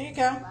provisions there you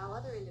that allow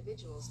other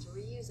individuals to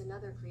reuse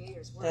another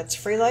creator's work. That's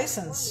free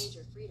license.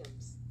 Major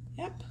freedoms.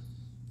 Yep.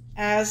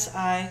 As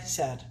I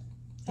said.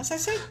 As I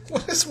said.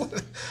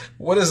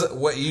 What does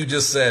what you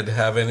just said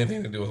have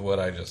anything to do with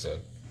what I just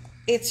said?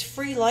 It's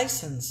free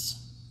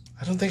license.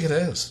 I don't think it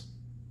is.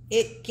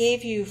 It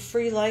gave you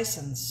free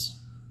license.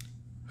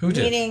 Who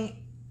did?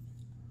 Meaning,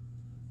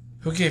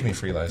 who gave me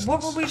free license?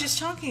 what were we just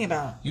talking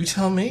about? You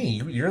tell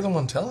me. You're the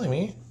one telling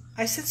me.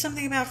 I said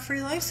something about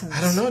free license.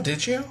 I don't know.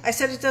 Did you? I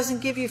said it doesn't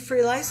give you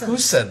free license. Who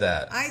said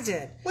that? I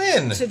did.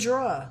 When? To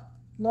draw.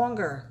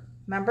 Longer.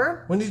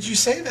 Remember? When did you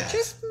say that?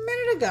 Just a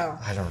minute ago.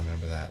 I don't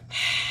remember that.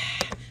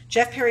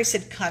 Jeff Perry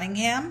said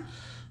Cunningham.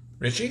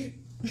 Richie?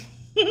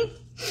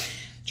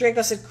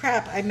 Draco said,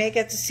 crap, I may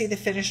get to see the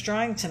finished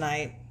drawing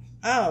tonight.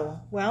 Oh,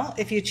 well,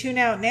 if you tune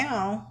out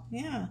now,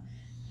 yeah.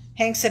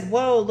 Hank said,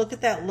 whoa, look at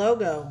that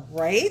logo,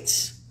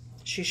 right?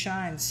 She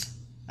shines.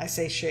 I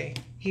say she.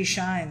 He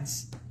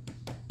shines.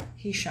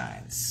 He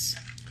shines.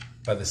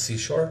 By the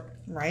seashore?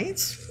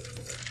 Right?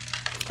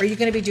 Are you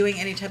going to be doing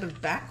any type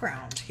of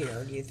background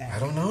here, do you think? I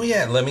don't know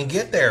yet. Let me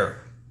get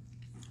there.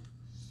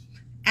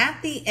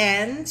 At the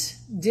end,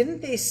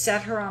 didn't they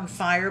set her on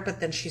fire, but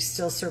then she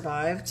still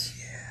survived?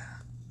 Yeah.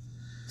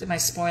 Am I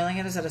spoiling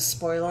it? Is that a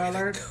spoiler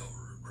alert?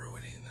 Go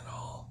ruining it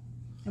all.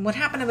 And what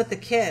happened with the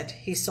kid?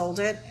 He sold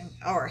it?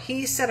 Or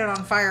he set it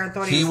on fire and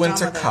thought he was went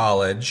done to with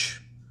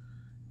college,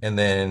 and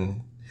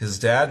then his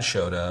dad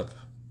showed up,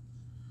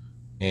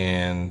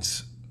 and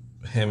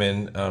him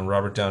and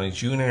Robert Downey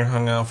Jr.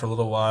 hung out for a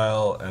little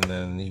while, and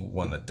then he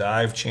won the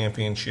dive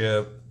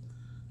championship.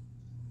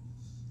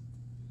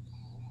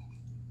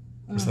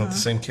 Isn't that the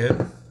same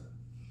kid?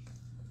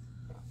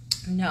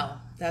 No,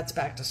 that's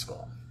Back to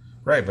School.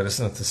 Right, but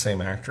isn't it the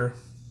same actor?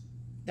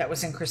 That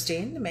was in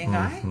Christine, the main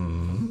guy?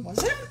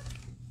 Was it?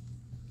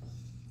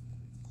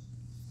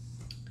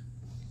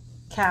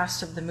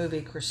 Cast of the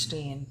movie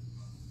Christine.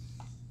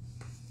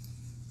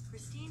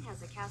 Christine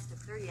has a cast of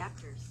 30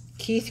 actors.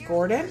 Keith Here are the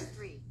Gordon? first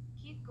 3.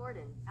 Keith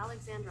Gordon,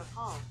 Alexandra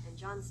Paul, and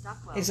John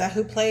Stockwell. Is that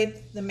who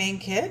played the main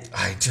kid?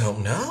 I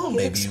don't know. He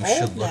Maybe looks you old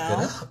should look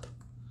now. it up.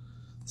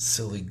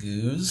 Silly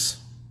goose.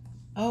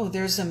 Oh,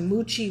 there's a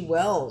Moochie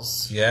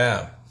Wells.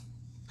 Yeah.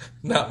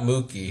 Not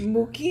Mookie.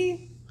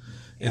 Mookie?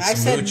 It's I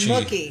said Moochie.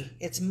 Mookie.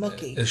 It's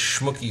Mookie. It's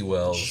Schmookie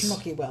Wells.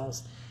 Schmookie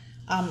Wells.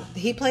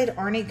 He played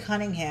Arnie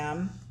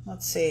Cunningham.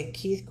 Let's see.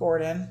 Keith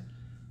Gordon.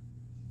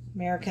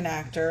 American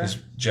actor. He's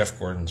Jeff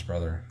Gordon's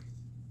brother.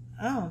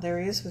 Oh, there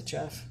he is with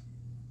Jeff.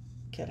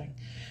 Kidding.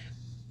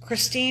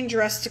 Christine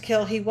Dressed to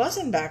Kill. He was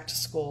in Back to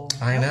School.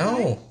 I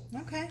know.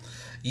 Okay.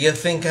 You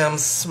think I'm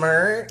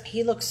smart?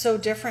 He looks so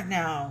different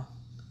now.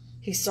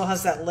 He still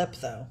has that lip,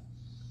 though.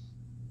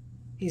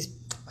 He's...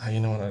 You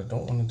know what? I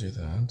don't want to do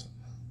that.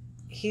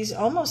 He's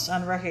almost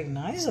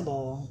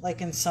unrecognizable.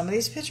 Like in some of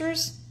these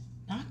pictures,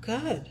 not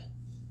good.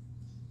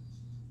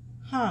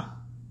 Huh.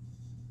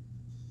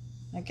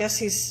 I guess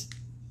he's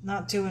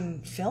not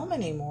doing film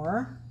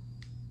anymore.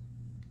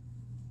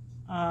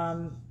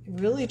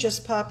 Really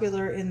just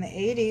popular in the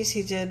 80s.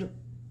 He did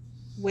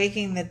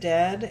Waking the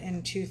Dead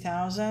in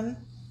 2000.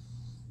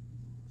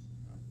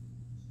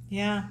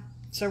 Yeah.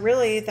 So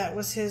really, that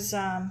was his,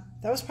 that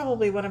was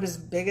probably one of his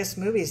biggest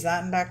movies,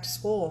 that and Back to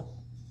School.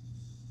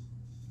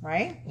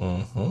 Right?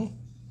 Mm-hmm.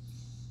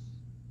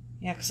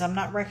 Yeah, because I'm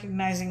not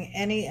recognizing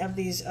any of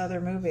these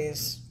other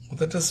movies. Well,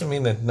 that doesn't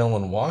mean that no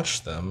one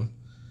watched them.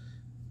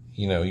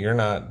 You know, you're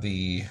not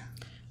the...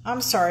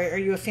 I'm sorry, are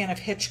you a fan of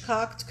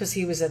Hitchcock? Because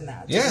he was in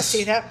that. Did you Yes.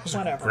 see that? It was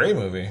Whatever. a great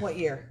movie. What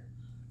year?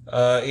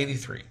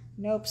 83.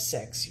 Nope,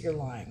 6. You're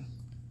lying.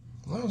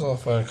 That was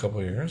off by a couple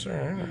of years. All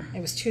right.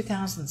 It was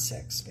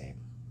 2006, babe.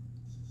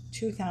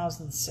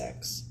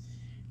 2006.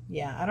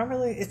 Yeah, I don't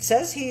really... It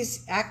says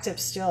he's active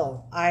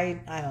still.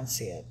 I don't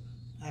see it.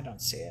 I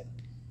don't see it.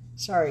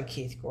 Sorry,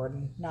 Keith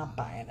Gordon. Not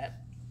buying it.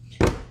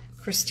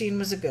 Christine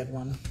was a good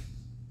one.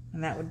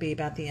 And that would be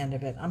about the end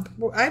of it.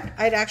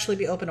 I'd actually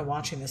be open to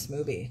watching this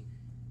movie.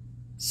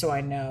 So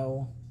I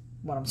know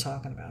what I'm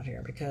talking about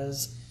here.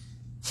 Because,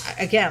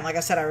 again, like I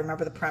said, I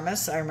remember the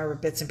premise. I remember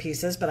bits and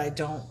pieces. But I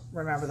don't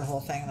remember the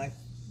whole thing. Like,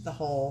 the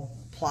whole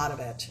plot of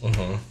it.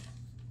 Mm-hmm.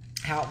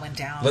 How it went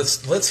down.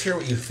 Let's hear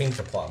what you think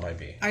the plot might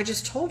be. I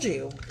just told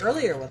you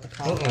earlier what the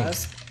plot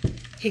was.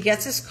 He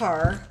gets his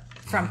car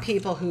from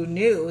people who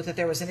knew that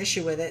there was an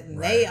issue with it, and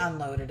they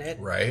unloaded it.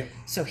 Right.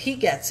 So he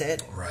gets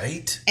it.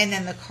 Right. And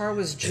then the car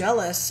was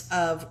jealous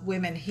of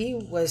women he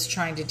was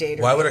trying to date.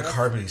 Why would a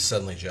car be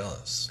suddenly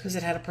jealous? Because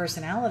it had a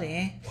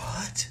personality.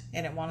 What?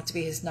 And it wanted to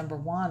be his number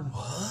one.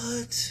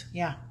 What?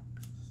 Yeah.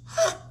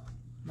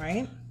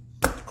 Right?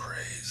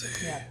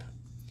 Crazy. Yeah.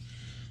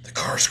 The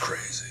car's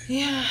crazy.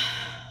 Yeah.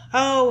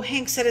 Oh,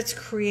 Hank said it's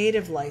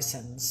creative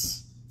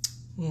license.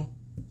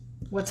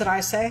 What did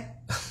I say?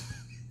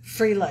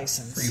 Free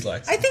license. Free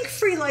license. I think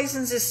free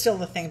license is still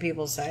the thing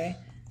people say.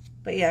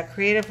 But yeah,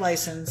 creative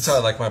license. That's how I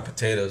like my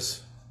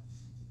potatoes.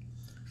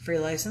 Free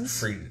license?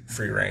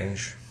 Free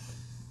range.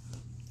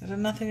 That had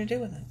nothing to do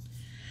with it.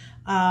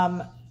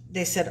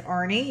 They said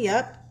Arnie,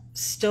 yep.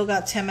 Still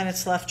got 10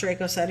 minutes left.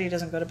 Draco said he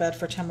doesn't go to bed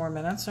for 10 more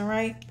minutes. All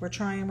right, we're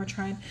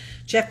trying.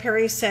 Jeff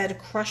Perry said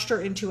crushed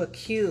her into a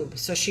cube.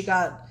 So she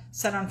got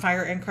set on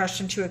fire and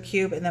crushed into a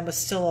cube and then was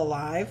still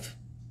alive.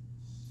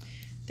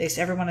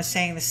 Everyone is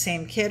saying the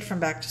same kid from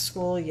Back to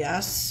School.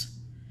 Yes.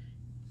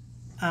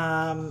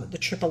 The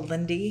triple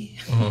Lindy.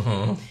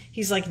 Mm-hmm.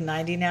 He's like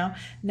 90 now.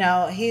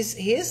 No, he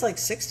is like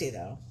 60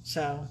 though.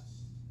 So,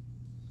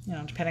 you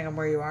know, depending on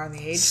where you are in the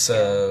age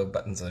So,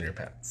 buttons on your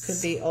pants.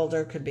 Could be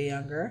older, could be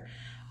younger.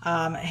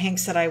 Hank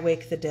said, I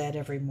wake the dead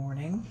every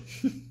morning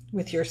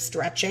with your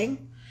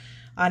stretching.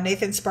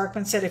 Nathan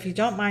Sparkman said, if you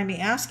don't mind me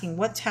asking,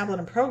 what tablet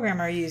and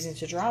program are you using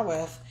to draw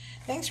with?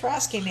 Thanks for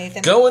asking,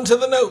 Nathan. Go into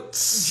the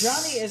notes.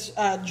 Johnny is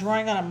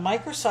drawing on a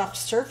Microsoft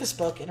Surface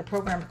Book in a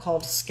program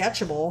called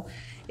Sketchable.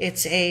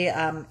 It's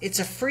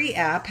a free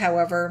app.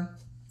 However,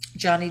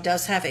 Johnny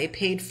does have a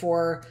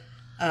paid-for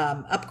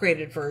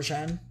upgraded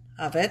version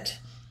of it.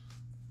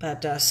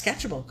 But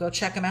Sketchable, go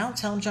check him out.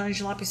 Tell him Johnny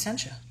Jalopy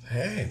sent you.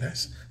 Hey,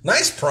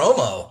 nice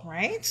promo.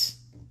 Right?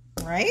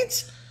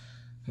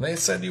 And they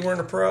said you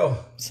weren't a pro.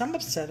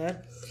 Somebody said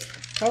it.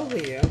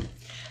 Probably you.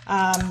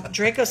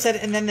 Draco said,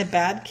 and then the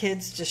bad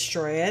kids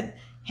destroy it.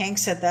 Hank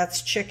said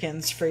that's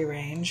chickens, free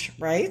range,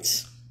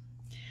 right?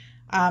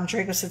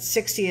 Draco said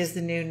 60 is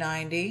the new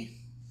 90.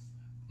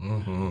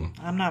 Mm-hmm.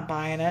 I'm not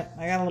buying it.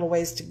 I got a little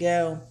ways to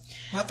go.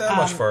 Not that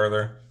much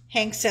further.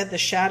 Hank said the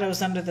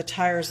shadows under the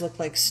tires look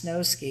like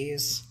snow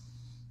skis.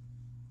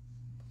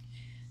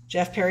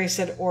 Jeff Perry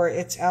said, or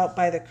it's out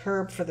by the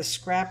curb for the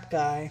scrap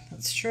guy.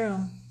 That's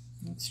true.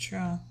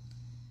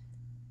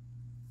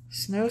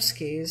 Snow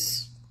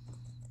skis.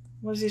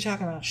 What is he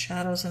talking about?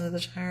 Shadows under the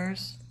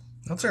tires?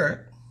 That's all right.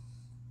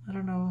 I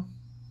don't know.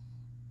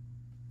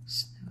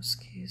 Snow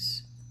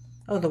skis.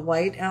 Oh, the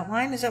white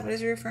outline? Is that what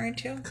he's referring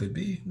to? Could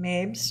be.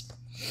 Mabes.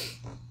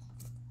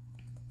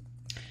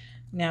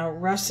 Now,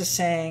 Russ is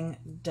saying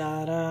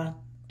da-da,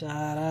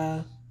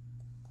 da-da.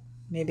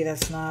 Maybe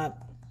that's not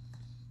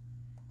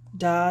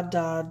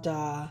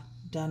da-da-da,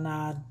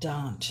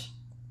 da-na-don't.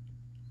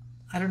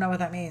 I don't know what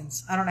that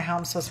means. I don't know how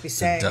I'm supposed to be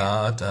saying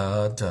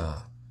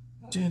Da-da-da.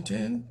 Din,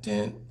 din,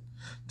 din.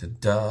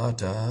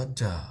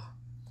 Da-da-da-da.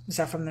 Is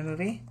that from the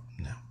movie?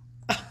 No.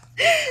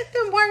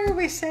 Then why are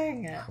we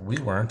saying it? We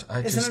weren't. I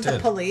Isn't just it did. the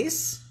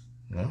police?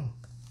 No.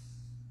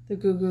 The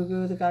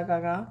goo-goo-goo, the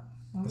ga-ga-ga?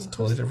 It's a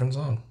totally different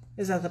song.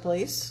 Is that the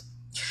police?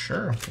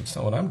 Sure. That's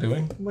not what I'm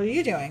doing. What are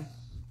you doing?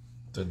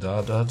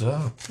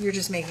 Da-da-da-da. You're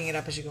just making it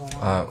up as you go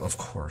along. Of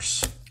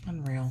course.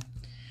 Unreal.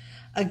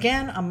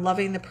 Again, I'm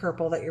loving the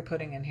purple that you're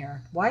putting in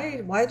here.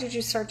 Why did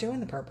you start doing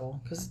the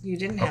purple? Because you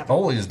didn't have I've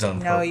always done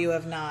purple. No, you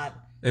have not.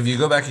 If you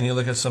go back and you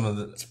look at some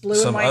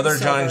other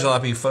Johnny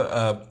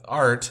Jalopy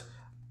art,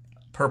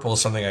 purple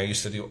is something I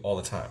used to do all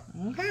the time.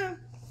 Okay.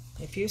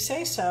 If you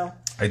say so.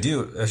 I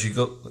do. As you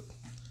go...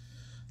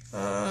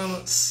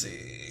 let's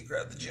see.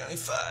 Grab the Johnny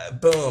 5.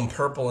 Boom.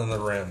 Purple in the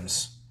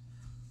rims.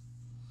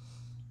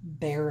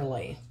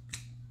 Barely.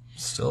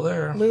 Still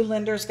there. Lou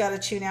Linder's got to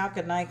tune out.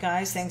 Good night,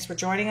 guys. Thanks for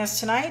joining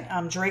us tonight.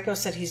 Draco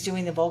said he's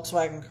doing the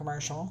Volkswagen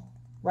commercial.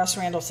 Russ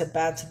Randall said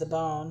bad to the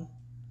bone.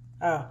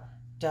 Oh.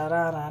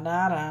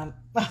 Da-da-da-da-da.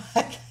 How was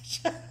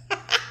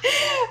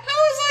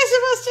I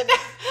supposed to know?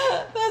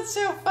 That's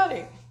so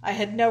funny. I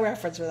had no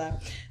reference for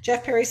that.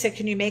 Jeff Perry said,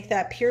 can you make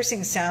that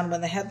piercing sound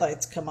when the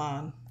headlights come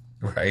on?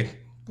 Right.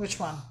 Which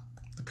one?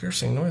 The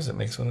piercing noise it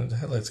makes when the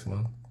headlights come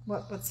on.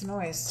 What's the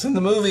noise? It's in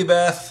the movie,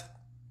 Beth.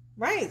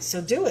 Right,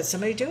 so do it.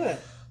 Somebody do it.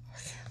 I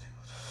can't do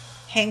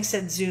it. Hank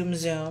said zoom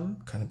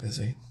zoom. Kind of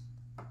busy.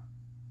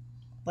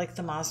 Like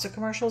the Mazda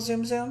commercial,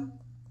 zoom zoom?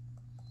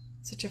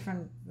 It's a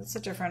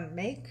different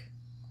make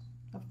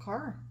of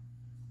car.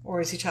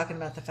 Or is he talking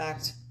about the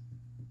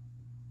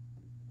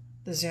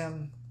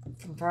zoom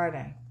from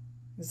Friday?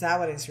 Is that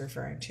what he's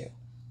referring to?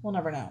 We'll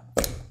never know.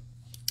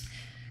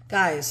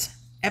 Guys,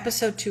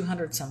 episode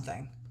 200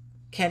 something.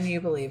 Can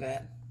you believe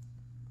it?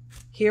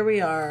 Here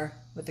we are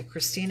with the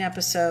Christine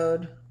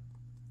episode.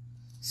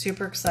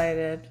 Super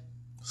excited.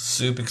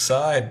 Super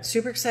excited.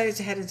 Super excited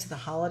to head into the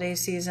holiday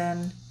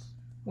season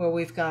where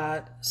we've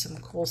got some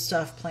cool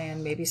stuff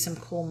planned, maybe some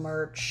cool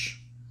merch,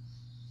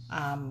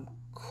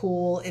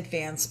 cool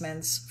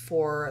advancements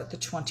for the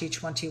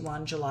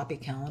 2021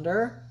 Jalopy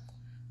calendar.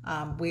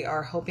 We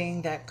are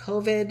hoping that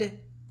COVID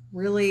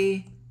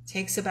really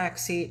takes a back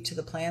seat to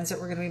the plans that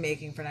we're going to be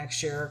making for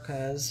next year,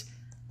 because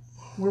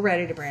we're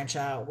ready to branch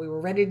out. We were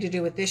ready to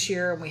do it this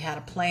year, and we had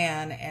a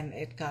plan, and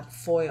it got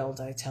foiled,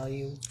 I tell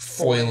you.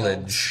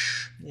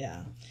 Foliage.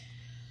 Yeah.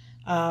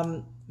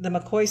 The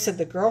McCoy said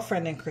the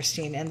girlfriend and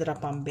Christine ended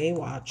up on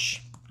Baywatch.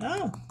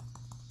 Oh.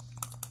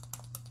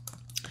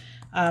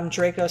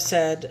 Draco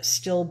said,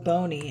 still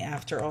bony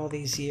after all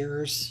these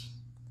years.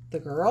 The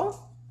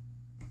girl?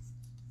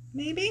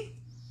 Maybe?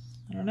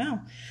 I don't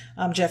know.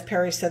 Jeff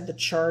Perry said the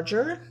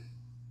Charger.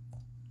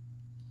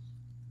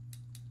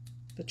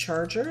 The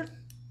Charger?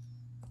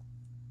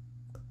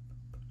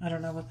 I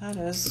don't know what that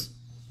is,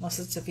 unless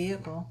it's a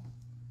vehicle.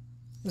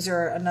 Was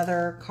there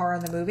another car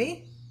in the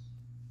movie?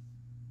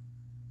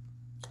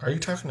 Are you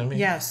talking to me?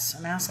 Yes,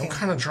 I'm asking. I'm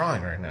kind of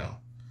drawing right now.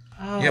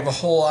 Oh. You have a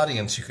whole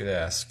audience you could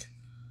ask.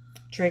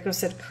 Draco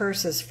said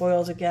curses,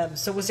 foiled again.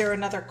 So was there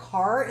another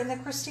car in the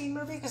Christine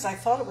movie? Because I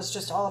thought it was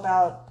just all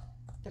about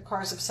the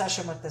car's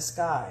obsession with this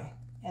guy,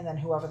 and then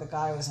whoever the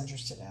guy was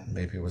interested in.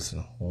 Maybe it was in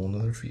a whole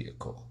other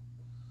vehicle.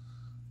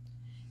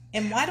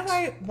 And why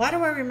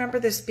do I remember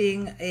this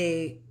being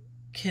a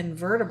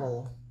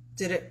convertible?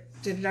 Did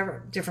it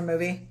ever different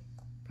movie?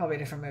 Probably a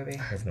different movie.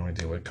 I have no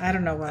idea what. I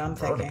don't know what I'm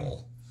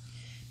thinking.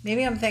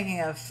 Maybe I'm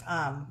thinking of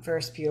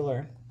Ferris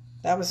Bueller.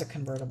 That was a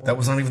convertible. That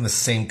was not even the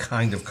same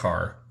kind of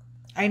car.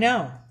 I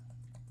know.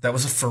 That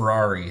was a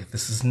Ferrari.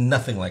 This is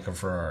nothing like a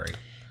Ferrari.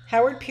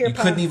 Howard Pierpont.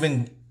 You couldn't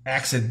even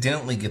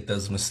accidentally get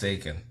those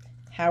mistaken.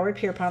 Howard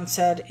Pierpont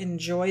said,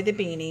 enjoy the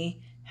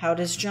beanie. How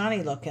does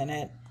Johnny look in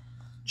it?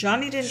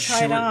 Johnny didn't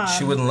try it on.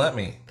 She wouldn't let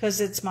me.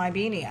 Because it's my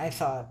beanie, I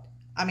thought.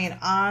 I mean,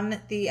 on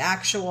the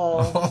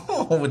actual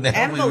now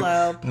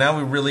envelope. Now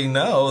we really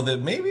know that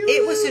maybe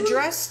it was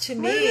addressed to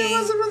me. Maybe it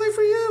wasn't really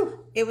for you.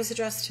 It was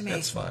addressed to me.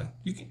 That's fine.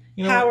 You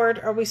know Howard,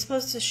 are we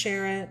supposed to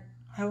share it?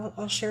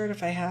 I'll share it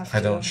if I have to.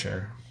 I don't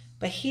share.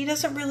 But he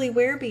doesn't really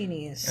wear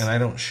beanies. And I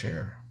don't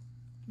share.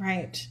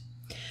 Right.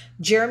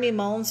 Jeremy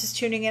Mullins is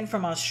tuning in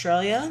from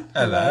Australia.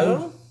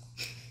 Hello.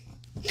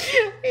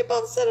 We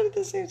both said it at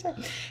the same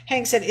time.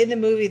 Hank said in the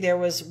movie there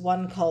was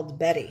one called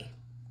Betty.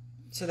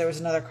 So there was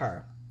another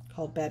car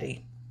called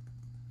Betty.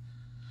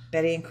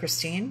 Betty and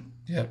Christine?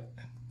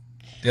 Yep.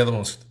 The other one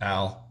was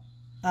Al.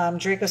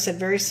 Draco said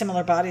very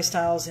similar body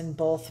styles in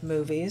both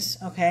movies.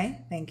 Okay,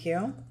 thank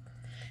you.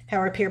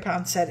 Howard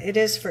Pierpont said, it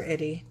is for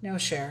Ity. No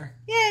share.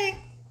 Yay.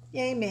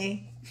 Yay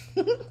me.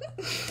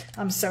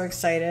 I'm so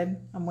excited.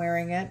 I'm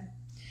wearing it.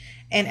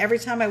 And every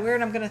time I wear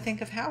it, I'm going to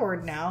think of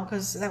Howard now,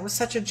 because that was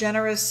such a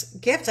generous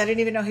gift. I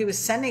didn't even know he was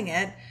sending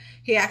it.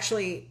 He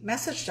actually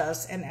messaged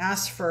us and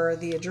asked for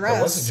the address.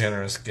 That was a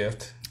generous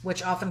gift.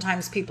 Which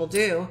oftentimes people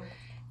do.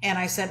 And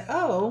I said,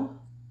 oh,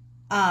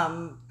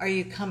 are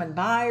you coming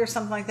by or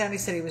something like that? And he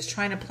said he was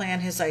trying to plan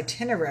his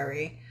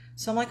itinerary.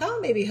 So I'm like, oh,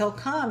 maybe he'll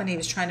come. And he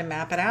was trying to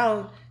map it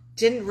out.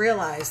 Didn't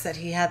realize that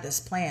he had this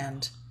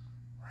planned.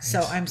 Right.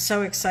 So I'm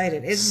so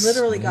excited. It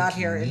literally got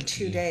here in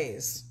 2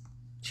 days.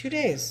 2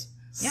 days.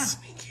 Yeah.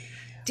 Sneaky.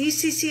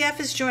 DCCF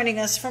is joining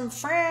us from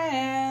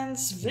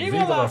France. Vive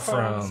la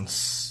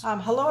France.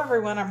 Hello,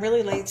 everyone. I'm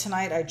really late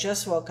tonight. I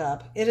just woke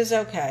up. It is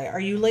okay.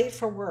 Are you late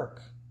for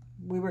work?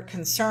 We were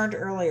concerned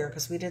earlier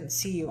because we didn't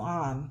see you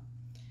on.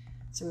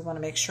 So we want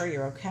to make sure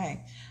you're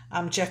okay.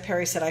 Jeff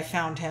Perry said, I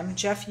found him.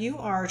 Jeff, you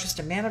are just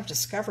a man of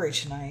discovery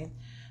tonight.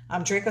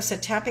 Draco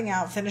said, tapping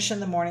out, finishing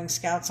the morning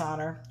Scouts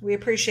honor. We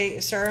appreciate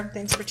you, sir.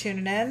 Thanks for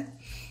tuning in.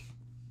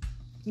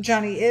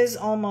 Johnny is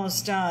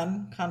almost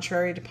done,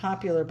 contrary to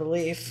popular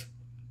belief.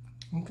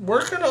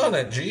 Working on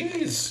it,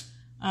 jeez.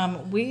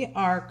 We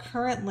are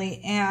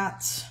currently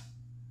at,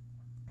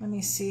 let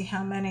me see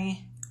how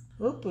many.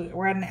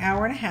 We're at an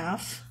hour and a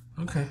half.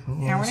 Okay.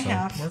 Hour and a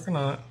half. Working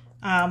on it.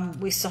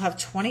 We still have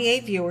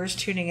 28 viewers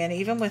tuning in,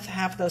 even with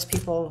half those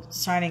people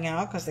signing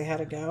out because they had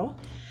to go.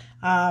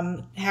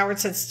 Howard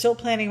said, still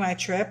planning my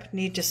trip.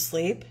 Need to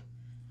sleep.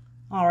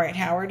 All right,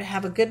 Howard.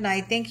 Have a good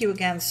night. Thank you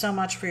again so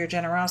much for your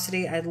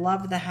generosity. I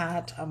love the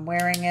hat. I'm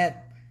wearing it.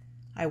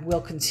 I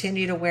will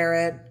continue to wear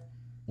it.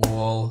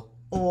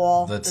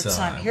 All the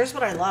time. Here's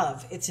what I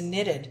love. It's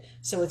knitted,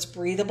 so it's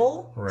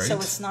breathable. Right. So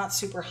it's not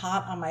super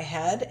hot on my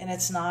head, and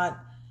it's not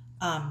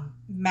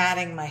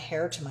matting my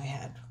hair to my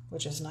head,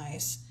 which is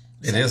nice.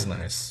 It is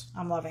nice.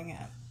 I'm loving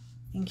it.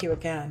 Thank you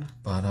again.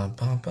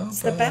 Ba-da-ba-ba-ba.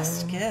 It's the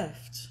best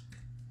gift.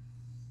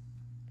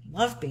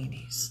 Love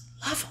beanies.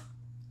 Love them.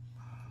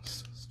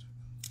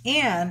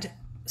 And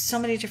so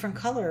many different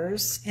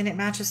colors, and it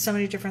matches so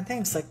many different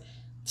things. Like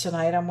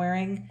tonight I'm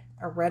wearing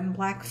a red and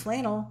black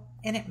flannel,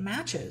 and it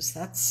matches.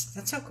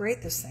 That's how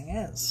great this thing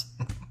is.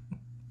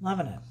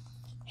 Loving it.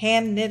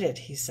 Hand knitted,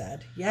 he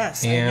said.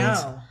 Yes, I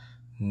know.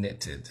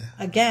 Knitted.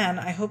 Again,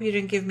 I hope you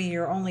didn't give me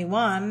your only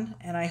one,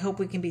 and I hope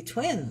we can be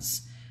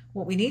twins.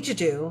 What we need to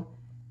do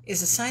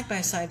is a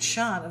side-by-side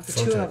shot of the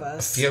two of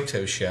us. A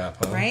photo shop,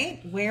 huh?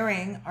 Right?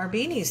 Wearing our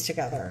beanies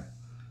together.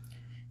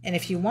 And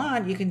if you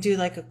want, you can do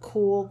like a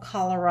cool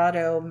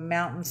Colorado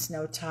mountain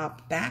snow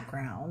top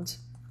background.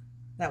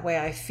 That way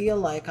I feel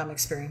like I'm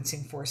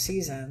experiencing 4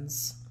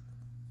 seasons.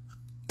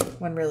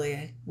 When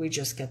really we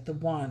just get the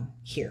one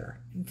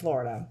here in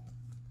Florida.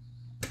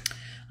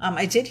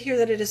 I did hear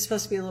that it is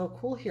supposed to be a little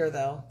cool here,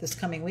 though. This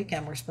coming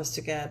weekend, we're supposed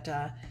to get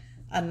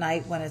a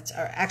night when it's...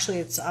 Or actually,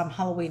 it's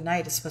Halloween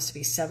night. It's supposed to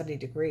be 70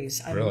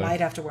 degrees. I might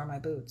have to wear my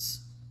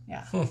boots.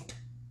 Yeah.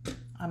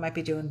 I might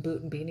be doing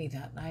boot and beanie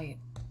that night.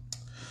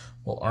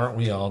 Well, aren't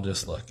we all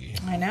just lucky?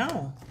 I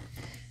know.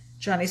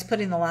 Johnny's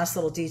putting the last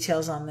little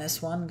details on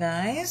this one,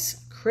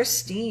 guys.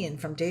 Christine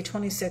from Day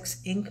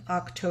 26,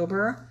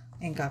 Inktober.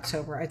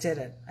 I did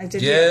it. I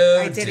did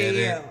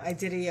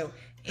it you.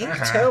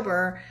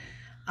 Inktober.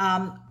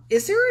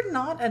 Is there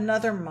not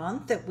another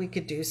month that we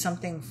could do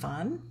something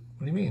fun?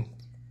 What do you mean?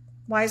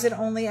 Why is it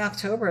only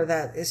October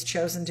that is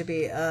chosen to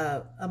be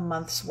a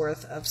month's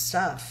worth of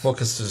stuff? Well,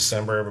 because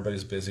December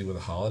everybody's busy with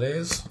the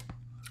holidays.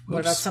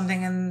 What about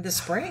something in the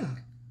spring?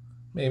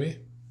 Maybe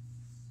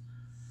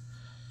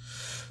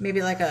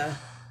like a...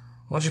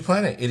 Why don't you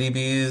plan it?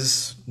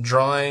 Ity-B's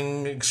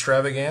drawing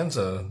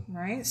extravaganza.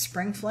 Right?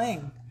 Spring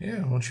fling.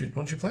 Yeah, why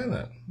don't you plan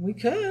that? We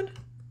could.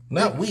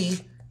 Not we.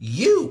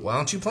 You. Why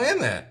don't you plan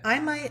that? I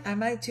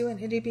might do an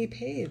Ity-B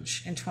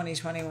page in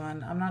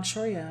 2021. I'm not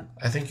sure yet.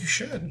 I think you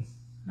should.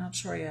 Not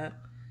sure yet.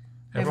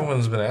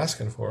 Everyone's been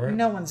asking for it.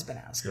 No one's been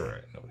asking. You're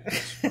right. Nobody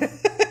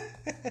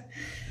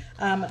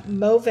has.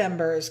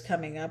 Movember is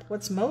coming up.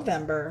 What's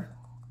Movember?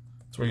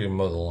 It's where you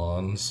mow the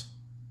lawns.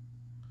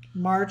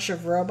 March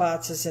of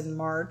Robots is in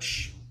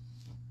March.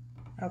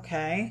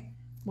 Okay.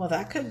 Well,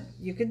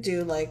 you could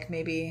do like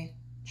maybe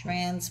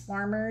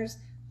Transformers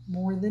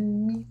more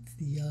than meets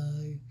the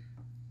eye.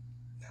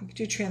 You could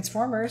do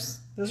Transformers.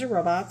 Those are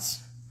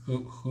robots.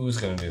 Who's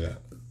going to do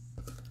that?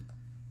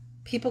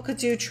 People could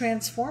do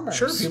Transformers.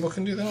 Sure, people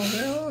can do that all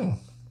day long.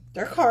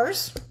 They're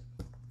cars.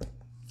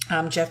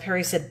 Jeff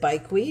Perry said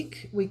Bike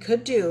Week. We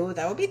could do,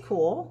 that would be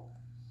cool.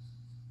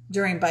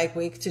 During Bike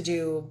Week to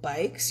do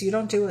bikes. You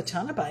don't do a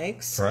ton of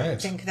bikes. Right. I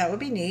think that would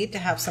be neat to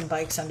have some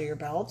bikes under your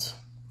belt.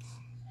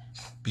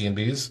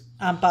 B&Bs?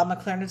 Bob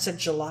McLaren said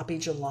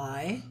Jalopy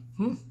July.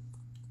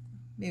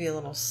 Maybe a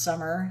little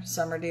summer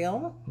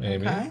deal.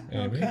 Maybe.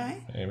 Okay.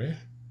 Maybe.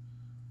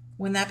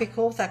 Wouldn't that be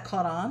cool if that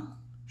caught on?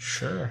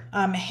 Sure.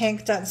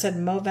 Hank Dutton said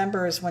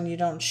Movember is when you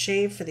don't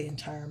shave for the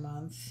entire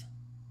month.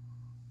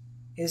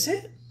 Is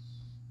it?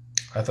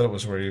 I thought it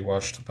was where you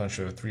watched a bunch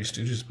of Three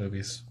Stooges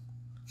movies.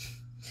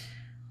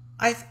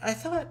 I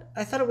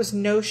thought it was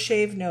No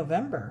Shave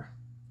November.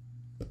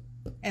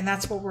 And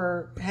that's what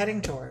we're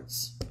heading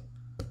towards.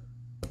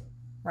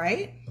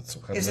 Right?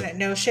 Isn't it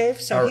No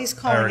Shave? So he's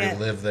calling it... I already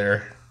live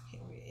there.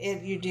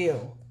 You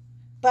do.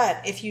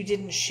 But if you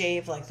didn't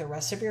shave like the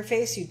rest of your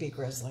face, you'd be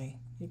grizzly.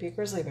 You'd be a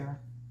grizzly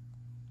bear.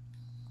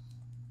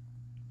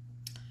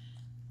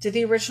 Did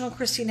the original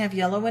Christine have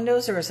yellow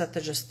windows, or is that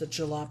just the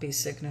Jalopy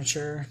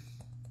signature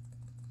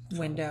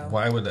window?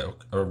 Why would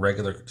a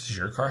regular... Does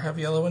your car have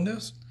yellow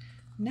windows?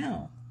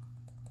 No.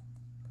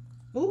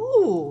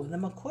 Ooh, the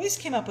McCoys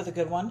came up with a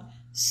good one.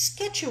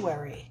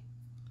 Sketchuary.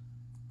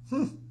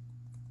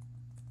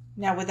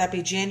 Now, would that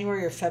be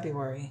January or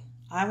February?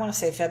 I want to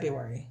say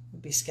February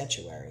would be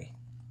Sketchuary.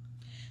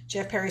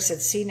 Jeff Perry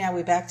said, see, now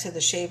we back to the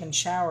shave and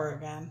shower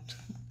again.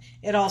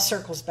 It all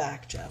circles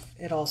back, Jeff.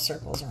 It all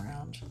circles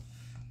around.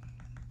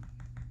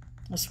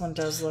 This one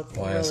does look really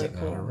cool. Why is it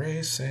not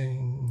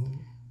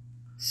erasing?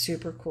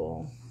 Super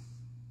cool.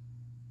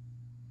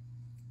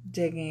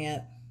 Digging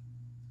it.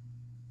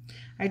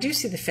 I do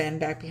see the fin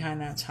back behind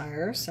that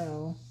tire,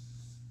 so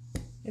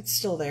it's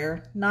still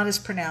there. Not as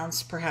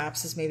pronounced,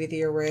 perhaps, as maybe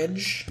the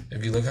Orig.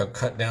 If you look how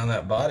cut down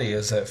that body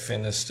is, that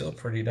fin is still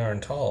pretty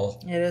darn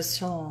tall. It is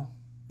tall.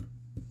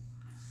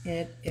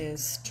 It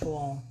is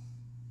tall.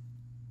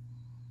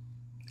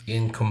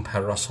 In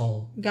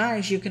comparison.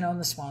 Guys, you can own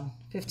this one.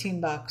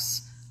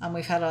 $15.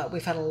 We've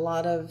had a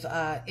lot of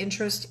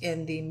interest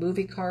in the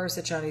movie cars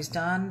that Johnny's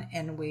done,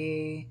 and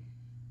we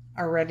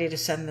are ready to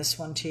send this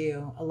one to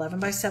you. 11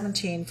 by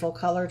 17, full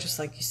color, just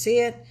like you see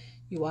it.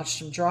 You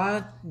watched him draw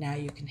it. Now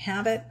you can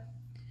have it.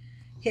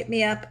 Hit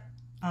me up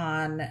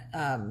on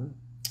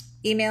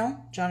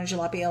email,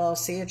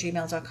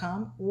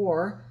 johnnyjalopyllc@gmail.com,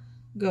 or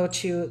go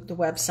to the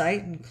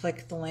website and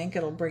click the link.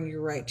 It'll bring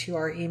you right to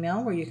our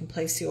email where you can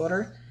place the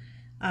order.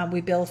 We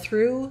bill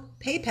through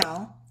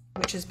PayPal,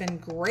 which has been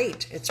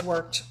great. It's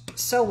worked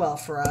so well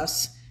for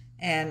us,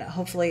 and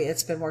hopefully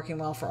it's been working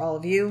well for all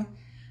of you.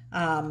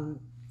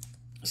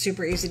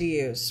 Super easy to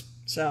use.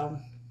 So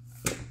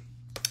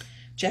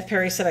Jeff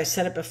Perry said, I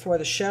said it before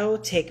the show,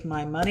 take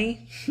my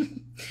money.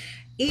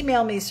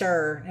 Email me,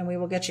 sir, and we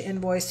will get you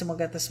invoiced, and we'll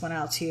get this one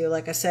out to you.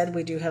 Like I said,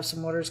 we do have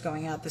some orders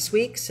going out this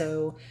week,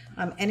 so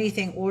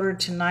anything ordered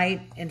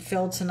tonight and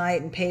filled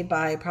tonight and paid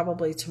by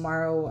probably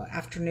tomorrow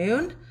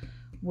afternoon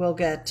will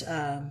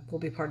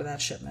be part of that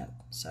shipment.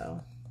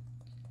 So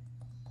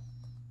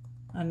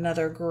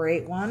another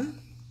great one.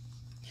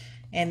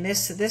 And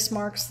this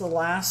marks the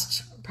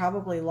last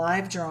probably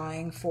live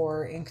drawing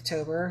for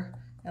Inktober,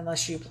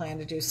 unless you plan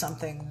to do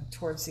something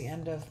towards the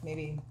end of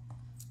maybe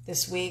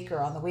this week or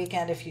on the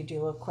weekend if you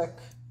do a quick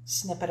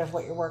snippet of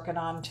what you're working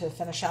on to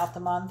finish out the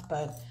month.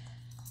 But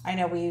I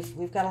know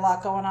we've got a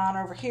lot going on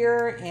over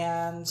here,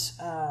 and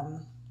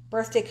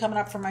birthday coming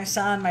up for my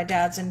son. My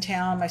dad's in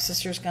town. My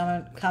sister's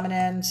coming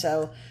in,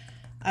 so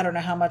I don't know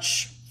how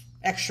much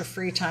extra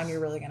free time you're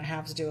really going to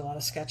have to do a lot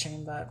of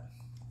sketching, but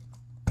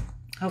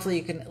hopefully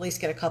you can at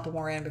least get a couple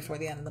more in before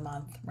the end of the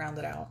month, round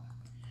it out.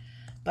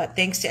 But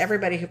thanks to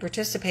everybody who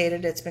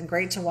participated. It's been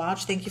great to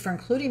watch. Thank you for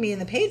including me in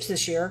the page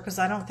this year, because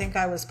I don't think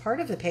I was part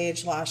of the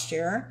page last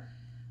year.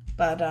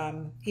 But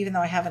even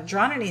though I haven't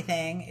drawn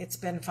anything, it's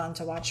been fun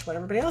to watch what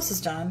everybody else has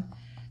done.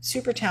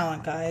 Super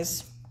talent,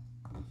 guys.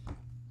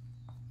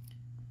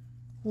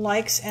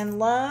 Likes and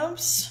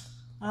loves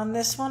on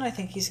this one. I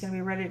think he's going to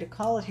be ready to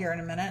call it here in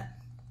a minute.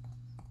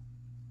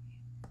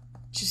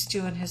 Just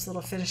doing his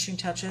little finishing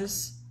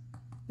touches.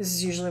 This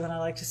is usually when I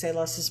like to say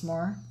less is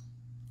more.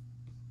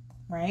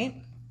 Right?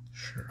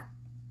 Sure.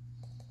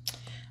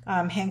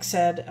 Hank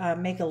said,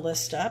 make a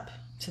list up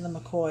to the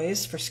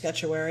McCoys for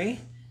Sketchuary.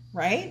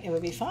 Right? It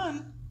would be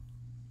fun.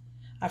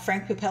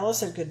 Frank Pupella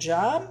said, good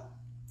job.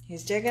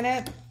 He's digging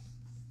it.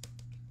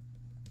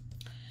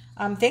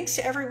 Thanks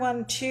to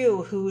everyone,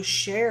 too, who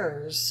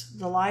shares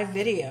the live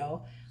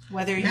video,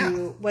 whether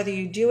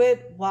you do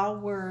it while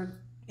we're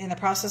in the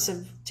process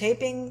of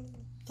taping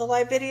the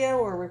live video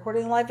or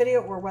recording the live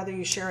video, or whether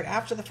you share it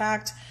after the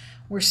fact.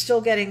 We're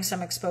still getting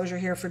some exposure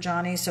here for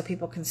Johnny so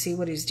people can see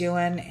what he's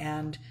doing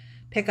and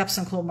pick up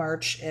some cool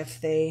merch if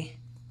they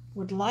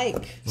would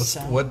like.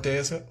 What day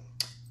is it?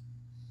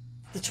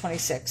 The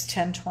 26th,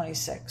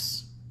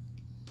 10/26,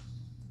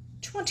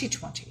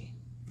 2020.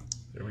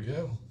 There we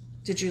go.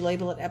 Did you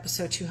label it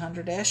episode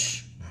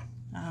 200-ish?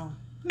 No.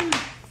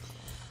 Oh.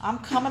 I'm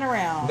coming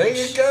around. There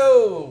you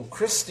go.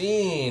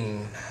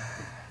 Christine.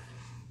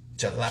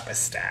 Jalopy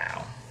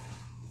style.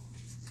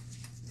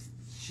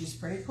 She's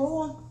pretty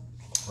cool.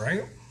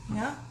 Right?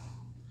 Yeah.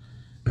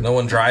 No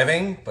one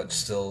driving, but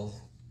still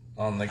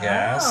on the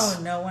gas. Oh,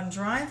 no one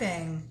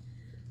driving.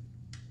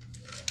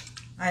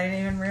 I didn't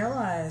even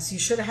realize. You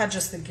should have had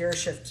just the gear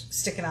shift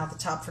sticking out the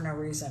top for no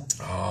reason.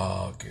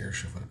 Oh, gear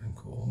shift would have been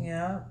cool.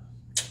 Yeah.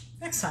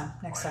 Next time.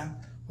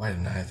 Why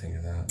didn't I think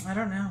of that? I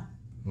don't know.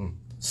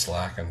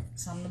 Slacking.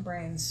 It's on the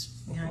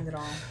brains behind it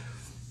all.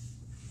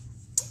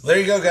 There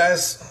you go,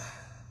 guys.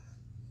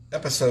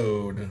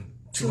 Episode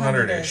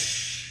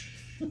 200-ish.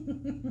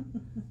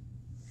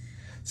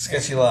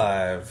 Sketchy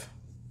Live.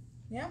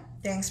 Yeah.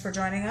 Thanks for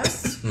joining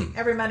us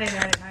every Monday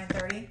night at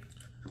 9:30.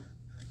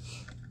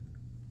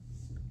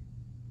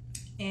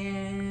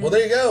 And well,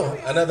 there you go.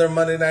 Another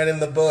Monday night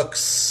in the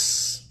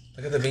books.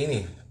 Look at the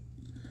beanie.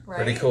 Right?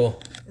 Pretty cool.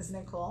 Isn't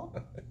it cool?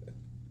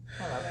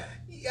 I love it.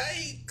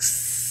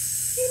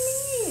 Yikes. What do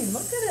you mean?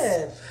 Look at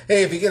it.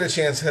 Hey, if you get a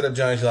chance, head up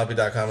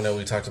johnnyjalopy.com. I know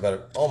we talked about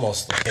it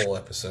almost the whole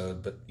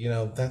episode, but, you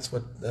know, that's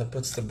what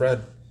puts the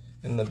bread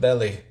in the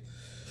belly.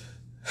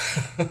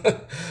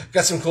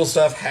 Got some cool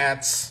stuff.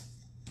 Hats,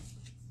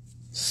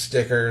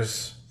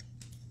 stickers,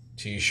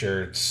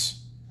 t-shirts.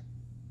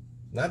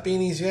 Not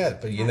beanies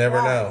yet, but you never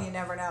know. You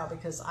never know,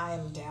 because I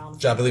am down.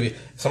 John, believe me,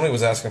 somebody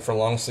was asking for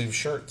long sleeve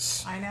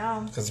shirts. I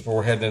know. Because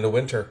we're heading into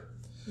winter.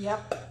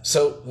 Yep.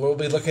 So we'll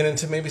be looking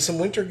into maybe some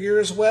winter gear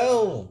as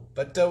well.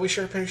 But we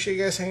sure appreciate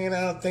you guys hanging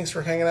out. Thanks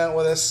for hanging out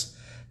with us.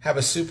 Have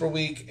a super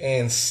week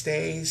and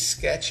stay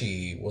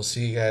sketchy. We'll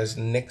see you guys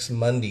next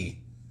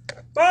Monday.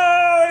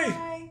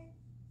 Bye!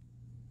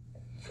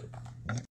 Bye.